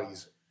fucking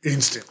bodies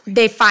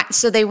Instantly.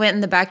 So they went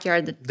in the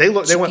backyard. They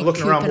went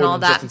looking around more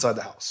than just inside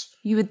the house.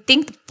 You would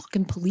think the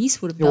fucking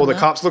police would have done Well, the that.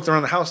 cops looked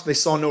around the house. They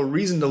saw no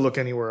reason to look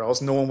anywhere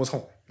else. No one was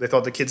home. They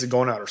thought the kids had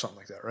gone out or something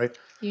like that, right?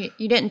 You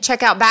didn't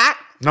check out back?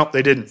 Nope,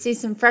 they didn't. See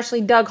some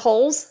freshly dug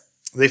holes?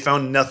 They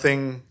found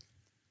nothing.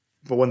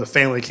 But when the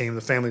family came,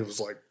 the family was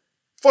like,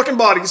 fucking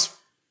bodies.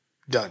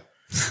 Done.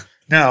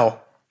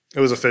 Now, it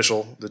was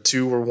official. The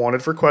two were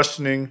wanted for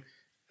questioning,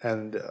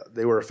 and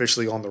they were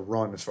officially on the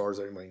run as far as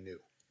anybody knew.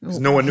 Because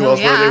no one knew else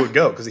where they would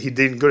go. Because he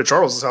didn't go to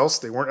Charles's house.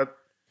 They weren't at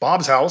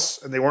Bob's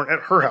house, and they weren't at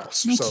her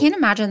house. And I can't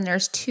imagine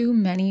there's too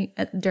many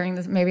during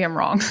this. Maybe I'm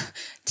wrong.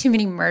 Too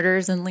many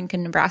murders in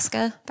Lincoln,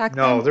 Nebraska back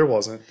then. No, there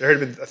wasn't. There had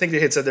been. I think they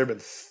had said there had been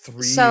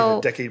 3 in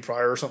a decade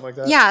prior or something like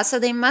that. Yeah, so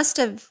they must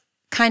have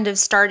kind of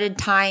started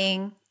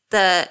tying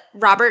the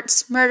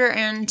Roberts murder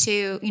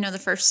into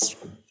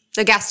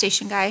the gas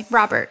station guy.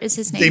 Robert is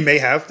his name. They may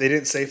have. They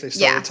didn't say if they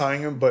started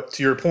tying them, but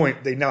to your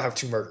point, they now have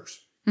 2 murders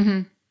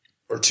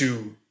or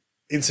 2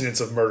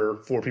 incidents of murder,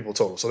 4 people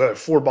total. So they have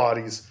 4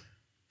 bodies.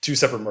 2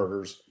 separate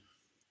murders.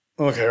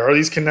 Okay, are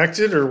these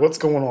connected or what's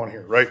going on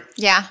here, right?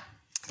 Yeah.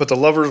 But the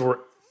lovers were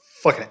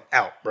fucking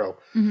out, bro.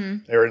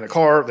 Mm-hmm. They were in the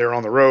car, they were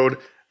on the road,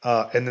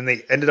 and then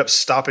they ended up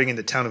stopping in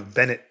the town of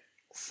Bennett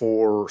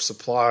for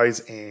supplies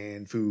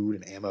and food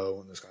and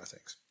ammo and those kind of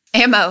things.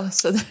 Ammo,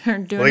 so they're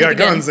doing Well, they got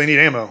guns, they need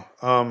ammo.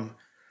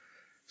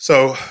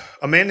 So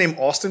a man named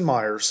Austin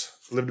Myers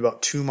lived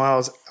about 2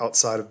 miles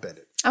outside of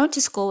Bennett. I went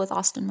to school with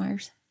Austin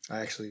Myers.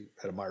 I actually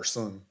had a Myers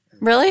son.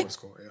 Really?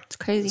 School, yeah. It's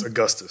crazy. It's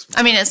Augustus.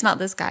 I mean, it's not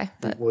this guy,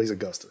 but well, he's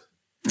Augustus.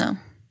 No,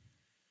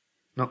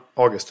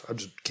 August. I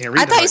just can't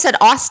read. I thought you said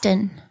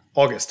Austin.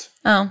 August.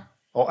 Oh,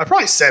 I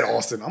probably said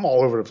Austin. I'm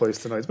all over the place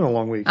tonight. It's been a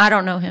long week. I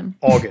don't know him.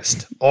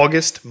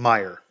 August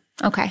Meyer.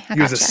 Okay,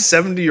 He was a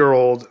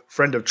 70-year-old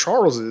friend of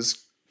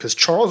Charles's because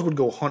Charles would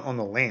go hunt on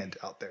the land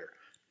out there.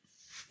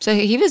 So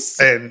he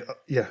was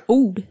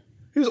old.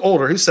 He was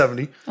older. He was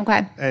 70.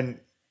 Okay.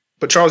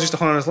 But Charles used to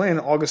hunt on his land,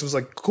 and August was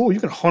like, cool, you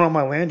can hunt on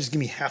my land, just give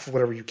me half of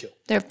whatever you kill.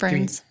 They're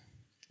friends.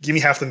 Give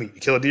me half the meat.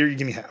 You kill a deer, you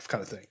give me half,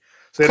 kind of thing.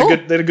 So they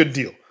had a good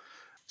deal.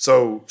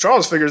 So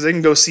Charles figures they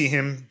can go see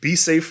him, be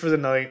safe for the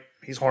night.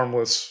 He's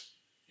harmless.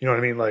 You know what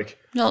I mean? Like,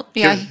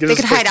 they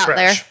could hide out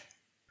there.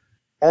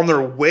 On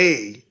their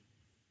way,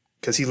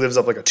 because he lives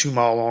up like a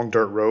 2-mile long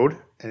dirt road,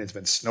 and it's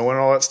been snowing and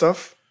all that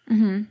stuff,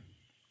 the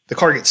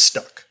car gets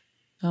stuck.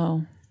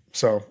 Oh.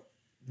 So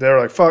they're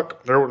like,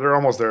 fuck, they're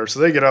almost there. So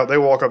they get out, they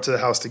walk up to the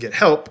house to get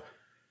help.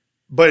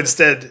 But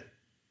instead,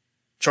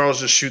 Charles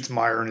just shoots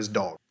Meyer and his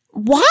dog.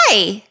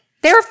 Why?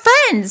 They were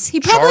friends. He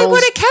probably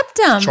would have kept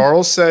them.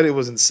 Charles said it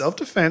was in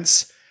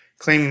self-defense,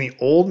 claiming the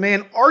old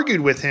man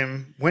argued with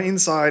him, went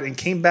inside, and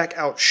came back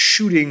out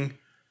shooting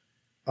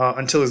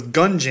until his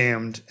gun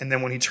jammed. And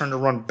then when he turned to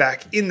run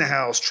back in the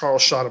house,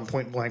 Charles shot him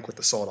point blank with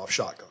the sawed-off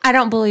shotgun. I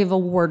don't believe a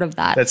word of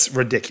that. That's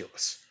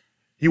ridiculous.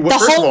 The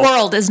whole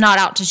world is not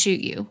out to shoot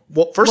you.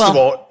 Well, first of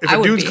all, if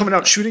a dude's coming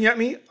out shooting at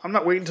me, I'm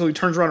not waiting until he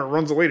turns around and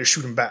runs away to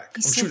shoot him back.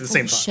 I'm shooting at the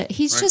same time.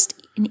 He's just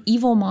an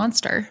evil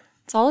monster.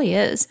 That's all he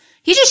is.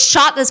 He just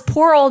shot this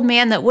poor old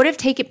man that would have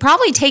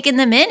probably taken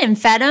them in and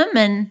fed him.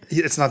 And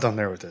it's not done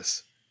there with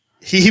this.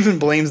 He even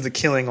blames the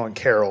killing on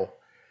Caril,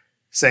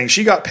 saying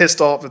she got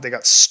pissed off that they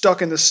got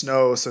stuck in the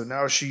snow. So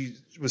now she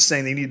was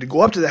saying they needed to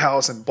go up to the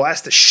house and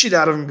blast the shit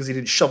out of him because he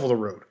didn't shovel the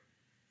road.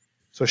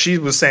 So she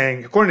was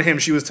saying, according to him,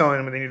 she was telling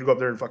him they need to go up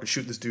there and fucking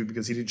shoot this dude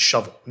because he didn't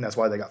shovel. And that's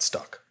why they got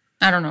stuck.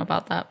 I don't know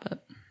about that,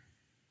 but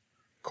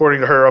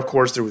according to her, of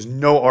course, there was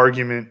no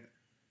argument.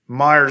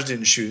 Myers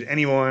didn't shoot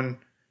anyone.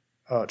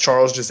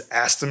 Charles just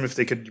asked them if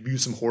they could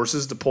use some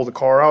horses to pull the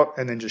car out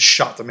and then just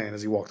shot the man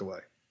as he walked away.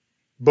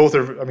 Both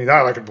are,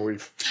 that I could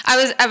believe.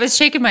 I was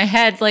shaking my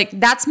head. Like,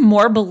 that's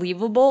more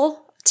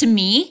believable to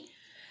me.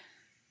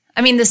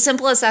 I mean, the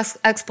simplest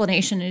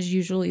explanation is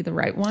usually the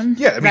right one.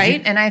 Yeah,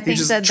 right? And I think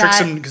he just tricks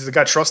him because the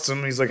guy trusts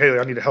him. He's like, hey,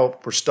 I need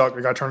help. We're stuck.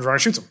 The guy turns around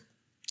and shoots him.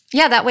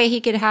 Yeah, that way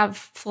he could have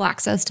full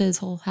access to his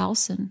whole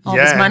house and all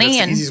his money.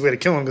 That's the easiest way to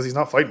kill him because he's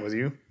not fighting with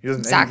you. He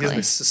doesn't, he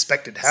doesn't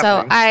suspect it So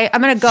happening.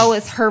 I'm going to go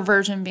with her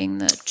version being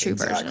the true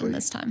version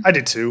this time. I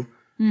did too.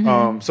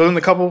 Mm-hmm. So then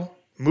the couple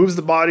moves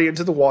the body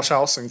into the wash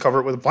house and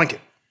cover it with a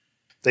blanket.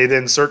 They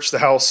then search the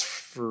house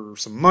for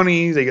some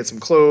money. They get some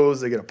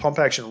clothes. They get a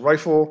pump-action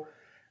rifle.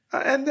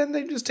 And then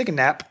they just take a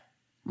nap.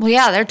 Well,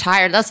 yeah, they're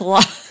tired. That's a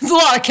lot. That's a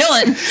lot of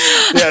killing.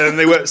 Yeah, and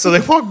they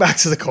walk back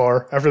to the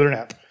car after their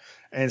nap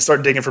and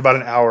start digging for about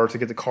an hour to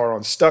get the car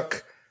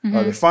unstuck.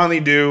 They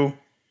finally do,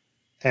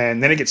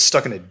 and then it gets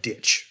stuck in a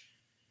ditch.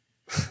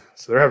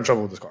 So they're having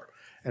trouble with this car.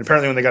 And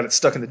apparently when they got it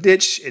stuck in the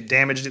ditch, it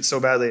damaged it so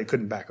badly it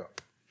couldn't back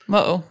up.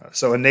 Uh-oh.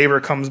 So a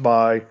neighbor comes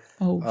by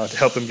to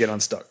help them get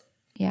unstuck.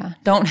 Yeah,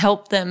 don't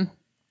help them.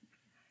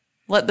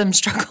 Let them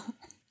struggle.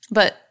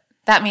 But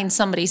that means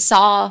somebody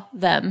saw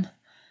them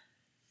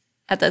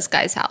at this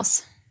guy's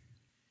house.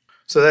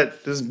 So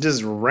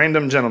this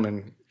random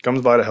gentleman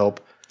comes by to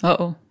help.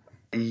 Uh-oh.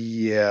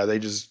 Yeah, they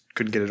just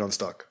couldn't get it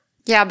unstuck.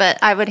 Yeah, but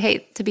I would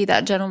hate to be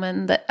that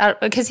gentleman that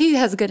because he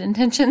has good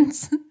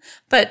intentions,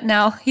 but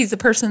now he's the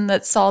person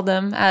that saw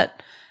them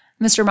at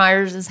Mr.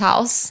 Myers'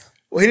 house.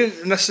 Well, he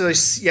didn't necessarily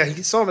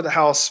he saw him at the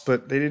house,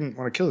 but they didn't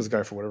want to kill this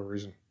guy for whatever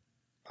reason.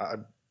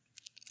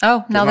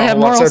 Now they have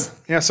morals.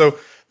 Yeah, so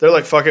they're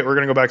like, fuck it, we're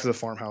going to go back to the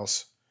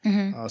farmhouse.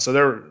 Mm-hmm. So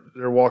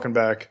they're walking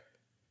back.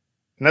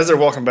 And as they're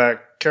walking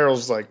back,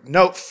 Caril's like,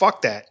 no,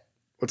 fuck that.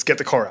 Let's get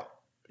the car out.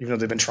 Even though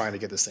they've been trying to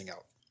get this thing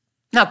out.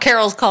 Now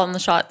Caril's calling the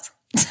shots.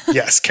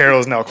 Yes, Caril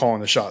is now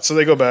calling the shots. So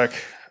they go back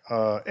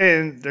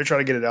and they're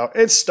trying to get it out.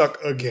 It's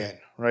stuck again,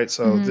 right?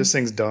 So this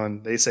thing's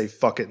done. They say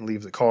fuck it and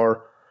leave the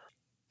car.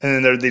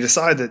 And then they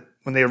decide that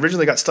when they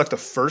originally got stuck the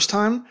first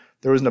time,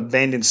 there was an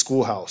abandoned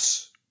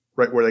schoolhouse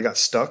right where they got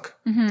stuck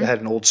that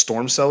had an old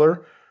storm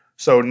cellar.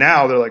 So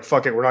now they're like,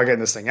 fuck it, we're not getting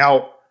this thing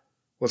out.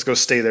 Let's go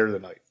stay there the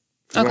night.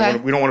 Okay.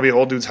 We don't want to be an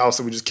old dude's house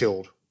that we just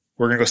killed.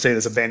 We're going to go stay in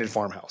this abandoned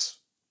farmhouse.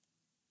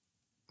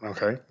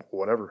 Okay,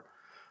 whatever.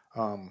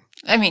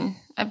 I mean,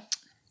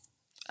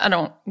 I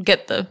don't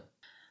get the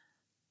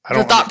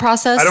thought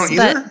process. I don't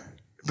either,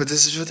 but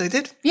this is what they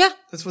did. Yeah.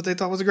 That's what they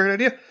thought was a great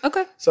idea.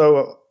 Okay.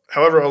 So,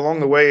 however, along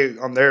the way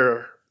on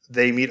there,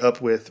 they meet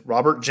up with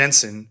Robert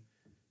Jensen,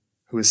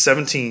 who is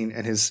 17,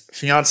 and his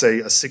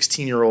fiance, a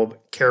 16-year-old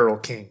Caril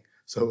King.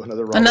 So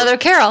another Robert. Another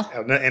Caril.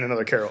 And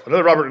another Caril.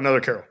 Another Robert, another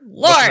Caril.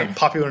 Lord.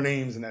 Popular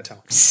names in that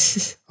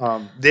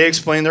town. They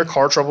explain their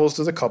car troubles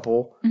to the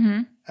couple.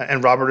 Mm-hmm.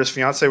 And Robert, his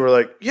fiance, were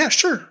like, yeah,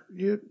 sure.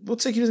 We'll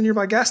take you to the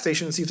nearby gas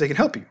station and see if they can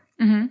help you.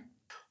 Mm-hmm.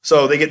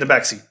 So they get in the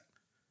back seat.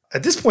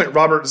 At this point,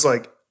 Robert is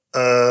like,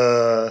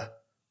 why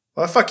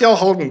the fuck y'all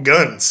holding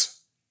guns?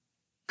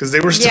 Because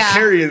they were still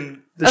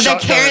carrying the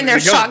shotgun. They're carrying their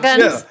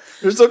shotguns? Yeah,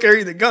 they're still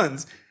carrying the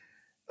guns.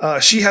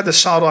 She had the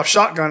shot-off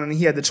shotgun and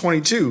he had the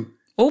 22.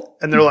 Oh.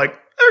 And they're like,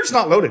 they're just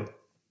not loaded.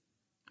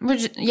 We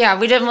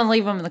didn't want to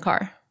leave them in the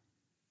car.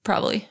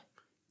 Probably.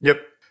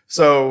 Yep.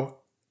 So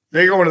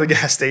they go into the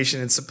gas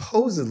station and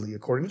supposedly,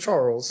 according to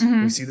Charles,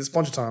 we see this a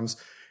bunch of times,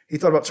 he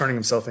thought about turning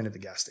himself in at the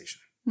gas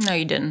station. No,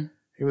 you didn't.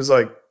 He was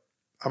like,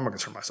 I'm not going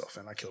to turn myself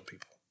in. I killed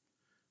people.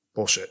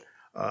 Bullshit.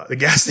 The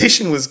gas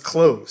station was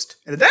closed.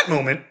 And at that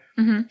moment,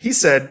 he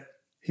said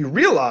he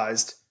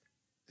realized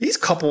these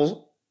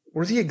couples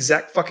were the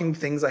exact fucking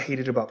things I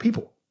hated about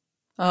people.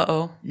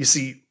 Uh-oh. You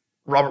see,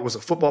 Robert was a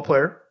football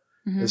player.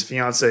 His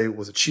fiance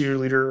was a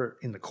cheerleader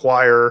in the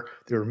choir.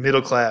 They were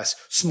middle class,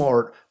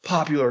 smart,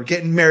 popular,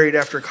 getting married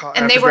after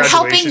and they were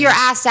helping your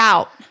ass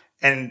out.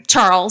 And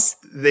Charles.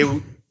 They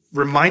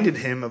reminded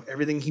him of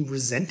everything he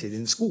resented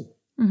in school.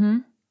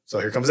 So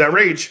here comes that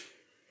rage.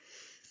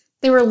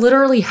 They were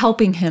literally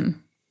helping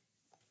him.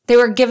 They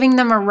were giving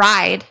them a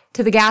ride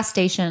to the gas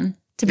station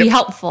to be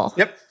helpful.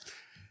 Yep.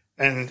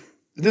 And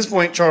at this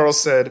point,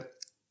 Charles said,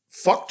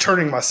 fuck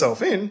turning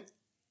myself in.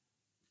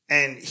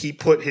 And he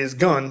put his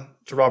gun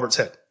to Robert's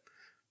head,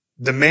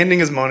 demanding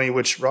his money,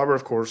 which Robert,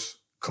 of course,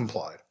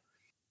 complied.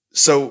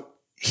 So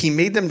he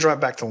made them drive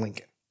back to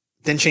Lincoln,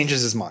 then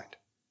changes his mind,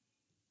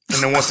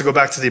 and then wants to go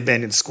back to the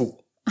abandoned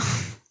school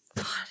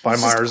by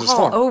Myers'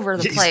 farm. All over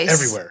the place.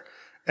 He's everywhere.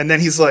 And then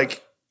he's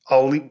like,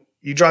 "I'll leave.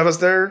 You drive us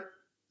there.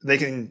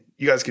 You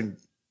guys can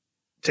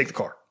take the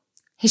car."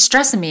 He's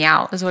stressing me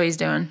out, is what he's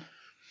doing.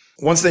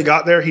 Once they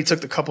got there, he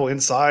took the couple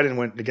inside and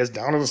went, I guess,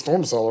 down to the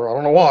storm cellar. I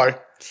don't know why.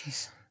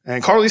 Jeez.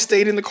 And Carly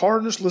stayed in the car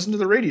and just listened to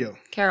the radio.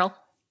 Caril.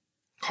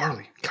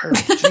 Carly.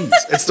 Jeez.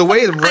 It's the way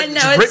it's written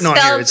on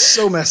here. It's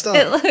so messed up.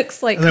 It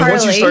looks like Carly. And then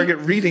once you start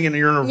reading and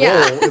you're in a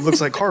roll, it looks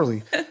like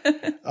Carly.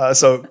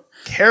 So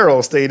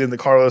Caril stayed in the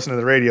car listening to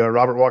the radio. And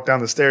Robert walked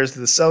down the stairs to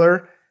the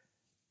cellar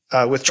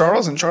with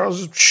Charles. And Charles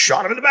just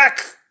shot him in the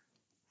back.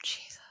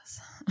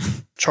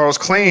 Jesus. Charles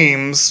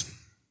claims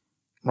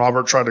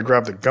Robert tried to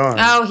grab the gun.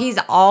 Oh, he's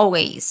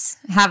always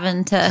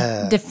having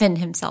to defend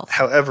himself.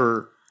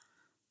 However,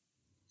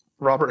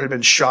 Robert had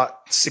been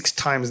shot 6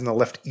 times in the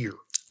left ear.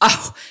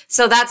 Oh,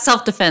 so that's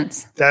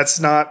self-defense. That's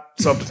not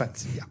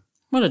self-defense. Yeah.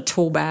 What a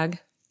tool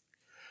bag.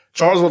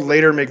 Charles would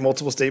later make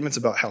multiple statements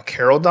about how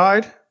Caril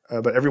died,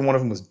 but every one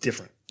of them was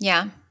different.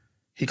 Yeah.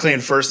 He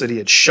claimed first that he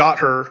had shot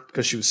her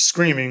because she was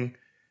screaming.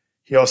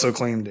 He also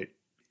claimed that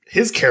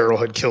his Caril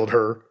had killed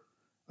her,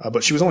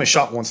 but she was only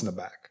shot once in the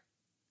back.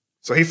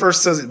 So he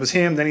first says it was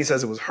him, then he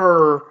says it was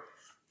her.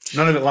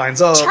 None of it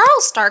lines up.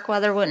 Charles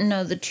Starkweather wouldn't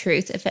know the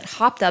truth if it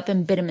hopped up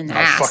and bit him in the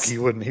ass. Fuck, he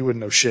wouldn't. He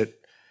wouldn't know shit.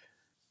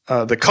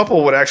 The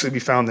couple would actually be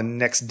found the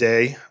next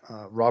day.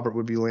 Robert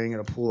would be laying in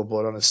a pool of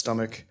blood on his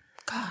stomach.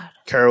 God.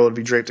 Caril would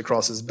be draped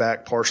across his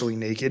back, partially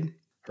naked.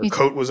 Her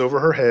coat was over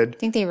her head.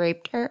 Think they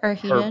raped her, or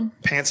he did? Her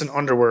pants and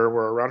underwear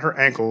were around her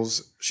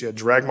ankles. She had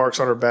drag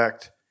marks on her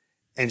back.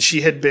 And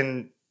she had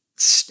been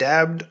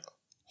stabbed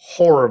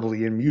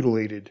horribly and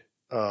mutilated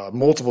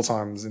multiple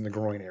times in the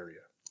groin area.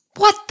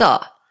 What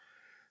the?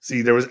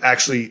 See, there was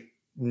actually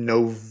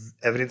no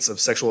evidence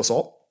of sexual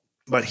assault,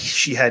 but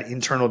she had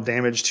internal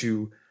damage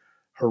to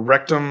her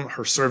rectum,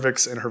 her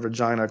cervix, and her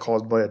vagina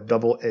caused by a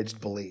double-edged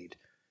blade.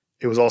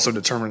 It was also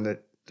determined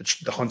that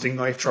the hunting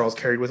knife Charles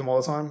carried with him all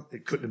the time,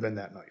 it couldn't have been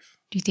that knife.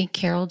 Do you think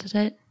Caril did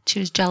it? She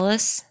was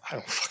jealous? I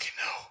don't fucking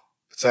know.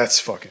 That's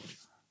fucking...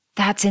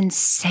 That's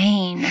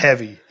insane.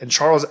 Heavy. And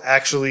Charles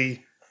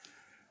actually...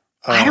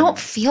 I don't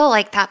feel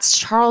like that's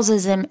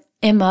Charles's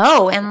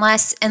MO,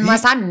 unless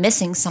I'm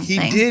missing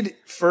something. He did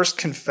first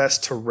confess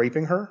to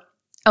raping her.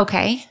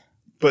 Okay.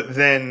 But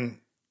then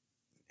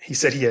he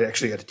said he had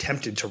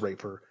attempted to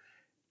rape her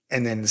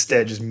and then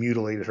instead just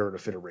mutilated her in a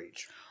fit of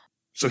rage.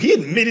 So he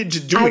admitted to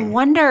doing it. I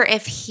wonder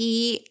if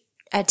he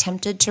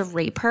attempted to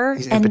rape her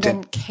and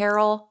then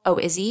Caril. Oh,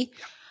 is he?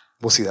 Yeah.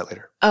 We'll see that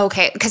later.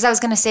 Okay. Because I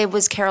was going to say,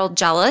 was Caril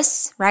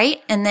jealous,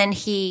 right? And then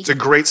It's a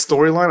great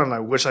storyline, and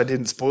I wish I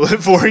didn't spoil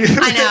it for you.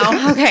 I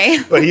know. Okay.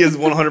 But he is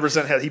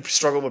 100% he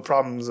struggled with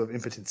problems of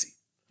impotency.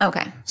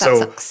 Okay.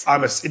 That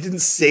sucks. It didn't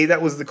say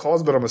that was the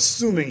cause, but I'm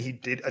assuming he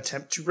did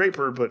attempt to rape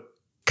her, but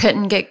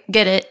couldn't get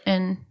it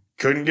and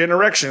couldn't get an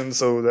erection,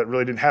 so that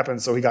really didn't happen.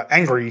 So he got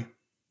angry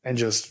and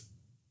just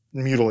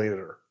mutilated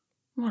her.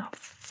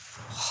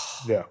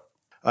 Yeah.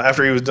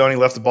 After he was done, he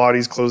left the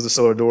bodies, closed the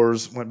cellar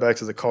doors, went back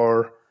to the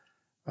car,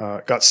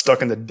 got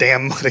stuck in the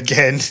damn mud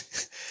again.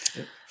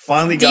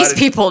 These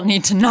people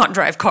need to not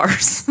drive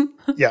cars.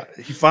 Yeah.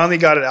 He finally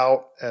got it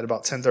out at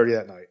about 10:30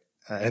 that night.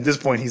 At this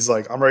point, he's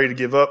like, I'm ready to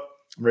give up.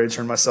 I'm ready to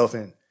turn myself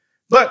in.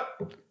 But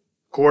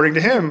according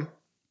to him,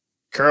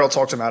 Caril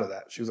talked him out of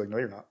that. She was like, no,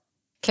 you're not.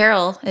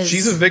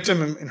 She's a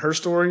victim in her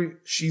story.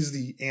 She's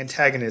the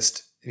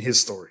antagonist in his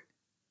story.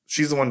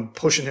 She's the one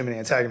pushing him and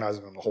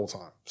antagonizing him the whole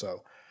time.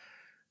 So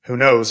who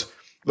knows?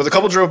 But the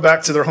couple drove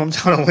back to their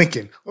hometown of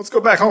Lincoln. Let's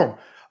go back home.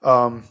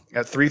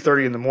 At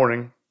 3:30 in the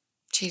morning.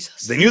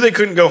 Jesus. They knew they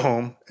couldn't go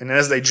home. And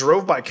as they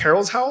drove by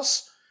Caril's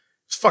house,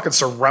 it was fucking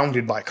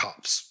surrounded by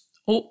cops.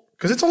 Oh.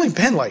 Because it's only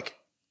been like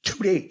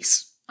 2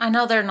 days. I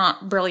know they're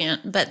not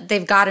brilliant, but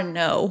they've got to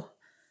know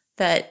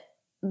that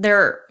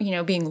they're,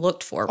 being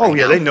looked for right now.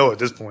 Now. They know at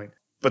this point.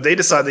 But they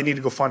decide they need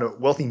to go find a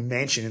wealthy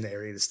mansion in the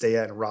area to stay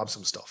at and rob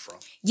some stuff from.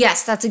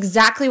 Yes, that's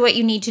exactly what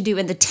you need to do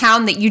in the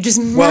town that you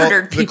just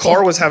murdered people. The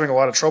car was having a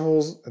lot of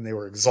troubles, and they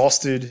were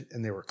exhausted,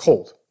 and they were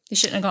cold. They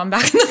shouldn't have gone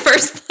back in the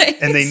first place.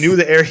 And they knew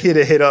the area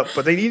to hit up,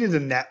 but they needed a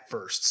nap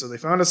first. So they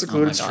found a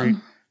secluded street,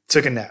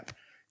 took a nap.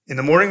 In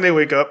the morning, they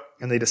wake up,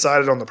 and they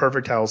decided on the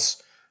perfect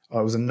house.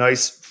 It was a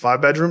nice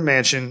 5-bedroom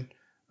mansion.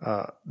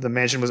 The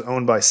mansion was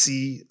owned by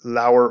C.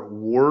 Lower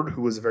Ward,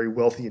 who was a very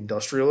wealthy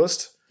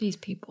industrialist. These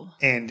people.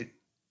 And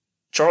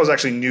Charles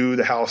actually knew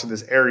the house in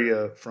this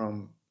area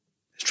from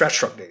his trash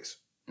truck days.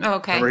 Oh,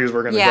 okay. Remember he was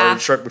working in the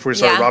garbage truck before he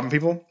started robbing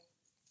people?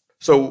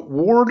 So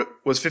Ward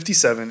was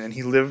 57, and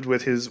he lived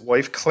with his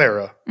wife,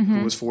 Clara,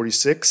 who was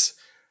 46.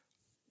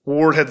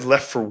 Ward had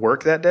left for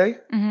work that day,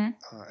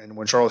 and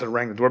when Charles had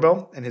rang the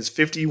doorbell, and his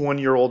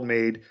 51-year-old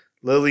maid,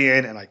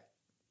 Lillian, and I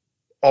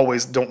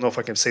always don't know if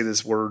I can say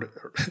this word,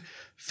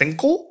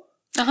 Finkel?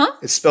 Uh-huh.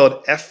 It's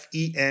spelled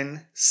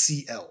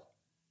F-E-N-C-L.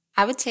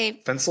 I would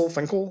say...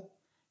 Finkel?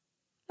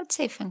 I'd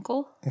say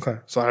Finkel. Okay.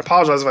 So I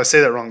apologize if I say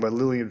that wrong, but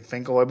Lillian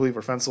Finkel, I believe,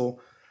 or Fensel,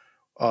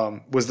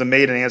 was the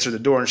maid and answered the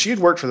door. And she had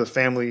worked for the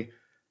family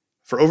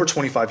for over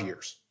 25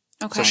 years.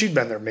 Okay. So she'd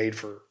been their maid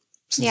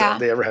since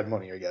they ever had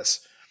money, I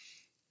guess.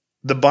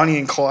 The Bonnie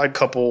and Clyde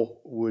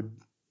couple would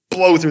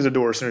blow through the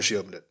door as soon as she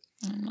opened it,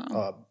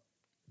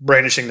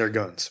 brandishing their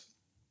guns.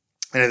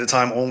 And at the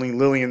time, only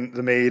Lillian,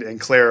 the maid, and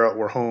Clara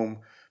were home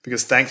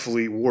because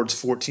thankfully Ward's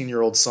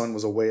 14-year-old son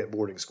was away at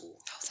boarding school.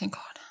 Oh, thank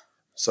God.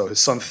 So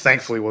his son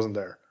thankfully wasn't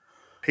there.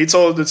 He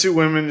told the two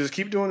women just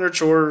keep doing their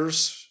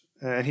chores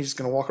and he's just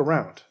going to walk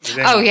around.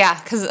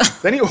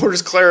 Then he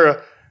orders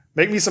Clara,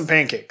 make me some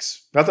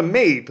pancakes. Not the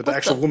maid, but the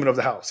actual woman of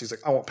the house. He's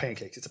like, I want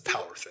pancakes. It's a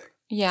power thing.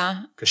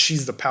 Yeah. Because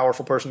she's the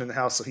powerful person in the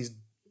house, so he's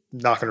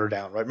knocking her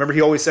down, right? Remember he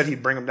always said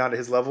he'd bring them down to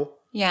his level?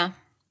 Yeah.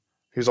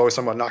 He was always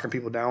talking about knocking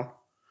people down.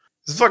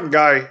 This fucking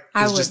guy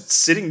is just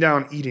sitting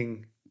down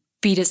eating.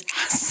 Beat his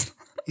ass.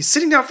 He's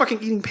sitting down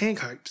fucking eating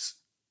pancakes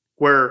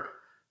where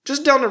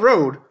just down the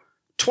road,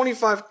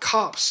 25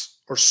 cops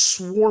are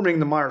swarming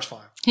the Myers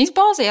farm. He's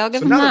ballsy. I'll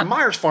give him that. that. So now the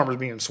Myers farm is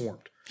being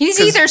swarmed. He's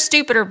either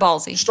stupid or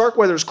ballsy.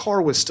 Starkweather's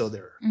car was still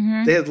there.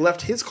 Mm-hmm. They had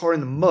left his car in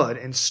the mud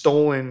and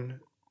stolen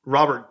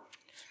Robert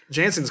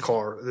Jansen's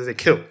car that they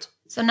killed.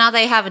 So now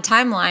they have a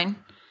timeline.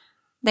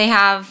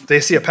 They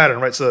see a pattern,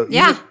 right? So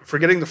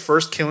forgetting the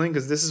first killing,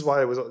 because this is why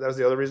that was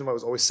the other reason why it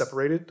was always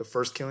separated, the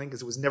first killing,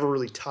 because it was never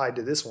really tied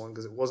to this one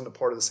because it wasn't a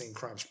part of the same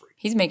crime spree.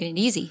 He's making it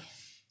easy.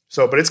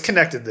 So, but it's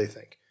connected, they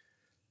think.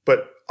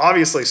 But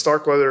obviously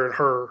Starkweather and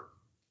her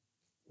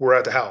were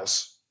at the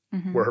house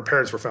where her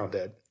parents were found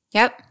dead.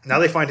 Yep. Now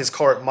they find his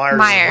car at Myers'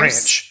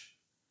 ranch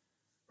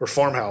or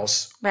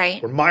farmhouse,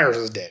 right? Where Myers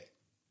is dead.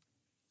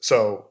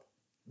 So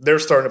they're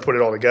starting to put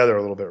it all together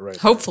a little bit, right?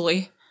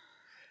 Hopefully.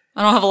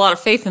 I don't have a lot of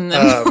faith in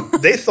them.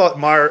 They thought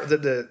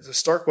the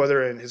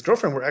Starkweather and his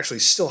girlfriend were actually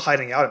still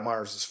hiding out at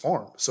Myers'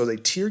 farm. So they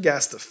tear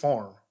gassed the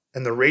farm,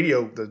 and the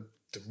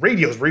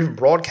radios were even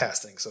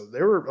broadcasting. So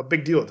they were a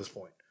big deal at this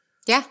point.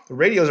 Yeah. The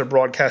radios are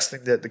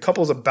broadcasting that the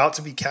couple's about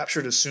to be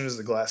captured as soon as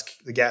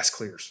the gas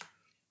clears.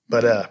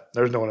 But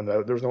there was no one in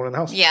the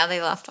house. Yeah,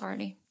 they left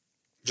already.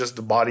 Just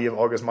the body of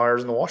August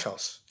Myers in the wash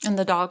house. And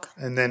the dog.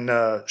 And then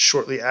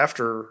shortly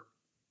after,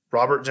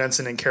 Robert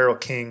Jensen and Caril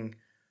King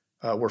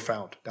were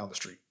found down the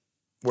street.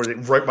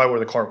 Right by where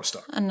the car was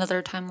stuck.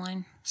 Another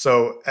timeline.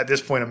 So at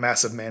this point, a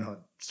massive manhunt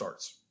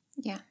starts.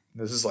 Yeah.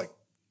 This is like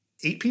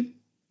 8 people?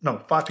 No,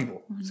 5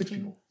 people. 6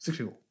 people. 6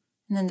 people.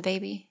 And then the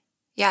baby.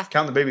 Yeah.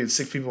 Count the baby, it's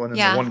 6 people, and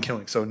then the one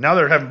killing. So now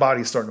they're having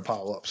bodies starting to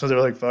pile up. So they're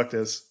like, fuck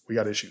this. We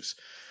got issues.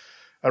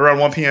 Around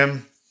 1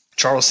 p.m.,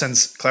 Charles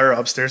sends Clara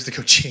upstairs to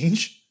go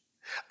change.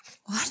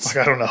 What? Like,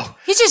 I don't know.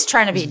 He's just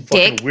trying to be a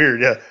dick.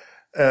 Weird, yeah.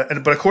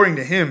 But according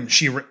to him,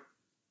 she ran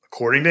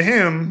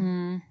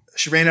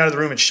out of the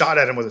room and shot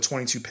at him with a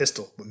 .22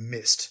 pistol, but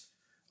missed.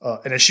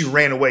 And as she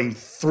ran away, he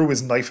threw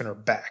his knife in her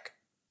back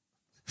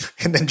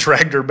and then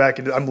dragged her back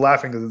into. I'm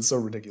laughing because it's so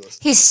ridiculous.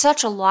 He's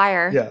such a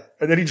liar. Yeah,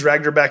 and then he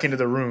dragged her back into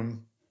the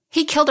room.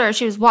 He killed her as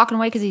she was walking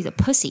away because he's a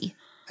pussy.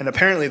 And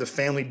apparently, the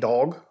family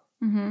dog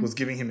was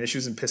giving him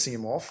issues and pissing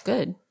him off.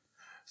 Good.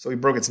 So he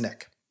broke its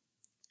neck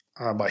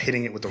by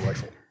hitting it with the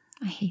rifle.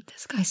 I hate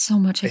this guy so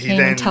much. I can't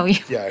even tell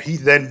you. Yeah, he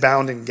then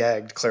bound and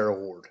gagged Clara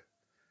Ward.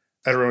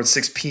 At around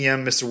 6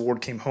 p.m., Mr.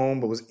 Ward came home,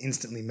 but was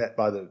instantly met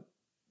by the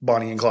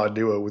Bonnie and Clyde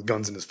duo with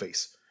guns in his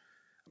face.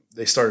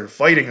 They started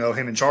fighting, though,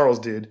 him and Charles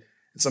did,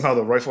 and somehow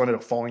the rifle ended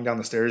up falling down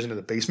the stairs into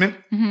the basement.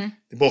 Mm-hmm.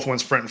 They both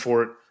went sprinting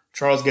for it.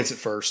 Charles gets it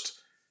first.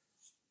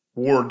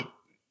 Ward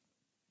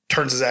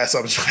turns his ass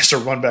up and tries to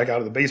run back out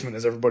of the basement,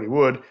 as everybody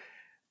would,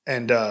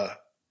 and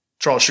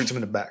Charles shoots him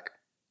in the back.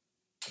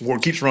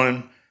 Ward keeps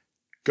running,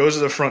 goes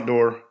to the front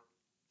door,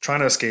 trying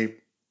to escape.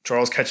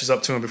 Charles catches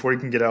up to him before he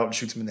can get out and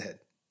shoots him in the head.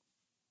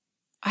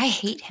 I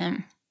hate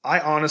him. I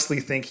honestly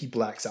think he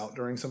blacks out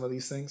during some of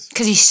these things.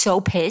 Because he's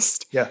so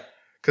pissed. Yeah.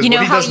 Because you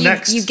know how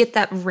you get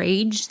that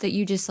rage that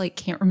you just like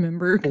can't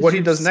remember. But what he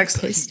does next,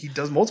 he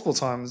does multiple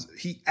times.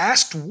 He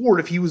asked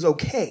Ward if he was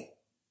okay.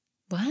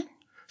 What?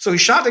 So he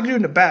shot the dude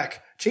in the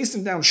back, chased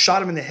him down,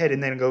 shot him in the head,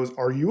 and then goes,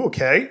 "Are you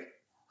okay?"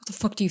 What the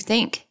fuck do you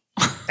think?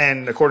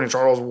 And according to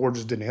Charles, Ward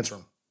just didn't answer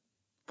him.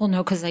 Well,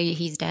 no, because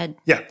he's dead.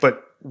 Yeah,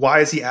 but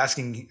why is he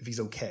asking if he's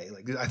okay?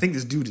 Like, I think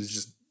this dude is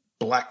just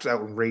blacked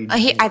out in rage.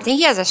 I think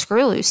he has a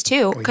screw loose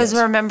too. Because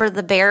remember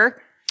the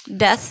bear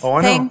death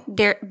thing?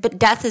 But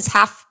death is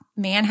half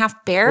man,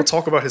 half bear. We'll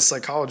talk about his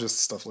psychologist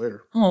stuff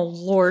later. Oh,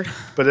 Lord.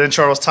 But then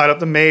Charles tied up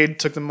the maid,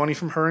 took the money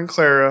from her and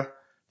Clara,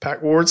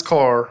 packed Ward's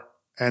car,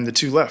 and the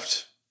two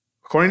left.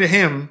 According to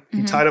him,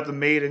 he tied up the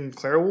maid and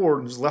Clara Ward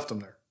and just left them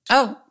there.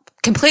 Oh,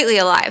 completely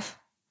alive.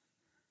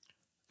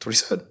 That's what he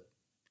said.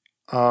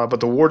 But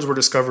the Wards were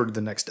discovered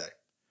the next day.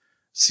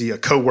 See, a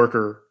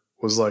coworker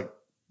was like,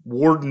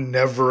 "Ward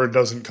never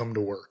doesn't come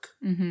to work.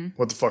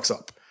 What the fuck's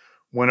up?"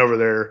 Went over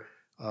there.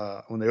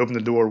 When they opened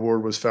the door,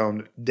 Ward was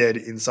found dead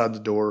inside the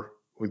door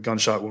with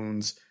gunshot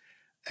wounds.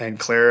 And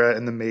Clara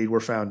and the maid were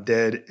found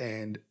dead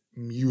and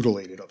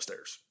mutilated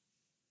upstairs.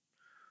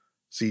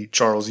 See,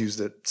 Charles used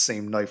the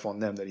same knife on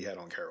them that he had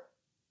on Caril.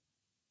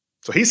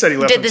 So he said he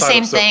left them tied up.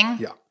 Did the same thing?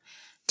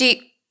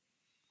 Yeah.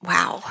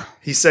 Wow.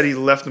 He said he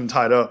left them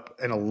tied up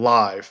and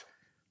alive,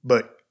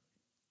 but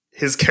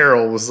his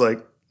Caril was like,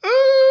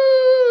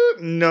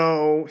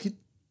 no. He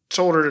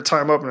told her to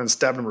tie him up and then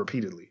stabbed him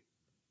repeatedly.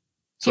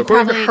 So he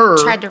probably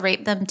tried to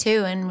rape them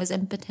too and was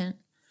impotent.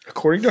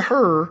 According to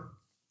her,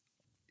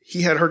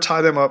 he had her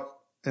tie them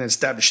up and then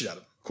stabbed the shit out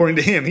of them. According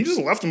to him, he just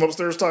left them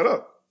upstairs tied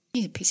up.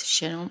 He's a piece of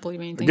shit. I don't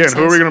believe anything. Again,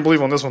 who are we going to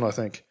believe on this one, I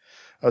think?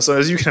 So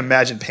as you can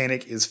imagine,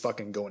 panic is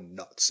fucking going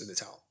nuts in the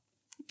town.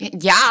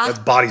 Yeah. That's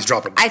bodies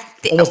dropping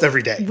almost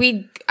every day.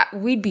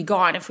 We'd be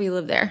gone if we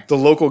lived there. The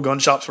local gun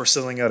shops were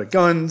selling out of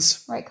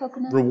guns. Right,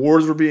 Coconut?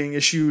 Rewards were being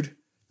issued.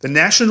 The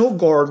National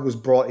Guard was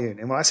brought in.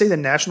 And when I say the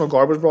National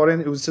Guard was brought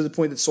in, it was to the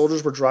point that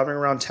soldiers were driving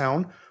around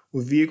town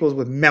with vehicles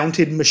with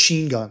mounted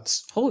machine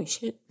guns. Holy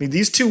shit. I mean,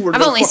 these two were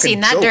I've only seen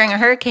that during a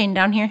hurricane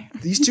down here.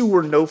 These two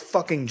were no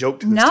fucking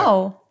joke to this town.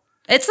 No.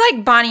 It's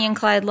like Bonnie and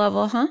Clyde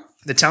level, huh?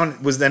 The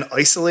town was then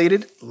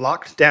isolated,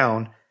 locked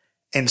down,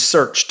 and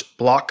searched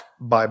block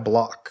by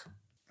block.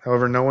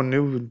 However, no one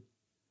knew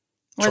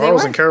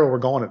Charles and Caril were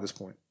gone at this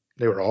point.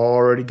 They were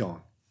already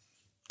gone.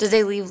 Did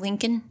they leave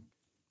Lincoln?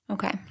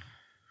 Okay.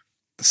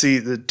 See,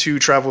 the two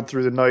traveled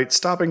through the night,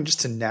 stopping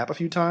just to nap a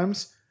few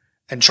times.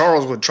 And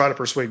Charles would try to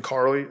persuade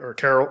Carly,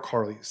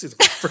 it's a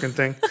freaking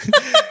thing.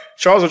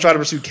 Charles would try to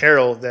persuade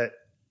Caril that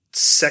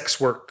sex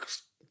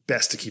works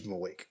best to keep him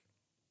awake.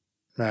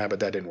 Nah, but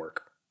that didn't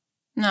work.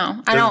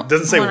 No, I don't.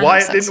 Doesn't say why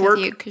it didn't work.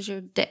 Because you're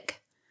a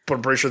dick. But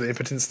I'm pretty sure the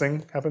impotence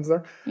thing happens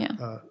there.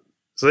 Yeah.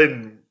 So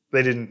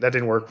that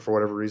didn't work for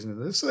whatever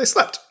reason. So they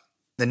slept.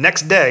 The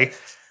next day,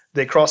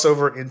 they cross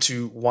over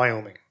into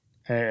Wyoming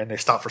and they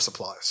stop for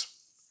supplies.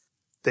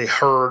 They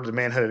heard the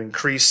manhunt had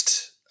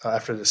increased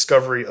after the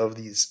discovery of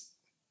these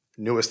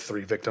newest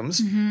 3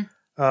 victims.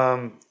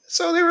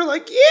 So they were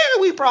like,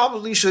 yeah, we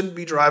probably shouldn't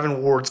be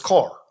driving Ward's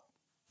car.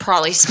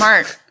 Probably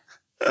smart.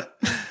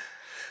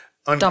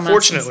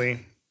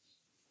 Unfortunately,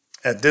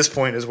 at this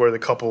point is where the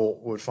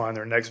couple would find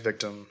their next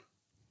victim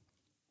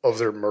of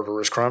their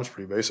murderous crime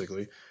spree,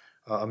 basically.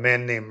 A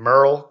man named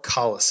Merle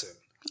Collison.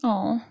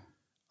 Oh.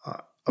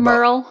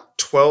 Merle?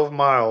 12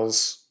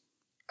 miles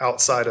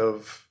outside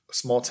of a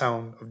small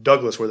town of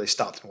Douglas where they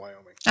stopped in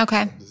Wyoming.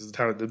 Okay. This is a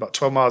town about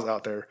 12 miles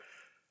out there.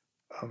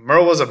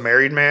 Merle was a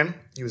married man.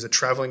 He was a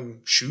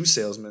traveling shoe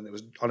salesman that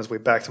was on his way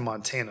back to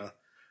Montana.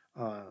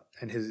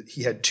 And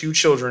he had 2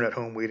 children at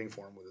home waiting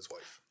for him with his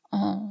wife.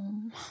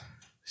 Oh.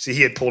 See,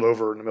 he had pulled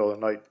over in the middle of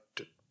the night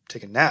to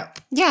take a nap.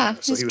 Yeah,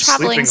 so he was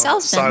traveling sleeping on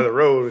the side of the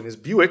road in his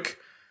Buick,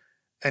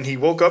 and he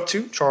woke up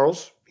to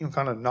Charles,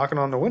 kind of knocking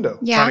on the window,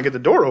 trying to get the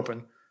door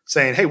open,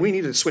 saying, "Hey, we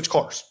need to switch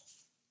cars."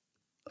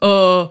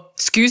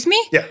 Excuse me?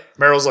 Yeah.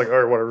 Meryl's like,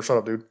 all right, whatever, shut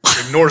up, dude.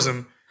 Ignores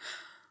him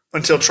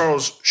until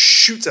Charles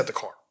shoots at the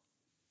car.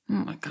 Oh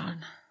my God.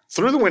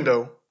 Through the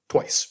window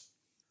twice.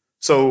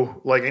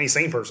 So, like any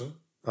sane person,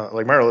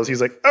 like Meryl is,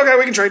 he's like, okay,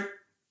 we can trade.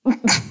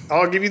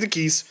 I'll give you the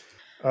keys.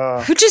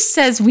 Who just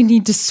says we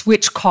need to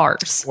switch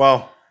cars?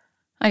 Well,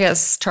 I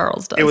guess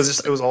Charles does.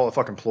 It was all a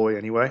fucking ploy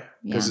anyway.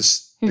 Yeah. He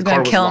was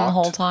going to kill him the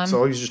whole time.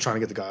 So he was just trying to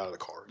get the guy out of the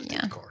car.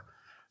 Take the car.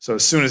 So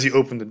as soon as he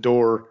opened the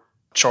door,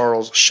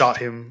 Charles shot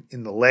him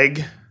in the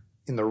leg,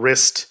 in the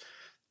wrist,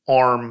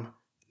 arm,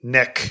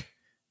 neck,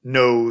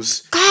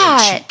 nose,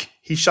 and cheek.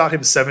 He shot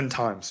him 7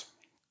 times.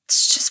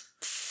 It's just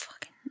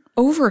fucking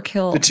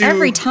overkill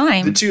every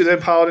time. The two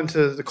then piled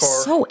into the car.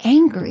 So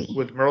angry.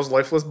 With Merle's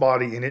lifeless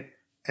body in it.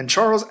 And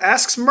Charles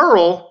asks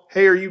Merle,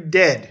 hey, are you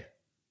dead?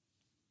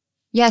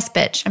 Yes,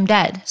 bitch, I'm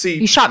dead. See,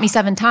 you shot me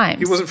 7 times.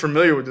 He wasn't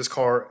familiar with this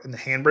car, and the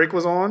handbrake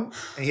was on,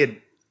 and he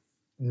had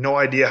no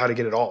idea how to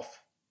get it off.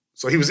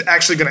 So he was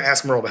actually going to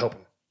ask Merle to help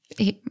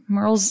him.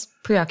 Merle's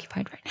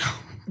preoccupied right now.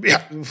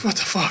 Yeah, what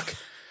the fuck?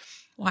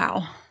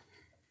 Wow.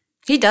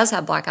 He does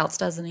have blackouts,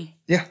 doesn't he?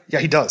 Yeah,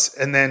 he does.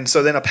 And then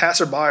a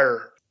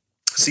passerby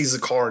sees the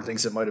car and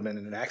thinks it might have been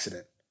in an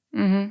accident.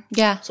 Mm-hmm.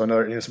 Yeah. So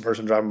another innocent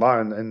person driving by,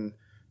 and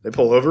they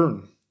pull over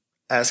and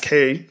ask,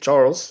 hey,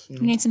 Charles. You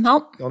need some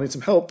help? Y'all need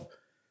some help.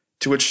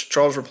 To which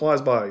Charles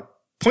replies by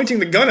pointing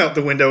the gun out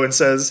the window and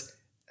says,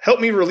 help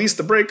me release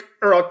the brake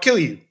or I'll kill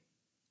you.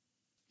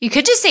 You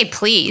could just say,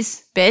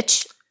 please,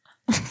 bitch.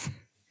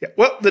 Yeah.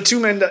 Well, the two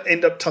men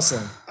end up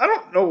tussling. I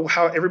don't know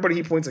how everybody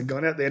he points a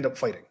gun at, they end up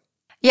fighting.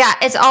 Yeah,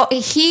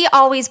 he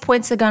always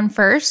points the gun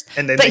first,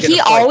 but he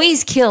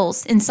always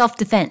kills in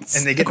self-defense,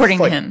 and they get according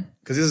to him.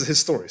 Because this is his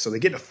story. So they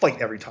get in a fight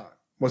every time.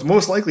 What's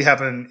most likely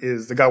happened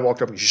is the guy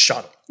walked up and just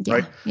shot him,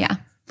 right? Yeah.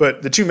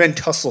 But the two men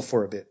tussle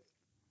for a bit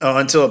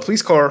until a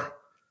police car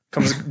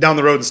comes down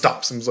the road and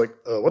stops and is like,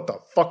 what the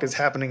fuck is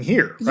happening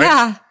here? Right?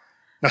 Yeah.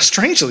 Now,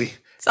 strangely,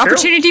 it's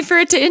opportunity for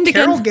it to end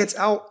again. Caril gets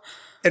out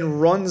and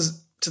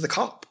runs to the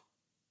cop,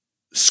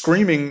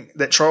 screaming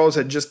that Charles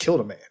had just killed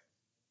a man.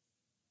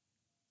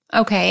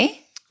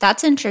 Okay,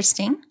 that's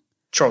interesting.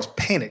 Charles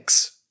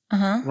panics,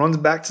 runs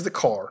back to the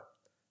car,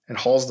 and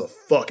hauls the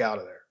fuck out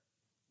of there.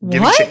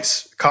 Give a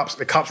chase.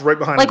 The cops right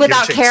behind him. Like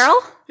without Caril?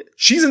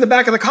 She's in the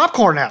back of the cop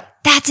car now.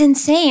 That's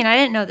insane. I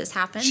didn't know this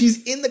happened.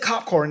 She's in the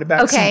cop car in the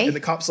back seat, and the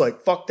cop's like,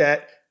 fuck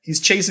that. He's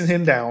chasing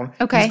him down.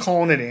 Okay. He's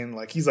calling it in.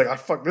 Like, he's like,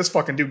 this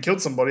fucking dude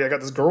killed somebody. I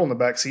got this girl in the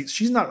back seat.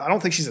 I don't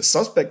think she's a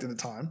suspect at the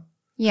time.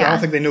 Yeah. I don't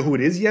think they know who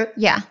it is yet.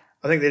 Yeah.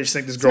 I think they just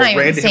think this girl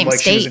ran to him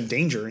like she was in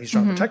danger and he's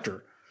trying to protect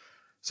her.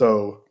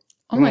 So.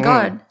 Oh my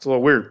God. It's a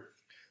little weird.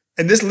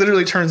 And this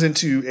literally turns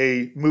into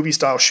a movie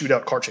style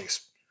shootout car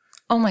chase.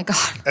 Oh my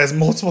God. As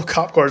multiple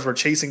cop cars were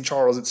chasing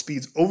Charles at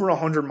speeds over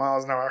 100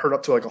 miles an hour. I heard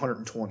up to like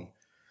 120.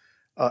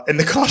 And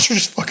the cops are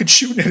just fucking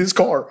shooting at his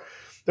car.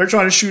 They're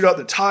trying to shoot out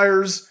the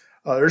tires.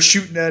 They're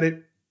shooting at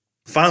it.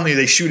 Finally,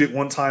 they shoot it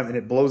one time and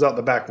it blows out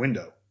the back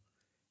window.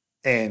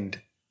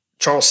 And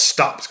Charles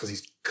stops because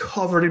he's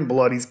covered in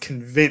blood. He's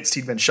convinced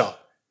he'd been shot.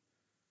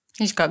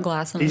 He's got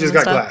glass on him. He just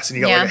got glass and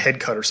he got like a head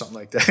cut or something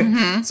like that.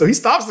 Mm-hmm. So he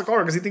stops the car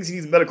because he thinks he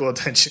needs medical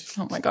attention.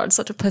 Oh my God,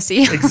 such a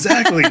pussy.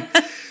 Exactly.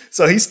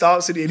 So he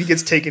stops and he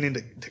gets taken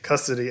into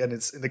custody, and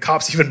the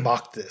cops even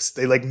mocked this.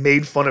 They like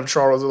made fun of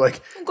Charles. They're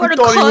like, he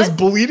thought he was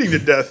bleeding to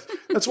death.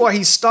 That's why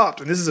he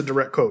stopped. And this is a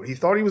direct quote. He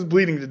thought he was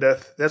bleeding to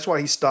death. That's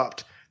why he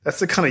stopped. That's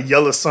the kind of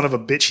yellow son of a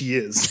bitch he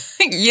is.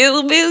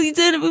 Yellow belly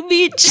son of a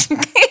bitch.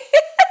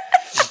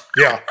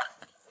 Yeah.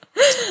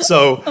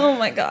 So. Oh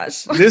my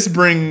gosh. This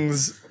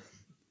brings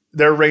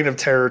their reign of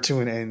terror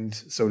to an end,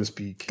 so to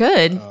speak.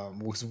 Good.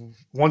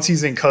 Once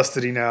he's in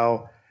custody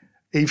now,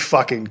 he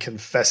fucking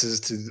confesses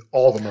to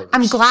all the murders.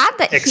 I'm glad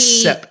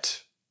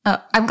that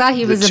I'm glad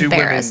he was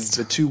embarrassed.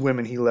 The 2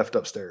 women he left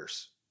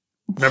upstairs.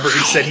 Remember, he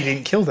said he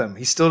didn't kill them.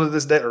 He still to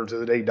this day, or to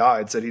the day he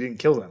died, said he didn't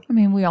kill them. I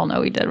mean, we all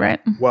know he did, right?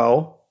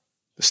 Well,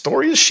 the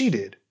story is she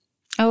did.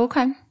 Oh,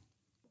 okay.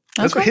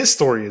 That's what his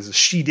story is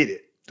she did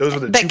it. Those are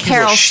the 2 people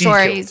Caril's she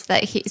stories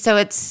killed. So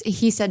it's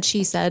he said,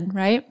 she said,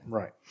 right?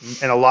 Right.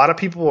 And a lot of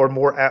people are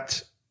more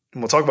apt,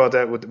 and we'll talk about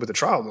that with the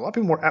trial, a lot of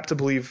people are more apt to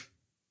believe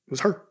it was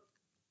her.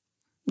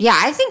 Yeah,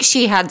 I think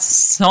she had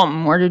something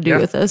more to do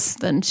with this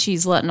than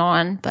she's letting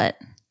on, but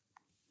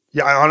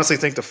yeah, I honestly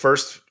think the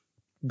first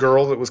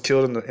girl that was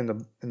killed in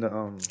the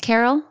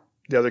Caril?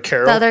 The other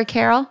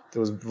Caril that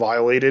was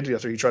violated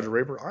after he tried to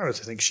rape her. I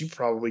honestly think she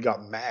probably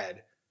got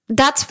mad.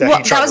 That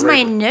was my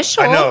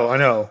initial. I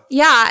know.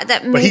 Yeah,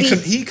 that maybe but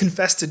he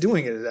confessed to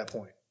doing it at that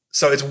point.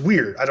 So it's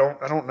weird. I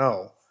don't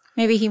know.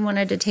 Maybe he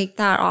wanted to take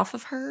that off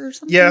of her or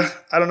something. Yeah,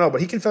 I don't know.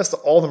 But he confessed to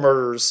all the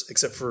murders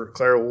except for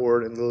Clara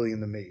Ward and Lillian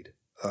the maid.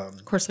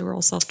 Of course, they were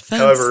all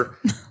self-defense. However,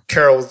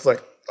 Caril was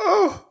like,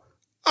 "Oh,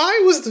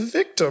 I was the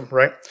victim,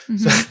 right?" Mm-hmm.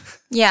 So,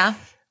 yeah,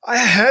 I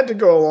had to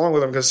go along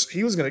with him because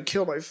he was going to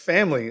kill my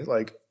family.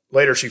 Like,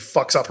 later she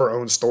fucks up her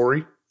own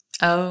story.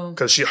 Oh.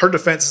 Because her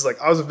defense is like,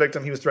 I was a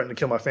victim. He was threatening to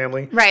kill my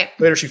family. Right.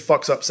 Later she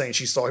fucks up saying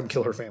she saw him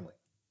kill her family.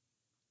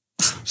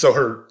 So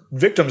her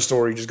victim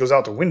story just goes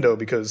out the window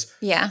because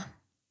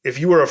if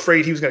you were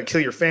afraid he was going to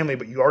kill your family,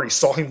 but you already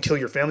saw him kill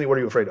your family, what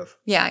are you afraid of?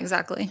 Yeah,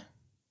 exactly.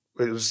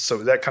 So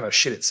that kind of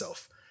shit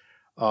itself.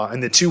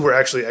 And the two were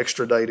actually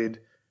extradited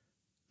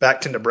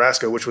back to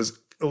Nebraska, which was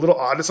a little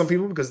odd to some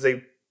people because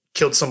they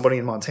killed somebody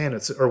in Montana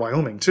or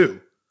Wyoming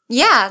too.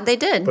 Yeah, they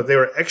did. But they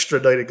were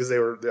extradited because they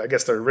were, I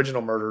guess, their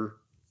original murder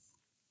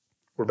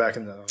were back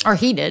in the... Or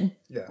he did.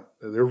 Yeah.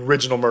 The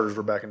original murders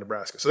were back in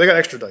Nebraska. So they got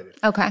extradited.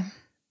 Okay.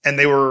 And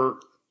they were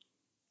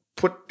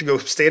put to go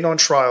stand on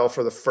trial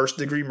for the first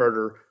degree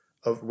murder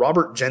of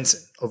Robert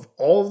Jensen. Of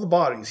all of the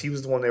bodies, he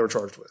was the one they were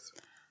charged with.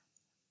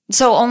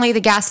 So only the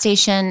gas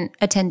station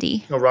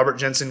attendee. No, Robert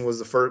Jensen was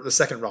the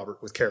second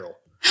Robert with Caril.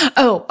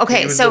 Oh,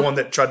 okay. He was the one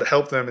that tried to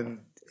help them and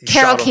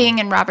Caril King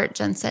and Robert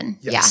Jensen.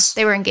 Yes.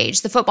 Yeah, they were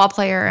engaged. The football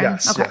player. And,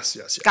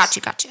 yes.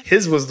 Gotcha.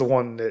 His was the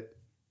one that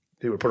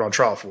they were put on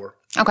trial for.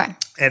 Okay.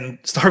 And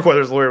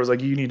Starkweather's lawyer was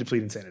like, you need to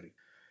plead insanity.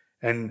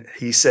 And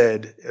he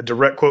said, a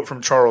direct quote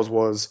from Charles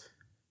was,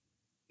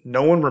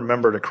 no one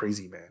remembered a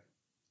crazy man.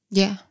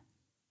 Yeah.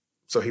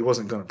 So he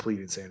wasn't going to plead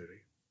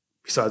insanity.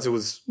 Besides, it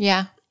was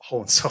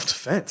all in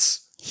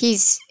self-defense.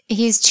 He's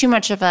too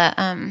much of a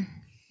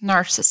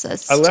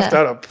narcissist. I left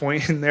out a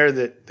point in there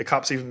that the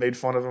cops even made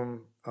fun of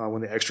him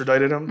when they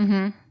extradited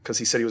him because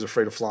he said he was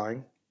afraid of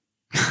flying.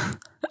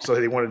 So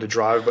they wanted to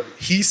drive. But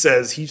he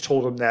says he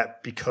told him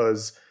that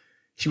because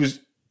it was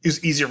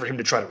easier for him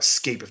to try to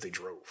escape if they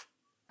drove.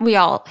 We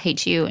all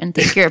hate you and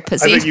think you're a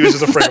pussy. I think he was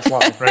just afraid of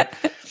flying, right?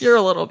 You're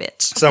a little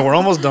bitch. So we're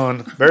almost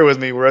done. Bear with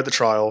me. We're at the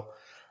trial.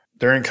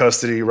 They're in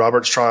custody.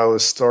 Robert's trial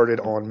is started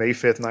on May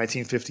 5th,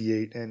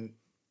 1958, and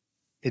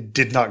it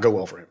did not go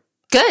well for him.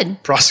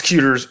 Good.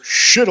 Prosecutors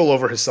shit all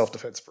over his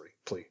self-defense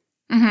plea.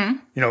 Mm-hmm.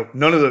 You know,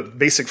 none of the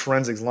basic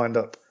forensics lined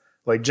up.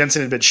 Like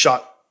Jensen had been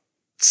shot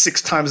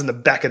 6 times in the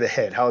back of the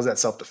head. How is that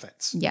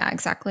self-defense? Yeah,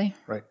 exactly.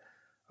 Right.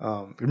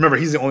 Remember,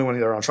 he's the only one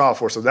they're on trial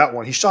for. So that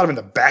one, he shot him in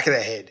the back of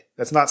the head.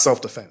 That's not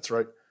self-defense,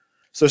 right?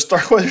 So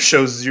Starkweather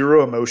shows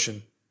zero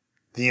emotion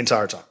the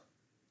entire time.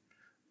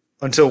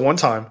 Until one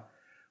time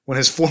when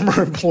his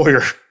former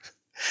employer,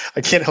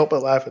 I can't help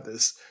but laugh at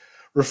this,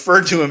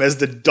 referred to him as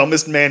the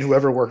dumbest man who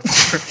ever worked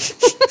for him.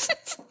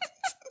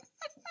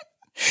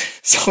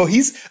 So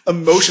he's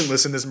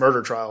emotionless in this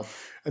murder trial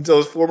until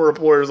his former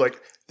employer is like,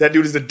 that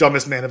dude is the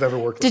dumbest man I've ever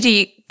worked with. Did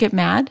he get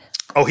mad?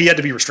 Oh, he had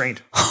to be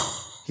restrained.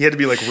 He had to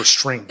be like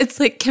restrained. It's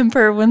like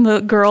Kemper when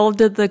the girl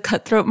did the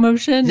cutthroat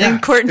motion in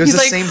court. It was he's the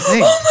like, same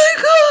thing. Oh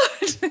my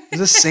God. It was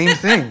the same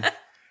thing.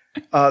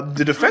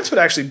 The defense would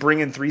actually bring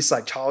in 3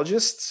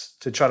 psychologists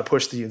to try to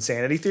push the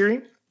insanity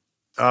theory.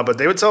 But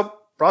they would tell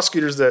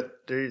prosecutors that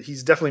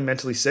he's definitely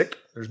mentally sick.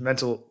 There's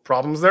mental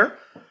problems there.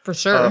 For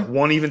sure.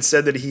 One even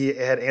said that he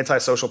had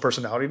antisocial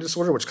personality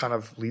disorder, which kind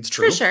of leads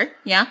true. For sure.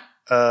 Yeah.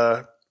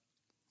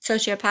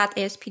 Sociopath,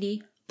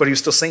 ASPD. But he was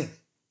still sane.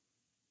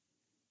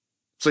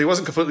 So he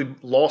wasn't completely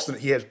lost in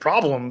it. He had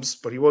problems,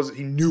 but he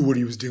knew what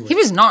he was doing. He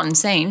was not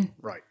insane.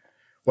 Right.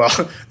 Well,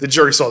 the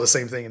jury saw the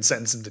same thing and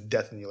sentenced him to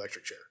death in the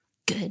electric chair.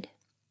 Good.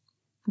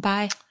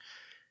 Bye.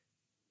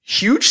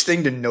 Huge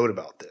thing to note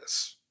about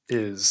this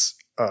is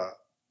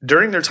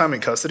during their time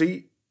in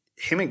custody,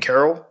 him and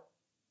Caril,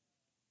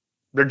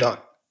 they're done.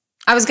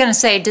 I was going to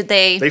say, did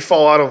they... They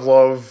fall out of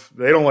love.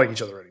 They don't like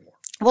each other anymore.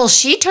 Well,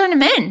 she turned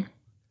him in.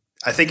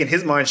 I think in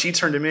his mind, she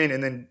turned him in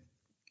and then...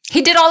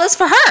 He did all this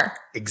for her.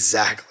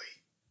 Exactly.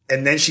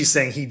 And then she's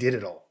saying he did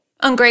it all.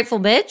 Ungrateful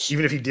bitch.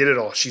 Even if he did it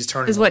all, she's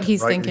turning is what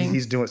he's thinking.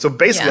 He's doing it. So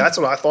basically, that's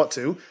what I thought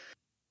too.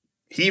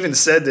 He even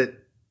said that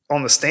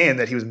on the stand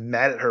that he was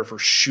mad at her for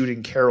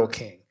shooting Caril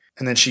King.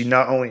 And then she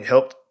not only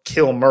helped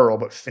kill Merle,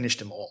 but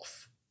finished him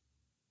off.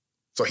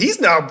 So he's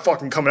now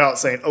fucking coming out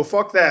saying, oh,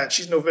 fuck that.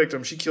 She's no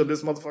victim. She killed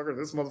this motherfucker.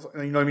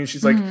 And you know what I mean?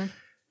 She's like,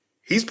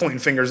 he's pointing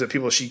fingers at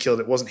people she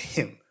killed. It wasn't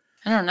him.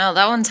 I don't know.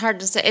 That one's hard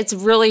to say. It's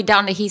really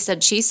down to he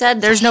said, she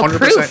said. There's no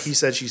proof. 100% he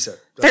said, she said.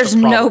 There's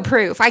no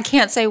proof. I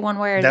can't say one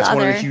way or the other. That's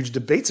one of the huge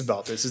debates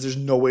about this is there's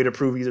no way to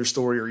prove either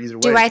story or either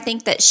way. Do I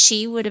think that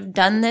she would have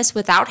done this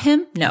without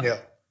him? No. Yeah.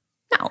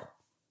 No.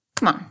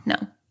 Come on. No.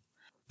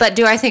 But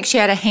do I think she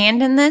had a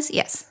hand in this?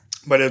 Yes.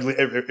 But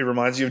it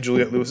reminds you of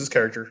Juliette Lewis's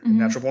character in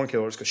Natural Born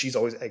Killers because she's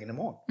always egging him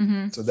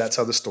on. So that's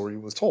how the story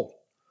was told.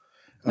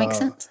 Makes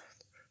sense.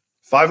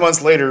 5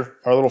 months later,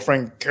 our little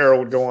friend Caril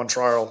would go on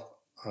trial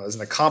as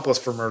an accomplice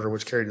for murder,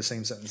 which carried the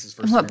same sentence as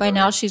first. What, by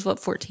now she's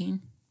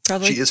 14?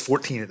 Probably. She is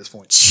 14 at this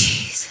point.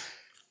 Jeez.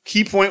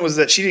 Key point was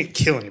that she didn't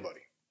kill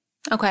anybody.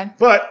 Okay.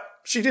 But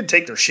she did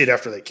take their shit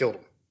after they killed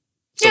them.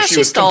 So yeah, she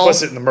was stole.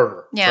 complicit in the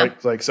murder. Yeah.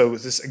 Right? Like, so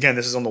this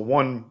is on the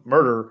one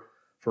murder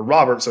for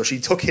Robert. So she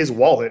took his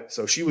wallet.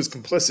 So she was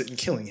complicit in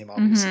killing him,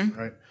 obviously.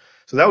 Right.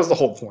 So that was the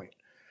whole point.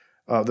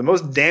 The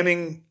most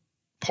damning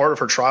part of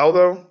her trial,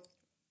 though,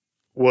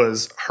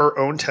 was her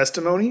own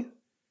testimony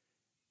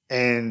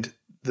and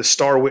the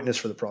star witness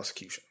for the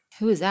prosecution.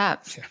 Who is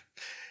that? Yeah.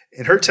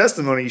 In her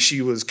testimony,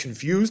 she was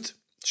confused.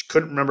 She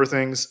couldn't remember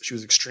things. She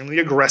was extremely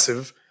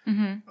aggressive.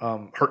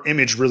 Her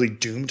image really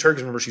doomed her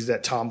because remember, she's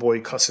that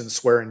tomboy, cussing,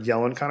 swearing,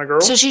 yelling kind of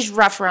girl. So she's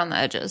rough around the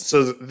edges.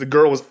 So the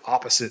girl was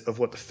opposite of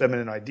what the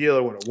feminine ideal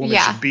or what a woman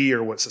should be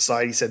or what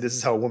society said this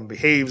is how a woman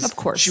behaves. Of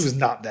course. She was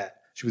not that.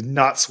 She was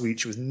not sweet.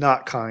 She was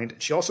not kind.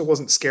 She also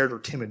wasn't scared or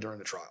timid during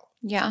the trial.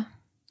 Yeah.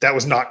 That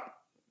was not.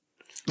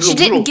 She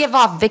didn't give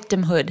off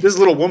victimhood. This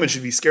little woman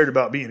should be scared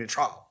about being in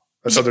trial.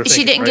 That's how they're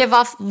thinking, she didn't give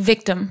off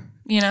victim,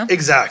 you know?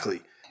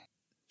 Exactly.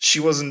 She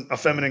wasn't a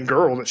feminine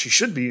girl that she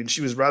should be, and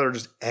she was rather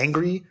just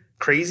angry,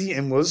 crazy,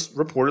 and was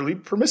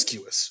reportedly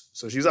promiscuous.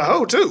 So she was a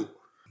hoe, too.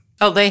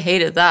 Oh, they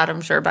hated that,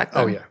 I'm sure, back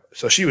then. Oh, yeah.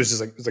 So she was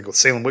just like, it was like a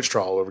Salem witch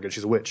trial all over again.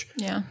 She's a witch.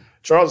 Yeah.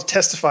 Charles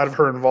testified of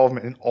her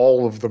involvement in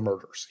all of the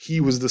murders. He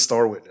was the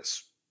star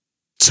witness.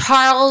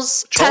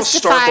 Charles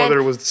testified.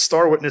 Starkweather was the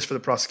star witness for the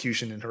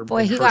prosecution in her.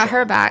 Boy, he got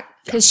her back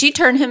because she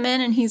turned him in,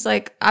 and he's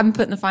like, "I'm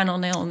putting the final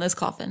nail in this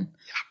coffin."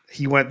 Yeah.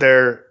 He went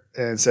there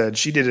and said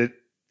she did it.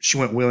 She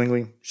went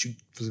willingly. She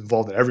was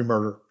involved in every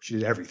murder. She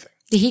did everything.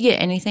 Did he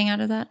get anything out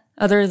of that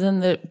other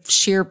than the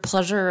sheer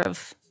pleasure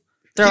of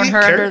throwing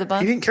her under the bus?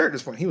 He didn't care at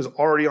this point. He was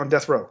already on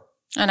death row.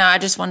 I know. I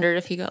just wondered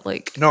if he got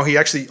like. No, he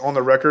actually on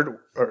the record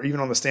or even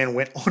on the stand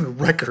went on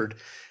record.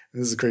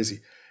 This is crazy,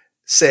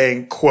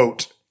 saying,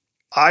 "Quote,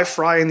 I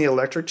fry in the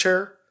electric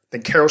chair,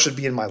 then Caril should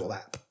be in my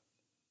lap."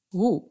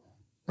 Ooh.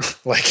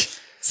 Like.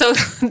 So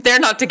they're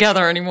not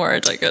together anymore, I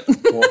take it.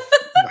 Well,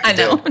 I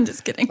know, I'm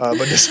just kidding. But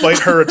despite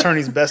her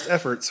attorney's best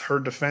efforts, her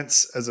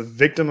defense as a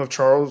victim of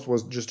Charles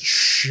was just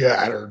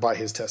shattered by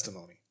his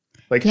testimony.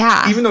 Like,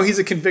 even though he's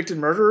a convicted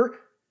murderer,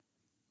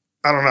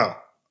 I don't know.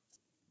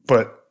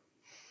 But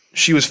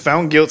she was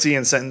found guilty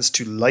and sentenced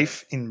to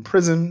life in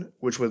prison,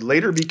 which would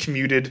later be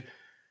commuted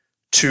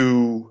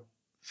to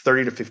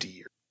 30 to 50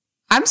 years.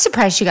 I'm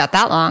surprised she got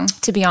that long,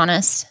 to be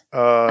honest.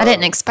 I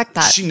didn't expect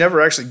that. She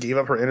never actually gave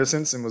up her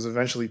innocence and was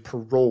eventually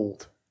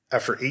paroled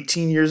after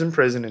 18 years in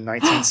prison in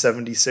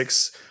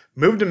 1976,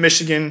 moved to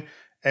Michigan,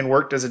 and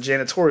worked as a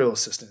janitorial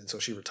assistant until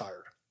she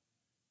retired.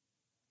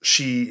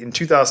 She, in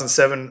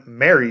 2007,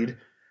 married,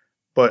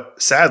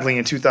 but sadly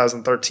in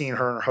 2013,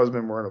 her and her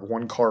husband were in a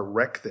one-car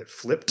wreck that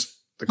flipped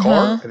the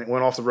car, and it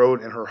went off the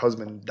road, and her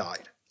husband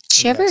died. Did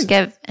she ever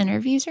give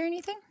interviews or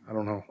anything? I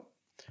don't know.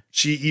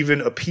 She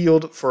even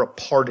appealed for a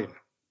pardon.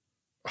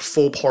 A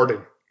full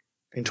pardon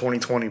in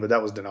 2020, but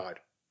that was denied.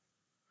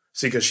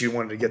 See, because she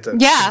wanted to get the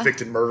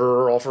convicted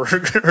murderer off her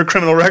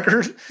criminal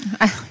record.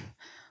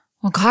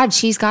 Well, God,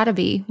 she's got to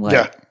be. What?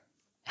 Yeah.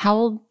 How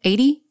old?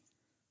 80?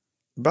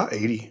 About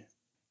 80.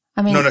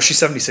 I mean, no, she's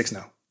 76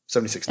 now.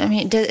 76 now. I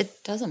mean,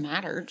 it doesn't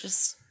matter.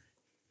 Just.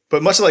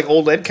 But much like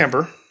old Ed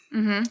Kemper,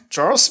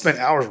 Charles spent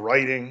hours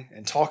writing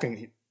and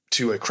talking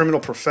to a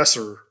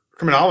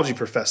criminology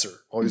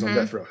professor while he's on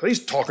death row.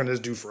 He's talking to this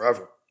dude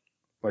forever.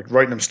 Like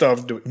writing him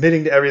stuff,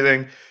 admitting to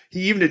everything.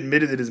 He even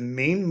admitted that his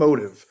main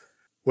motive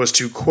was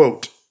to,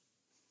 quote,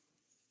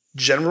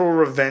 general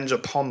revenge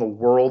upon the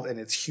world and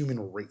its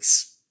human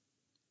race.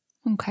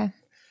 Okay.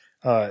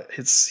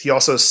 He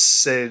also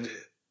said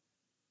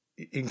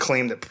and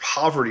claimed that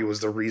poverty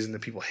was the reason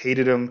that people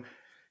hated him.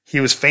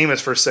 He was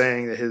famous for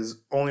saying that his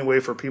only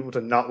way for people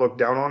to not look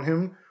down on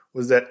him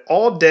was that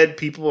all dead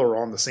people are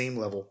on the same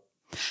level.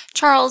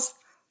 Charles,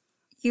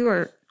 you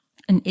are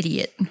an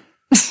idiot.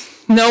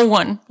 No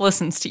one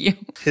listens to you.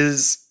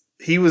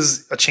 He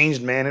was a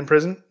changed man in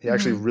prison. He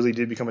actually really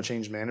did become a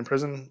changed man in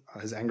prison.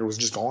 His anger was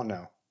just gone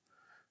now.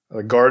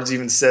 The guards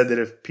even said that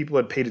if people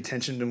had paid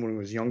attention to him when he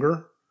was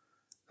younger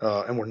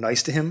and were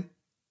nice to him,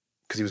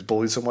 because he was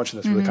bullied so much and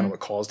that's really kind of what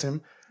caused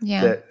him,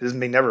 that this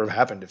may never have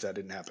happened if that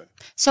didn't happen.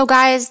 So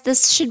guys,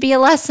 this should be a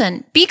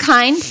lesson. Be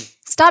kind.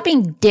 Stop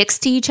being dicks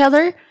to each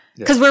other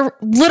because we're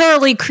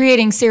literally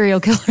creating serial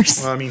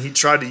killers. Well, I mean, he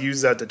tried to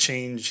use that to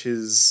change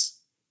his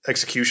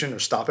execution or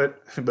stop it,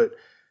 but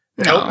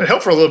it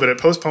helped for a little bit. It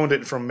postponed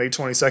it from May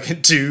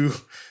 22nd to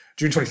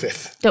June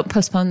 25th. Don't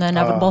postpone the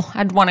inevitable.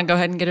 I'd want to go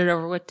ahead and get it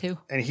over with too.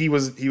 And he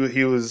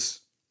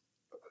was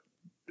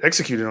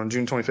executed on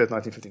June 25th,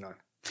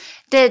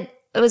 1959.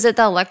 Was it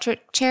the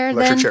electric chair?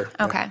 Electric chair.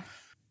 Okay. Yeah.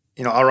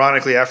 You know,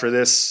 ironically, after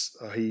this,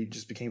 he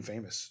just became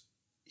famous.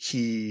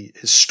 His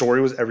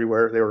story was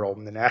everywhere. They were all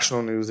in the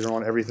national news. They were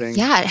on everything.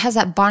 Yeah, it has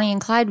that Bonnie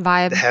and Clyde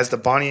vibe. It has the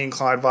Bonnie and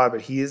Clyde vibe,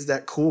 but he is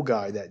that cool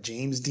guy, that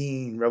James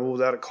Dean, Rebel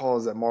Without a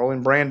Cause, that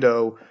Marlon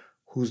Brando,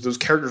 those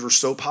characters were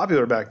so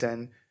popular back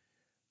then.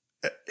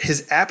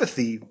 His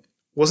apathy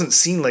wasn't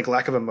seen like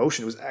lack of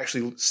emotion. It was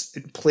actually,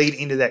 it played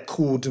into that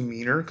cool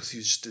demeanor because he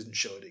just didn't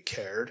show that he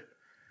cared.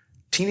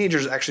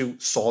 Teenagers actually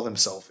saw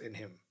themselves in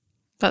him.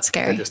 That's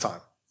scary. At this time.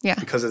 Yeah.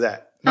 Because of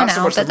that. Not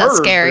so much the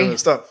murder, but the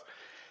stuff.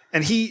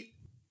 And he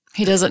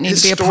doesn't need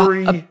to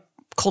be a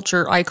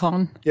culture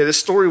icon. Yeah, this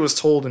story was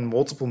told in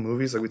multiple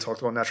movies. Like we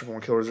talked about Natural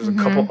Born Killers. There's a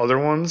couple other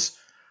ones.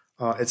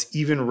 It's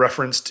even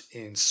referenced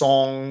in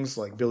songs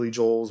like Billy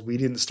Joel's We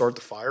Didn't Start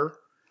the Fire.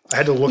 I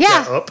had to look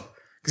that up.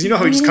 Because you know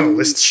how he just kind of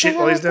lists shit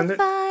while he's doing it?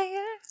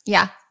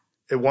 Yeah.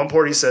 At one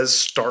point he says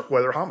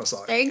Starkweather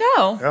homicide. There you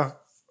go. Yeah.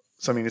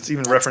 So I mean, it's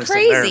even referenced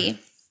in there.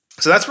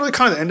 So that's really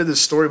kind of the end of this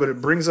story, but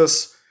it brings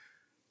us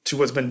to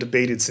what's been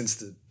debated since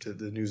the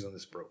news on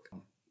this broke.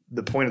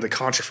 the point of the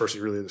controversy,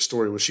 really, of the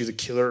story. Was she the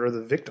killer or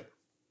the victim?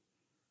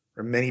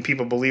 Or many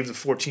people believe the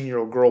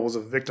 14-year-old girl was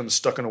a victim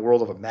stuck in a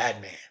world of a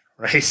madman,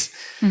 right?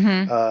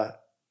 Mm-hmm.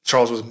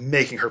 Charles was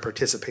making her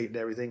participate in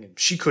everything, and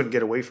she couldn't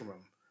get away from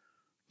him.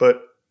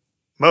 But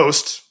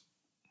most,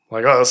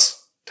 like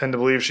us, tend to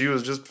believe she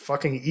was just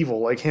fucking evil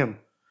like him.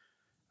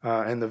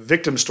 And the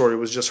victim story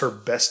was just her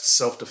best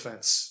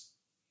self-defense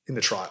in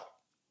the trial.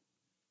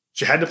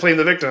 She had to play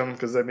the victim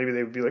because then maybe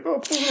they would be like, oh,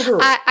 poor little girl.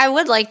 I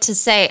would like to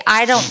say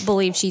I don't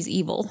believe she's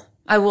evil.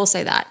 I will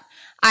say that.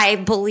 I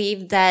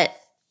believe that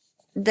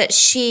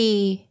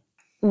she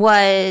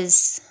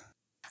was,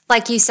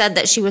 like you said,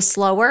 that she was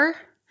slower.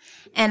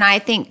 And I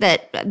think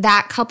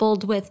that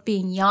coupled with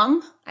being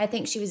young, I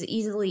think she was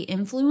easily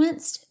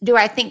influenced. Do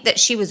I think that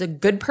she was a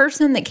good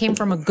person that came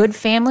from a good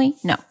family?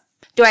 No.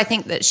 Do I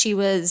think that she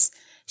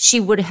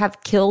would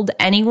have killed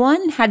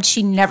anyone had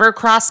she never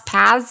crossed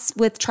paths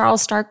with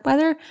Charles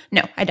Starkweather?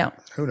 No, I don't.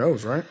 Who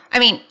knows, right? I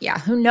mean, yeah,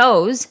 who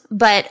knows?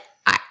 But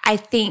I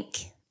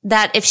think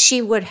that if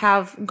she would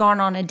have gone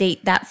on a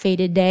date that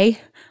fated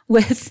day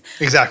with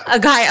a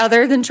guy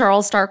other than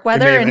Charles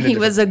Starkweather, and he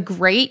was a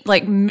great,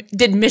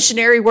 did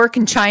missionary work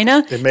in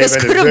China, this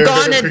could have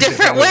gone a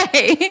different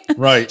way.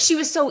 Right. She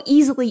was so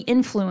easily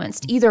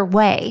influenced either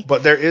way.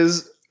 But there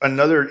is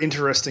another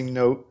interesting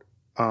note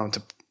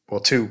to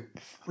put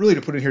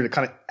in here that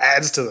kind of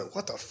adds to the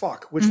what the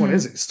fuck, which one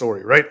is it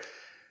story, right?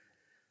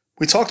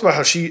 We talked about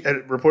how she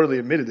had reportedly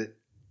admitted that,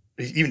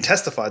 even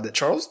testified that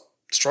Charles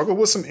struggled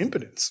with some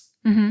impotence.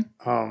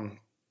 Mm-hmm.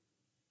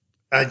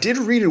 I did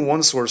read in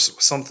one source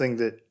something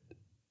that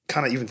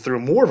kind of even threw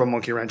more of a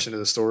monkey wrench into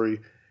the story,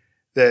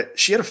 that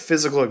she had a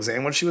physical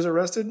exam when she was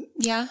arrested.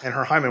 Yeah. And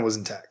her hymen was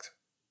intact.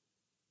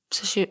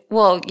 So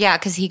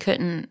because he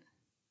couldn't.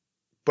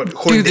 But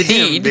according to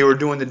him, they were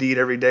doing the deed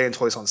every day and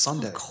twice on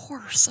Sunday. Of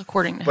course,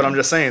 according to him. But I'm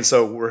just saying,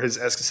 so were his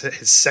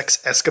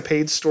sex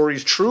escapade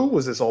stories true?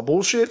 Was this all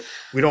bullshit?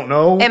 We don't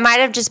know. It might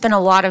have just been a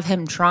lot of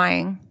him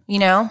trying,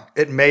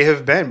 It may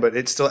have been, but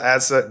it still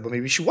adds that, well,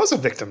 maybe she was a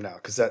victim now,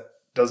 because that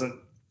doesn't,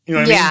 you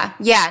know what I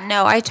mean? Yeah,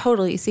 no, I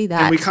totally see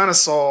that. And we kind of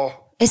saw...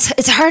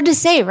 It's hard to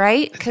say,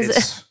 right?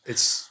 Because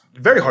it's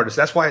very hard to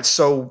say. That's why it's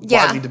so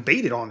widely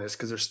debated on this,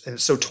 because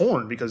it's so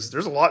torn, because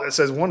there's a lot that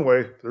says one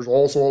way, there's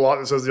also a lot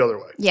that says the other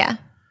way. Yeah.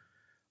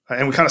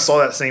 And we kind of saw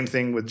that same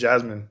thing with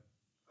Jasmine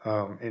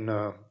in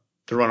The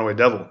Runaway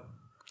Devil.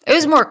 It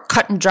was more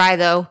cut and dry,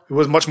 though. It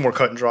was much more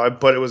cut and dry,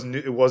 but it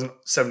wasn't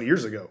 70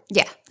 years ago.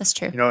 Yeah, that's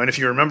true. And if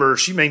you remember,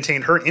 she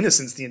maintained her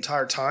innocence the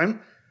entire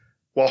time,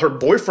 while her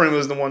boyfriend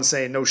was the one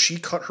saying, no, she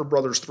cut her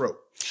brother's throat.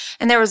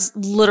 And there was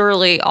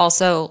literally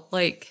also,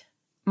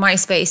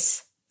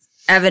 MySpace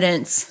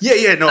evidence of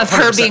 100%.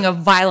 her being a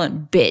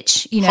violent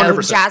bitch,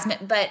 100%.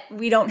 Jasmine. But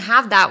we don't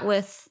have that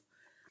with...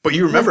 But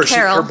you remember,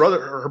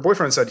 her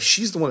boyfriend said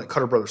she's the one that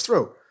cut her brother's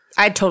throat.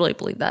 I totally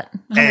believe that.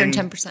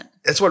 110%. And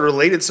that's what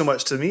related so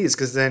much to me, is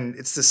because then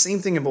it's the same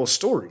thing in both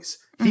stories.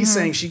 He's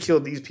saying she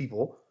killed these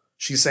people.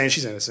 She's saying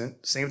she's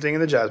innocent. Same thing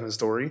in the Jasmine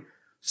story.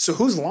 So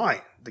who's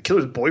lying? The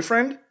killer's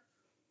boyfriend?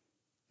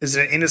 Is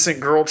it an innocent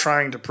girl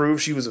trying to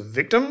prove she was a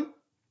victim?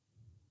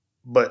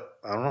 But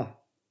I don't know.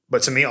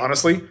 But to me,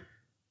 honestly,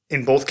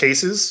 in both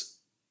cases,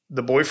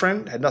 the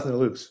boyfriend had nothing to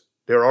lose.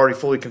 They were already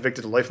fully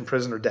convicted of life in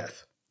prison or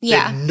death.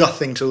 Yeah. They had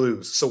nothing to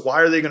lose. So why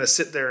are they going to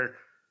sit there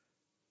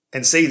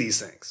and say these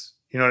things?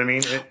 You know what I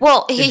mean?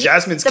 In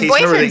Jasmine's case,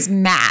 boyfriend's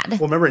mad. Well,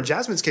 remember in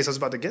Jasmine's case, I was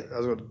going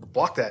to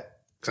block that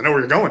because I know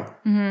where you're going.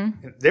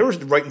 Mm-hmm. They were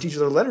writing each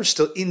other letters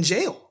still in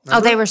jail.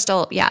 Remember? Oh, they were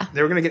still, yeah.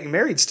 They were going to get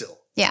married still.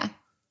 Yeah.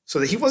 So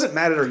that he wasn't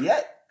mad at her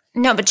yet.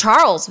 No, but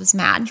Charles was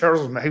mad.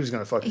 Charles was mad. He was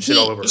going to fucking shit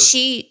all over her.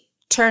 She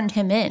turned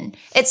him in.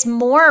 It's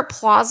more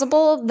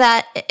plausible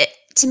that,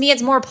 to me,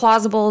 it's more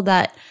plausible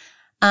that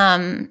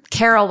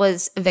Caril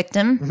was a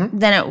victim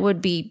than it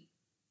would be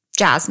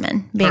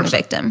Jasmine being 100%. A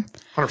victim.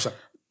 100%.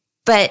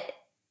 But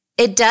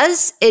it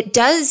does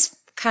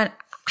kind of,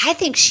 I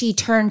think she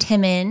turned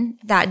him in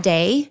that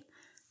day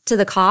to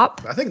the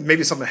cop. I think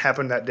maybe something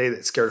happened that day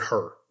that scared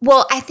her.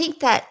 Well, I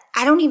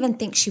don't even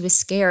think she was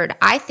scared.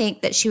 I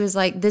think that she was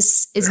like,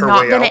 this is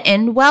not going to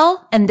end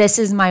well, and this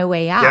is my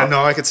way out. Yeah,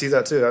 no, I could see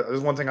that too. That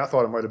was one thing I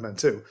thought it might have been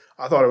too.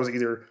 I thought it was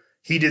either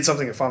he did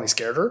something that finally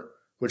scared her,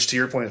 which to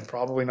your point is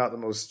probably not the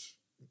most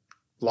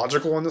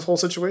logical in this whole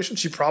situation.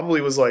 She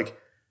probably was like,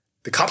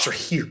 the cops are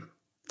here.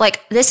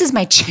 Like, this is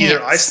my chance.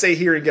 Either I stay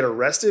here and get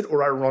arrested,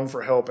 or I run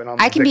for help and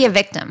I can be a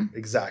victim.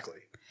 Exactly.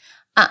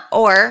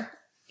 Or,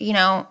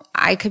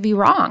 I could be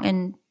wrong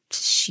and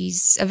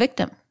she's a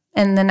victim.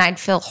 And then I'd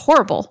feel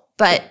horrible.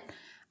 But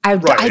I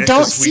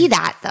don't see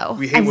that, though.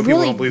 We hate when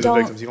people don't believe the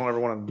victims. You don't ever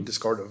want to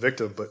discard a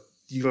victim, but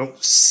you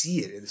don't see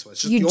it in this way.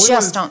 You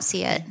just don't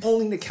see it. The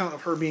only account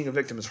of her being a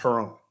victim is her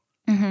own.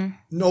 Mm-hmm.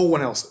 No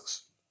one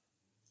else's.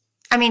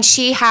 I mean,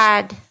 she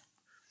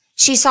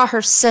saw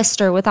her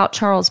sister without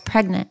Charles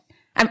pregnant.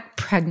 I'm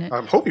pregnant.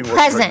 I'm hoping he was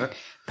pregnant.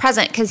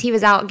 Present, because he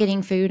was out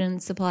getting food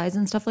and supplies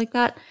and stuff like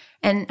that.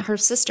 And her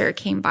sister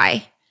came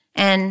by,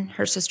 and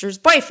her sister's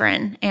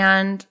boyfriend.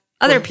 And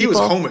other people. He was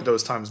home at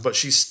those times, but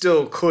she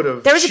still could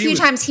have. There was a few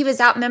times he was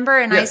out, remember?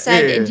 And I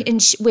said,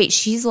 wait,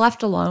 she's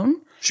left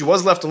alone? She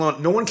was left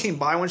alone. No one came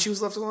by when she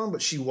was left alone,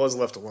 but she was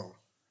left alone.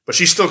 But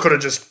she still could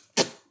have just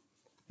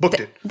booked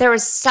it. There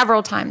was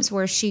several times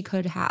where she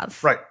could have.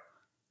 Right.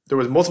 There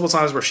was multiple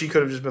times where she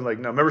could have just been like,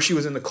 no. Remember she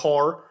was in the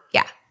car?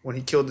 Yeah. When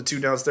he killed the two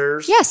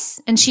downstairs?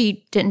 Yes. And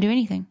she didn't do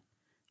anything.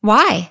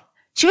 Why?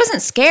 She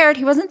wasn't scared.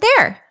 He wasn't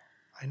there.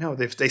 I know.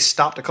 They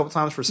stopped a couple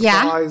times for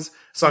supplies. Yeah.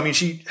 So, I mean,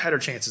 she had her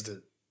chances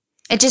to.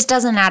 It just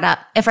doesn't add up.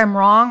 If I'm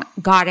wrong,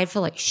 God, I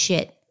feel like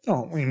shit.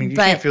 No, I mean, you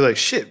can't feel like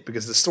shit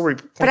because the story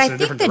points in a different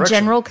direction. But I think the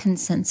general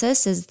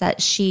consensus is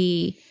that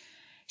she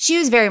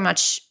was very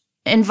much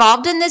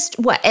involved in this,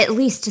 at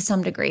least to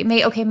some degree.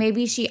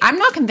 Maybe I'm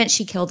not convinced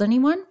she killed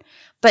anyone,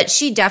 but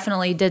she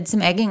definitely did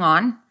some egging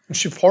on.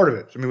 She was part of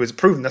it. I mean, it was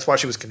proven. That's why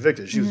she was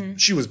convicted.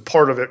 She was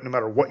part of it no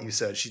matter what you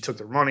said. She took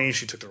their money.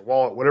 She took their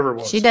wallet, whatever it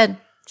was. She did.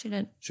 She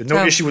had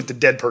no issue with the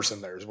dead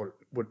person there is what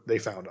they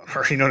found on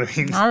her. You know what I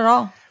mean? Not at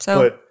all.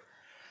 So, but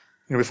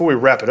before we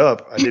wrap it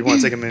up, I did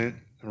want to take a minute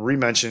and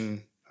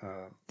re-mention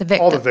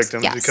all the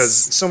victims because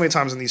so many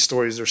times in these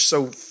stories they're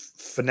so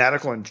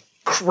fanatical and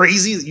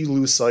crazy that you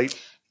lose sight.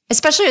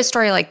 Especially a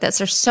story like this,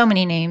 there's so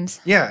many names.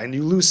 Yeah, and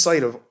you lose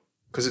sight of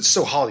because it's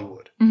so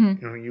Hollywood.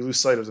 Mm-hmm. You lose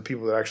sight of the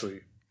people that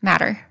actually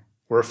matter.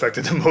 Were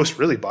affected the most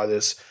really by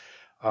this.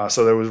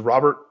 So there was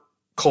Robert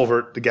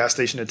Culvert, the gas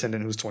station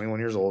attendant who was 21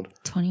 years old.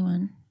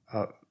 21.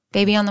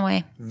 Baby on the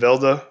way.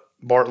 Velda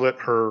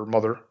Bartlett, her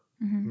mother.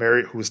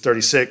 Mary, who was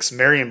 36.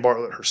 Marion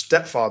Bartlett, her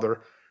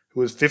stepfather,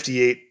 who was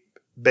 58.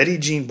 Betty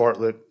Jean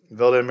Bartlett,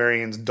 Velda and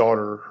Marion's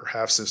daughter, her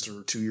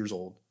half-sister, 2 years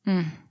old.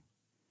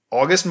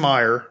 August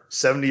Meyer,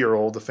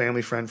 70-year-old, the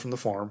family friend from the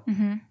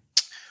farm.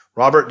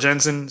 Robert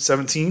Jensen,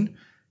 17.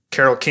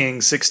 Caril King,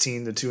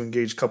 16, the two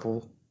engaged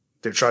couple.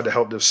 They tried to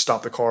help to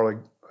stop the car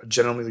like a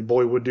gentlemanly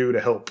boy would do to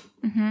help.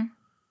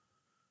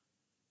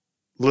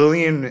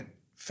 Lillian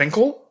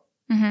Finkel,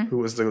 who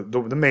was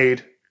the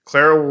maid.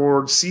 Clara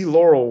Ward, C.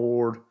 Laurel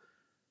Ward,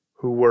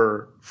 who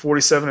were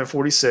 47 and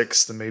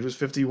 46. The maid was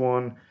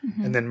 51.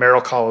 And then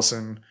Merrill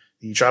Collison,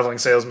 the traveling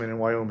salesman in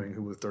Wyoming,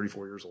 who was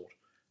 34 years old.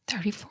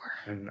 34.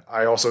 And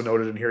I also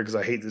noted in here, because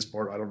I hate this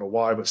part, I don't know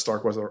why, but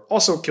Starkweather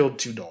also killed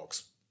 2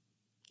 dogs.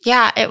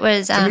 Yeah, it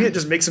was... To me, it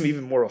just makes him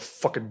even more of a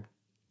fucking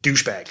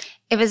douchebag.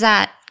 It was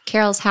at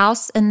Caril's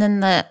house, and then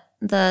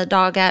the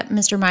dog at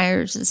Mr.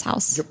 Myers'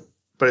 house. Yep.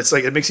 But it's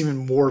like, it makes even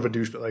more of a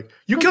douchebag. Like,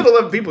 you killed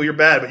 11 people, you're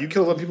bad, but you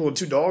killed 11 people with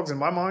 2 dogs, in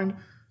my mind,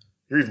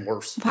 you're even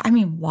worse. Well, I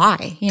mean,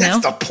 why?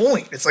 That's the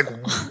point. It's like,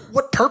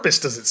 what purpose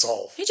does it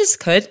solve? You just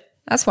could.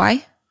 That's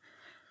why.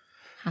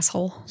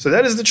 Asshole. So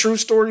that is the true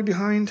story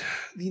behind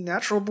the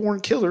natural born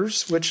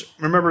killers, which,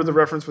 remember the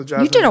reference with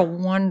Jasmine? You did a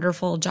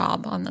wonderful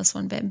job on this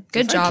one, babe.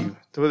 Good job.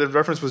 You. The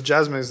reference with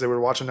Jasmine is they were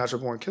watching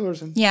Natural Born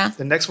Killers. And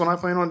the next one I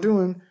plan on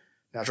doing,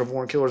 Natural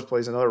Born Killers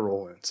plays another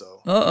role in.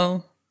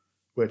 So,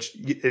 which,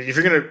 if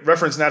you're going to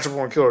reference Natural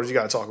Born Killers, you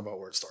got to talk about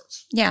where it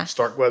starts. Yeah.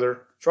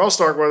 Starkweather. Charles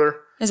Starkweather.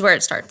 Is where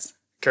it starts.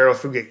 Caril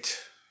Fugate.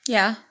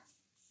 Yeah.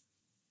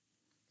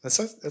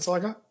 That's all I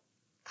got.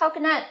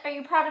 Coconut, are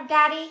you proud of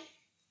Daddy?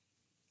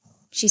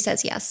 She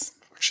says yes.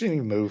 She didn't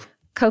even move.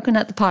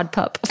 Coconut the pod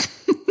pup.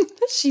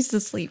 She's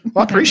asleep.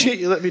 Well, I appreciate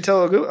you letting me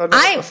tell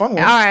a fun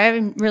one.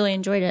 I really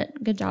enjoyed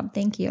it. Good job.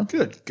 Thank you.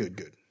 Good.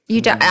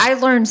 I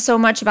learned so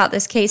much about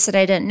this case that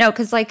I didn't know.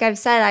 Because like I've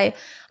said,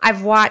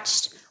 I've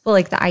watched,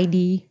 the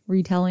ID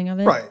retelling of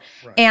it. Right.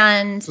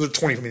 And so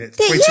 20 minutes.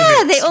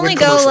 They only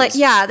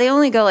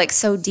go like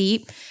so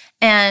deep.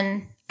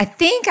 And I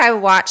think I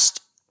watched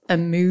a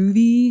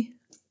movie.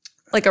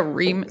 Like a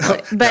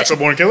Natural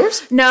Born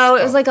Killers? No,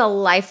 it was like a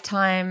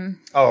Lifetime.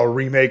 Oh, a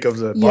remake of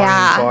the Bonnie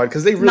and Clyde.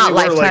 Because they really not were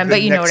Lifetime, like the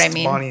but you know next what I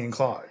mean. Bonnie and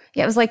Clyde.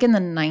 Yeah, it was like in the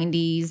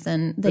 90s,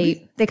 and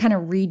they kind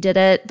of redid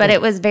it, but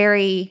it was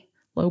very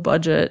low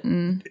budget.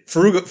 And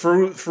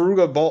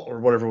Faruga Balt,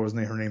 or whatever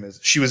her name is,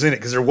 she was in it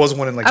because there was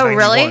one in like 91.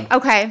 Really?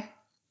 Okay.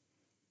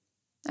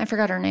 I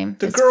forgot her name.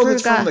 The girl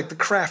that's from like the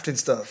craft and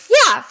stuff.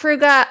 Yeah,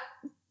 Faruga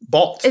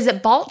Balt. Is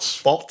it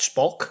Balch? Balk.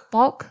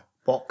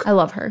 I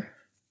love her.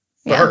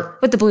 Yeah, her.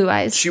 With the blue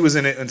eyes. She was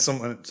in it, and so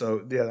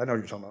yeah, I know what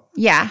you're talking about.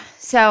 Yeah,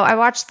 so I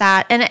watched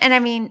that, and I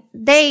mean,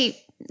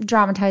 they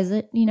dramatize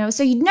it,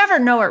 so you never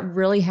know what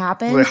really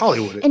happened. Well, they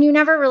Hollywood it. And you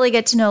never really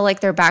get to know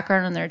like their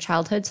background and their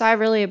childhood, so I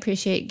really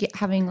appreciate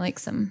having like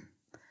some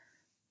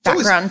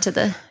background to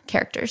the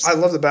characters. I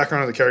love the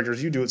background of the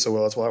characters. You do it so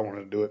well, that's why I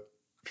wanted to do it.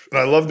 And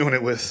I love doing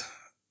it with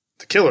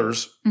the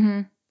killers.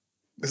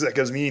 Because that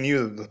gives me and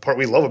you, the part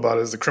we love about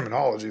it is the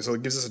criminology. So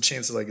it gives us a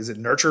chance to is it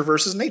nurture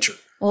versus nature?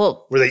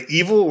 Well, were they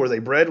evil? Were they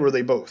bred? Were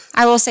they both?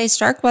 I will say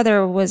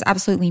Starkweather was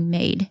absolutely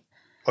made.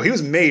 Oh, he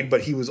was made,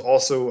 but he was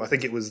also, I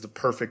think it was the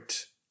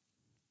perfect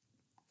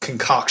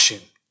concoction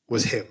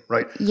was him,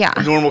 right? Yeah.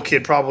 A normal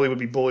kid probably would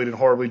be bullied and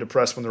horribly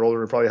depressed when they're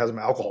older and probably has some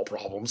alcohol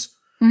problems.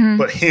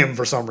 But him,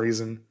 for some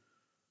reason,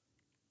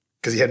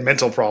 because he had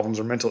mental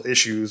problems or mental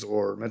issues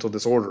or mental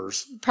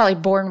disorders. Probably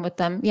born with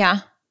them,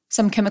 yeah.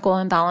 Some chemical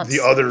imbalance.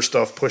 The other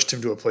stuff pushed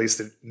him to a place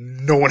that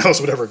no one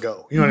else would ever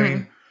go. You know what I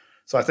mean?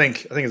 So I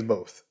think it's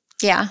both.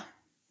 Yeah,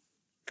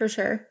 for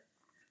sure.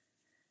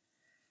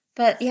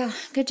 But yeah,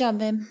 good job,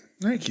 babe.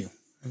 Thank you.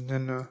 And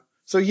then,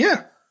 so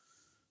yeah.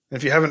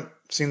 If you haven't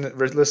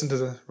listened to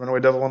the Runaway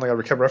Devil one, like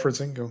I kept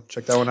referencing, go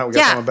check that one out. We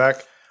got someone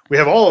back. We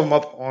have all of them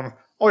up on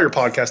all your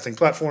podcasting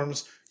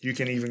platforms. You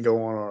can even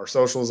go on our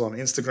socials on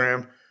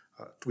Instagram.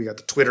 We got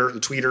the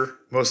tweeter.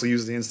 Mostly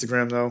use the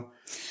Instagram though.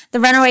 The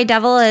Runaway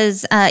Devil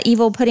is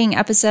Evil Pudding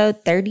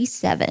episode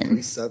 37.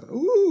 37.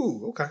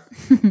 Ooh,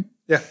 okay.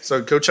 Yeah,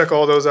 so go check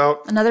all those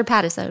out. Another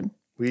Patisode.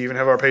 We even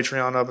have our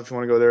Patreon up if you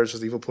want to go there. It's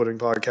just Evil Pudding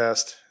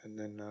Podcast. And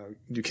then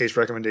do case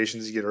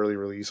recommendations. You get early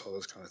release, all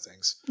those kind of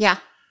things. Yeah.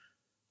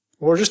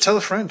 Or just tell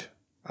a friend.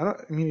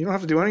 You don't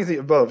have to do anything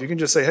above. You can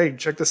just say, hey,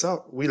 check this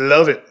out. We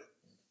love it.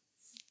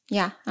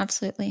 Yeah,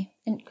 absolutely.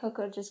 And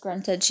Coco just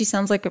grunted. She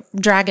sounds like a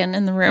dragon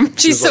in the room.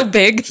 She's so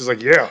big. She's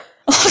like, yeah.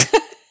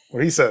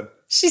 What he said.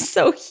 She's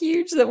so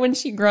huge that when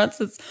she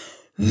grunts, it's...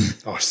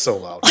 Oh, it's so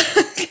loud.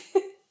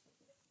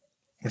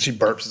 When she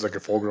burps, it's like a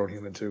full-grown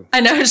human, too. I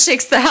know. It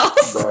shakes the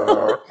house.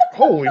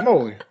 Holy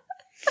moly.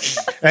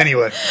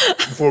 Anyway,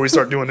 before we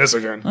start doing this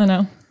again. I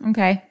know.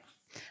 Okay.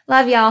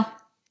 Love y'all.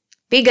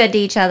 Be good to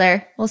each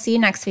other. We'll see you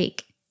next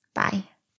week. Bye.